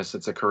business.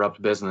 It's a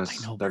corrupt business.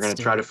 I know, they're but going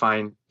to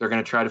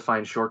still. try to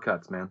find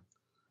shortcuts, man.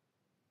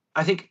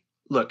 I think,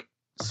 look,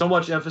 so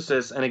much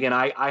emphasis, and again,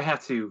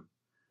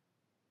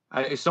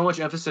 so much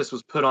emphasis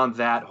was put on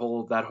that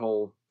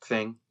whole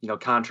thing,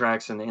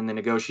 contracts and the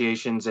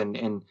negotiations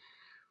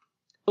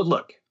but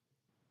look,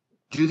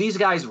 do these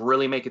guys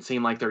really make it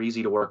seem like they're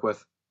easy to work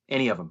with?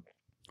 Any of them?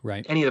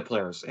 Right. Any of the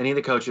players, any of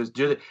the coaches,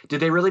 did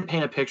they really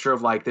paint a picture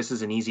of like, this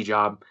is an easy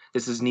job,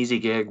 this is an easy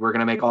gig, we're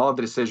going to make all of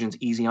the decisions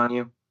easy on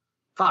you?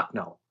 Fuck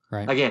no.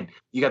 Right. Again,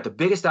 you got the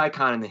biggest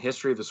icon in the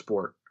history of the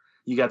sport.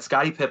 You got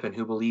Scottie Pippen,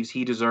 who believes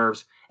he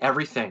deserves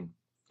everything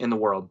in the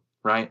world,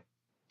 right?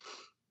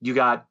 You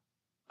got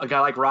a guy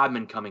like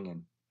Rodman coming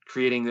in,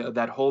 creating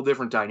that whole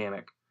different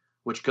dynamic,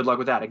 which good luck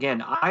with that.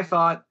 Again, I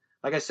thought,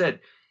 like I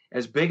said,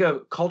 as big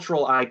a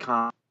cultural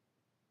icon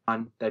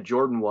that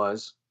Jordan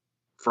was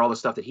for all the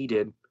stuff that he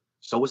did,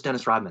 so was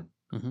Dennis Rodman.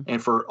 Mm-hmm.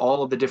 And for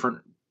all of the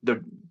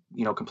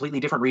completely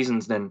different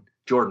reasons than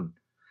Jordan,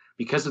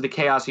 because of the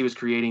chaos he was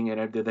creating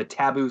and the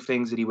taboo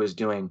things that he was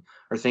doing,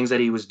 or things that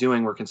he was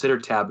doing were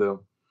considered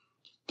taboo.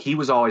 He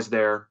was always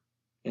there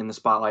in the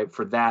spotlight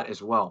for that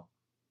as well.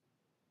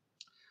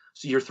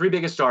 So your three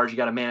biggest stars, you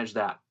got to manage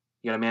that.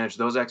 You got to manage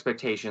those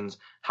expectations.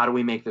 How do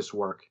we make this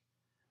work?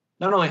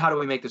 Not only how do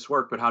we make this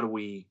work, but how do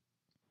we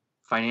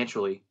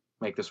financially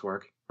make this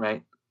work,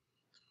 right?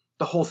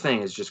 The whole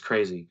thing is just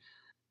crazy.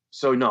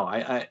 So no,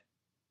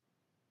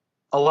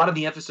 a lot of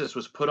the emphasis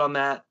was put on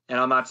that, and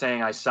I'm not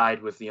saying I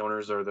side with the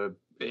owners or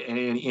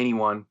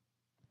anyone.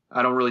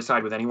 I don't really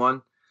side with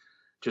anyone.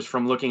 Just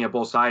from looking at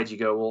both sides, you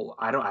go, well,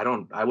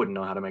 I wouldn't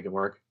know how to make it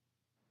work.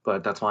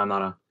 But that's why I'm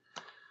not a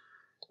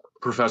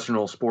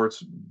professional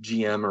sports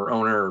GM or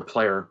owner or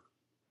player.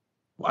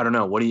 I don't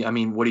know. What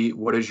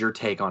is your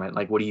take on it?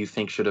 Like, what do you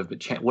think should have been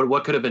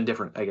what could have been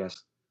different, I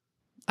guess?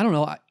 I don't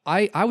know.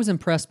 I was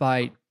impressed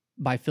by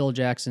Phil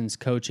Jackson's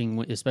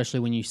coaching, especially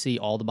when you see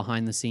all the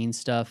behind the scenes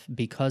stuff,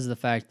 because of the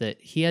fact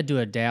that he had to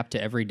adapt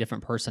to every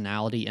different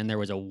personality, and there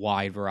was a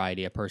wide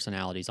variety of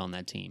personalities on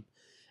that team.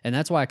 And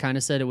that's why I kind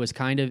of said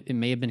it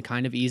may have been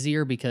kind of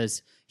easier,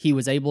 because he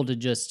was able to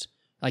just,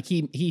 like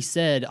he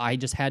said, I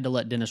just had to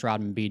let Dennis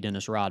Rodman be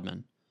Dennis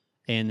Rodman.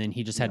 And then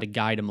he just had to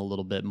guide him a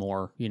little bit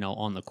more,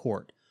 on the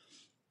court.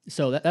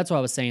 So that's why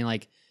I was saying,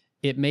 like,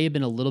 it may have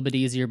been a little bit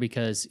easier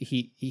because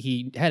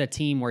he had a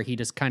team where he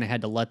just kind of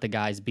had to let the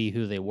guys be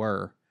who they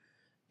were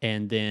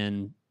and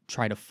then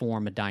try to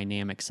form a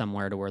dynamic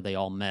somewhere to where they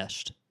all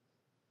meshed,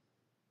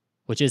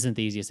 which isn't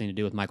the easiest thing to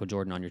do with Michael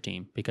Jordan on your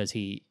team, because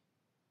he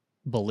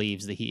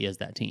believes that he is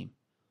that team.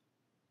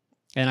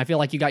 And I feel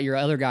like you got your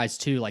other guys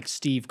too, like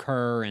Steve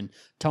Kerr and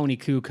Tony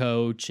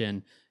Kukoc,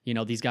 and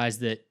these guys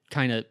that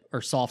kind of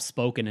are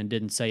soft-spoken and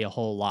didn't say a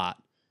whole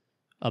lot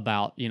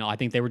about, I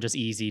think they were just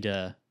easy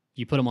to,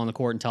 you put them on the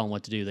court and tell them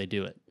what to do, they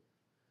do it.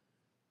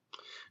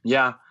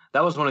 Yeah,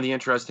 that was one of the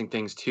interesting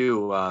things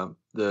too,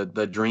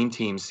 the Dream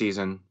Team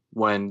season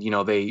when,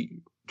 they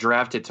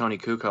drafted Tony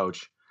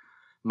Kukoc.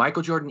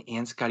 Michael Jordan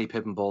and Scottie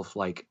Pippen both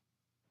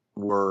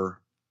were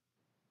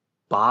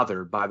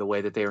bothered by the way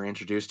that they were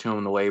introduced to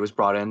him, the way he was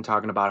brought in,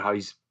 talking about how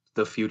he's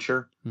the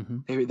future.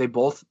 Mm-hmm. They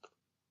both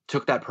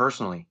took that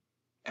personally.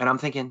 And I'm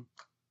thinking,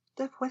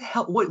 what the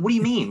hell? What do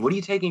you mean? What are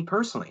you taking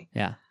personally?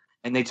 Yeah.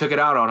 And they took it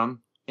out on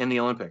him in the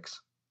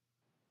Olympics.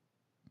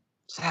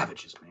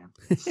 Savages,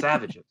 man.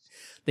 Savages.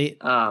 The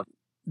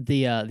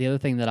other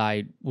thing that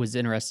I was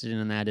interested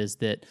in that is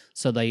that,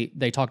 so they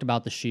talked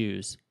about the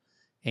shoes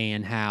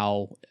and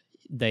how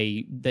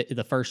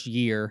the first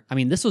year, I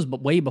mean, this was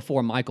way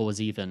before Michael was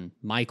even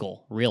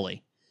Michael,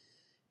 really.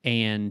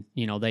 And,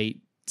 they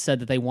said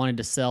that they wanted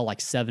to sell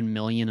like 7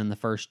 million in the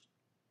first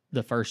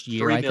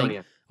year, I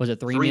think. Was it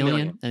 3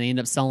 million? And they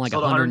ended up selling like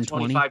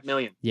 125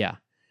 million. Yeah.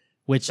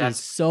 Which is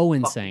so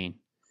insane.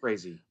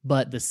 Crazy.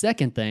 But the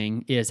second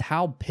thing is,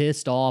 how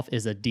pissed off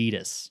is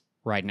Adidas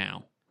right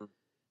now?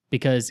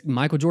 Because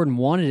Michael Jordan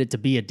wanted it to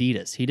be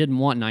Adidas. He didn't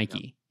want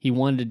Nike. He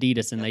wanted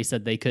Adidas, and they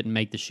said they couldn't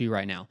make the shoe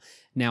right now.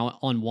 Now,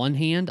 on one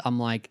hand, I'm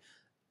like,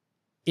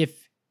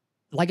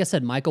 like I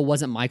said, Michael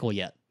wasn't Michael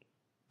yet.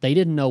 They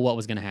didn't know what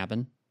was going to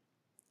happen.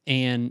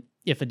 And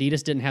if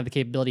Adidas didn't have the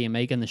capability of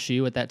making the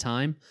shoe at that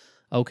time,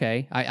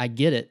 okay, I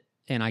get it,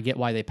 and I get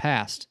why they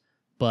passed.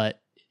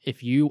 But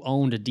if you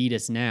owned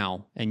Adidas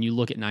now and you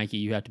look at Nike,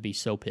 you have to be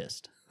so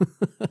pissed.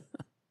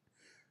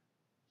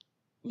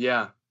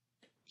 Yeah.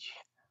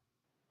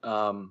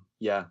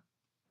 Yeah.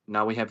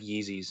 Now we have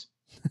Yeezys.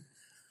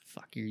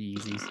 Fuck your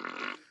Yeezys.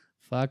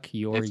 Fuck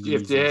your If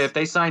Yeezys.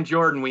 they sign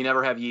Jordan, we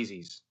never have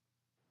Yeezys.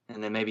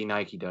 And then maybe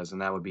Nike does,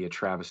 and that would be a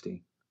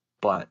travesty.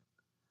 But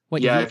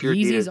Wait, yeah, if you're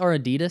Yeezys Adidas, are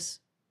Adidas?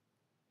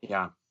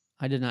 yeah.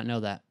 I did not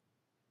know that.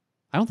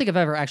 I don't think I've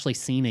ever actually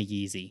seen a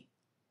Yeezy.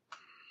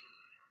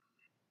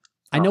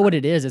 I know what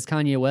it is. It's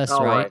Kanye West,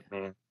 All right? right,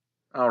 man.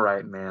 All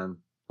right, man.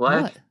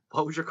 What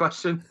was your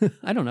question?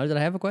 I don't know. Did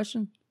I have a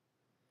question?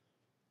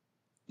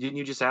 Didn't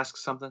you just ask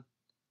something?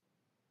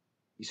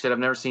 You said I've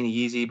never seen a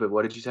Yeezy, but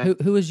what did you say?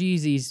 Who is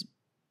Yeezys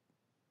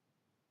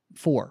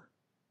for?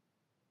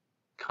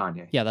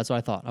 Kanye. Yeah, that's what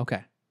I thought.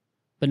 Okay.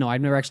 But no,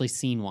 I've never actually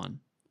seen one.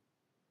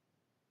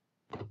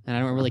 And I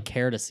don't really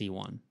care to see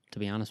one, to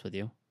be honest with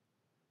you.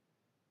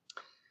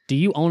 Do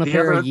you own a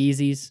pair of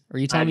Yeezys? Are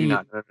you telling me?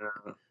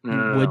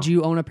 No. Would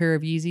you own a pair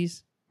of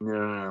Yeezys?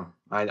 No.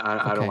 I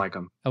don't like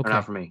them. Okay. They're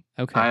not for me.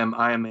 Okay. I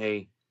am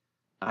a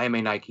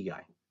Nike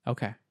guy.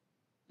 Okay.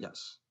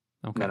 Yes.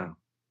 Okay. No.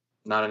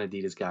 Not an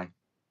Adidas guy.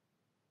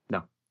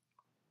 No.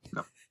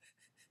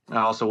 I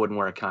also wouldn't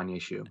wear a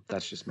Kanye shoe.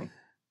 That's just me.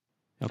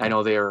 Okay. I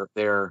know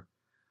they're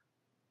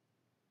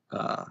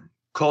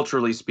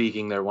culturally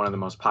speaking, they're one of the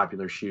most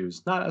popular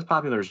shoes. Not as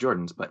popular as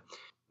Jordan's, but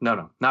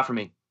no, not for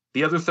me.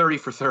 The other 30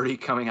 for 30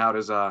 coming out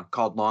is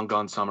called Long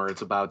Gone Summer.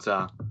 It's about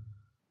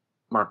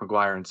Mark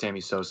McGuire and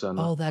Sammy Sosa.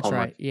 And that's home right.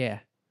 run. Yeah.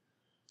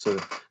 So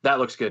that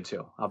looks good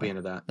too. I'll be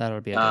into that. That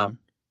would be a good one.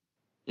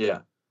 Yeah.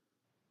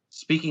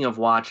 Speaking of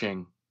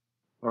watching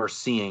or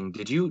seeing,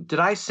 did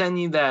I send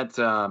you that?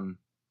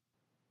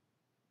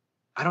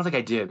 I don't think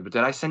I did, but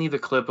did I send you the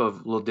clip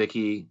of Lil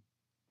Dicky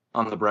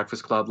on the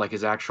Breakfast Club, like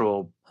his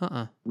actual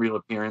real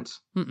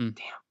appearance? Mm-mm.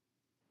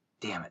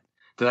 Damn it.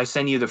 Did I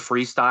send you the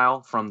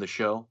freestyle from the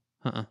show?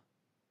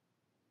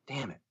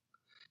 Damn it.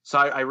 So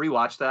I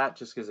rewatched that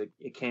just because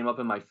it came up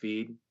in my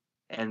feed,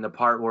 and the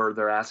part where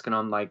they're asking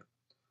him, like,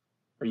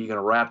 are you going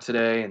to rap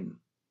today? And,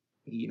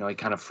 he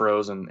kind of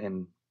froze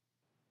and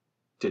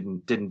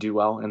didn't do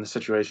well in the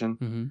situation.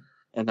 Mm-hmm.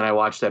 And then I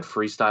watched that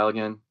freestyle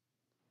again.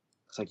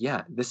 It's like,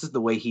 yeah, this is the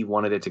way he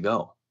wanted it to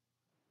go.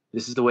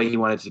 This is the way he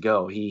wanted it to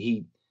go.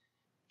 He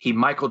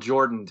Michael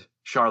Jordan'd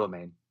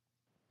Charlemagne.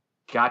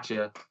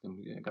 Gotcha.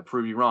 I got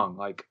prove you wrong.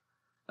 Like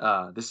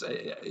this,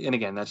 and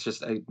again, that's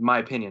just my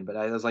opinion. But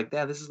I was like,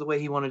 yeah, this is the way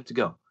he wanted it to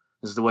go.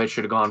 This is the way it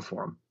should have gone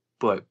for him.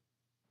 But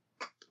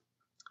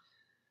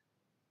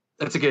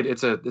it's a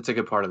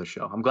good part of the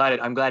show. I'm glad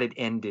it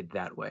ended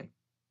that way,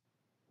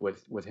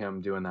 with him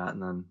doing that.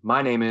 And then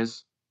my name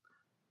is,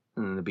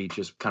 and then the beat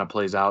just kind of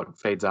plays out,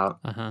 fades out.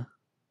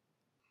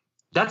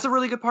 That's a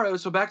really good part.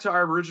 So back to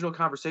our original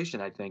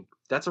conversation, I think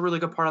that's a really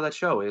good part of that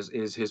show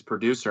is his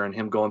producer and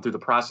him going through the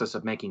process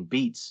of making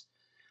beats,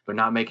 but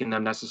not making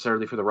them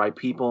necessarily for the right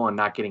people and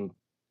not getting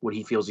what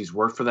he feels he's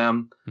worth for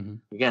them.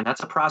 Mm-hmm. Again,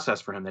 that's a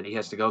process for him that he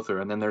has to go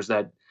through. And then there's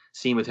that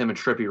scene with him and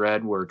Trippie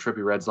Redd where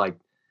Trippie Redd's like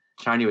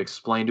trying to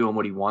explain to him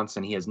what he wants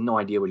and he has no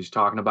idea what he's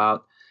talking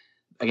about.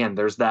 Again,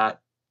 there's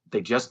that. They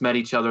just met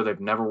each other. They've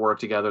never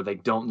worked together. They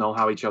don't know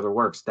how each other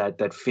works.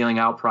 That feeling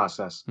out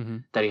process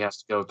that he has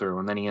to go through.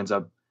 And then he ends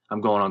up,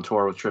 I'm going on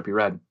tour with Trippie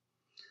Redd.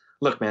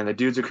 Look, man, the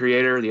dude's a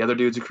creator. The other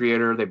dude's a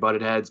creator. They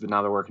butted heads, but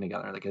now they're working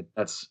together. Like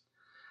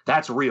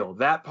that's real.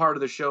 That part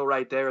of the show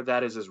right there,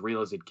 that is as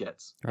real as it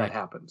gets. Right. That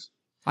happens.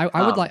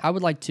 I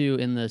would like to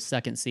in the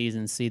second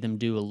season see them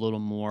do a little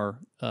more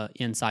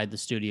inside the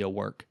studio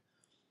work.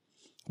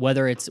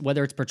 Whether it's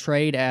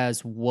portrayed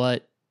as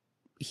what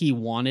he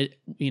wanted,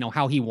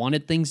 how he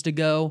wanted things to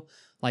go.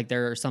 Like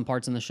there are some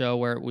parts in the show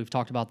where we've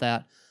talked about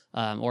that,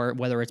 or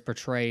whether it's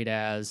portrayed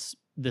as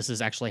this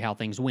is actually how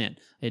things went.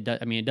 It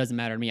doesn't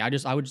matter to me. I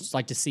would just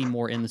like to see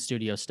more in the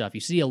studio stuff.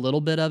 You see a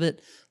little bit of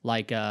it,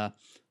 like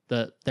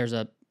there's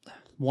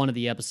one of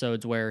the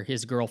episodes where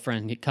his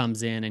girlfriend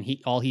comes in and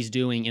all he's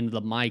doing into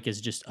the mic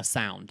is just a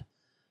sound,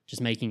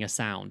 just making a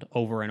sound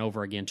over and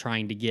over again,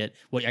 trying to get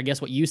what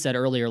you said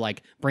earlier,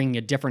 like bringing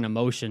a different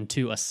emotion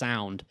to a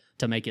sound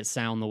to make it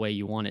sound the way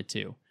you want it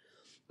to.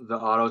 The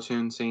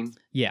auto-tune scene.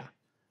 Yeah.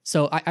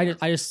 So I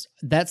just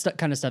that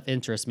kind of stuff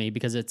interests me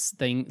because it's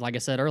like I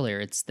said earlier,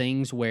 it's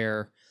things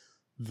where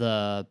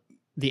the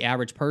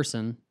average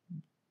person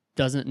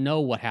doesn't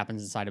know what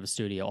happens inside of a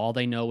studio. All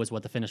they know is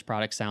what the finished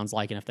product sounds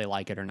like and if they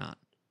like it or not.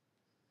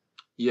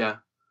 Yeah.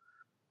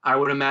 I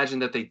would imagine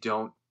that they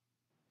don't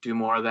do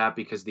more of that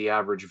because the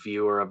average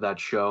viewer of that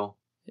show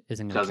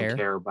doesn't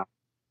care about.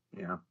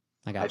 Yeah.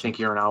 I think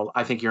you're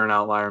an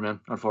outlier,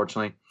 man,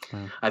 unfortunately.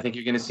 Wow. I think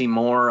you're going to see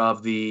more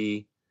of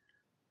the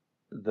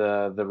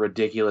the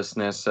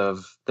ridiculousness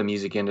of the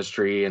music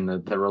industry and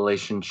the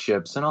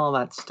relationships and all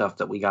that stuff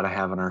that we got to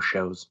have in our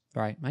shows.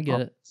 Right. I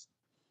get it.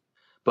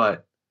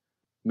 But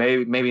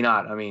maybe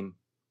not. I mean,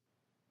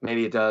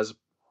 maybe it does.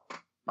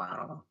 I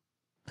don't know.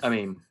 I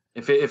mean,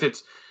 if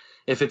it's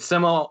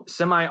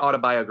semi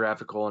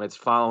autobiographical and it's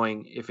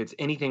following, if it's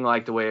anything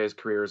like the way his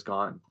career has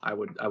gone, I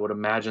would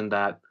imagine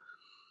that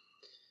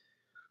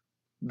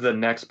the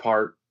next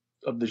part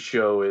of the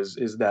show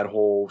is that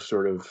whole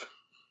sort of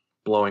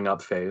blowing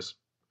up phase.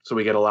 So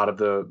we get a lot of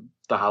the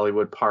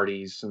Hollywood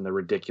parties and the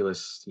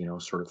ridiculous,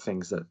 sort of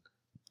things that,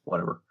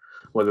 whatever,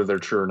 whether they're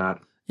true or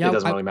not, it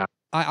doesn't really matter.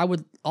 I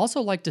would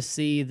also like to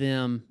see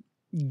them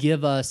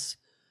give us,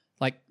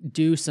 like,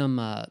 do some,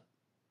 I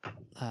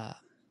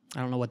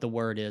don't know what the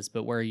word is,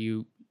 but where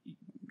you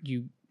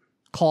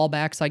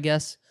callbacks, I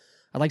guess.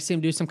 I'd like to see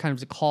them do some kind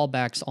of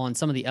callbacks on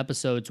some of the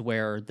episodes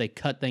where they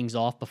cut things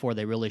off before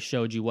they really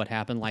showed you what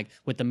happened, like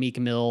with the Meek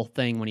Mill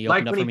thing when he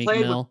opened up for Meek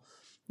Mill.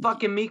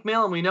 Fucking Meek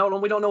Mill, and we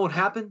don't know what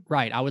happened.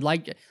 Right. I would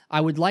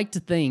like to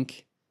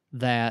think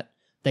that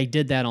they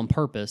did that on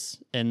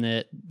purpose, and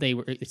that they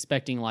were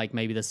expecting, like,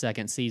 maybe the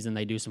second season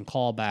they do some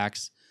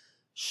callbacks,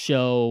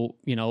 show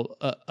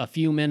a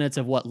few minutes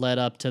of what led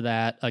up to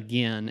that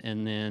again,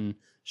 and then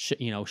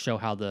show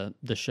how the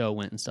show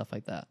went and stuff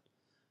like that.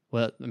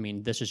 Well, I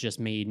mean, this is just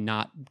me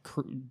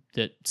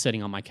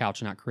sitting on my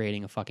couch, not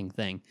creating a fucking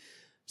thing,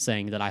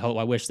 saying that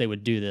I wish they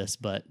would do this,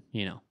 but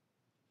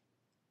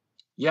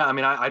Yeah, I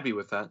mean, I'd be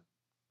with that.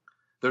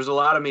 There's a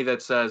lot of me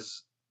that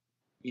says,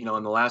 in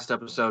the last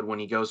episode when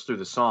he goes through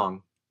the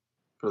song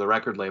for the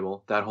record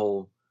label, that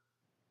whole,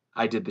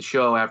 I did the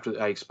show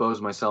after I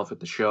exposed myself at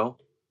the show.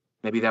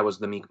 Maybe that was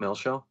the Meek Mill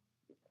show.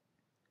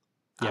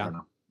 Yeah, I don't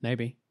know.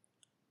 Maybe.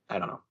 I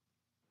don't know.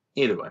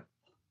 Either way,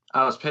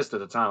 I was pissed at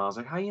the time. I was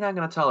like, how are you not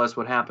going to tell us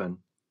what happened?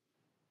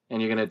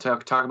 And you're going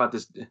to talk about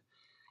this.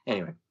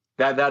 Anyway,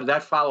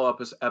 that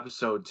follow-up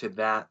episode to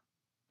that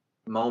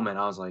moment,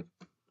 I was like,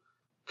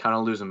 kind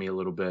of losing me a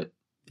little bit.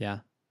 Yeah.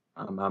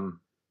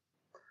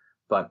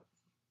 But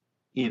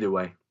either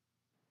way.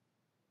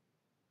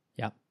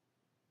 Yeah.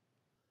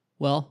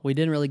 Well, we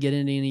didn't really get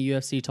into any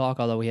UFC talk,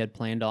 although we had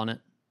planned on it.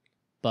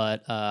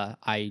 But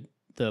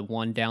the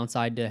one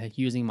downside to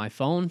using my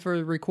phone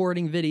for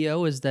recording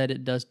video is that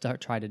it does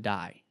try to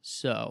die.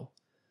 So.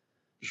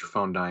 Is your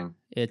phone dying?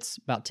 It's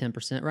about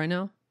 10% right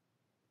now.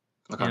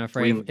 Okay. And I'm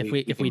afraid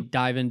if we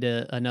dive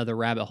into another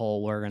rabbit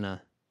hole, we're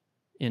gonna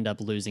end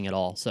up losing it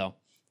all. So.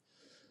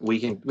 We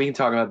can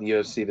talk about the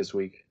UFC this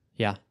week.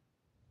 Yeah.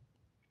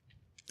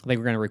 I think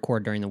we're going to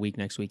record during the week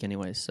next week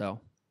anyways, so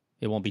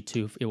it won't be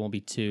too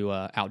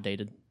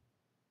outdated.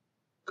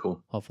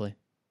 Cool. Hopefully.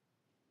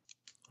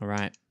 All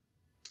right.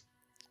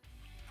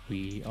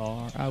 We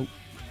are out.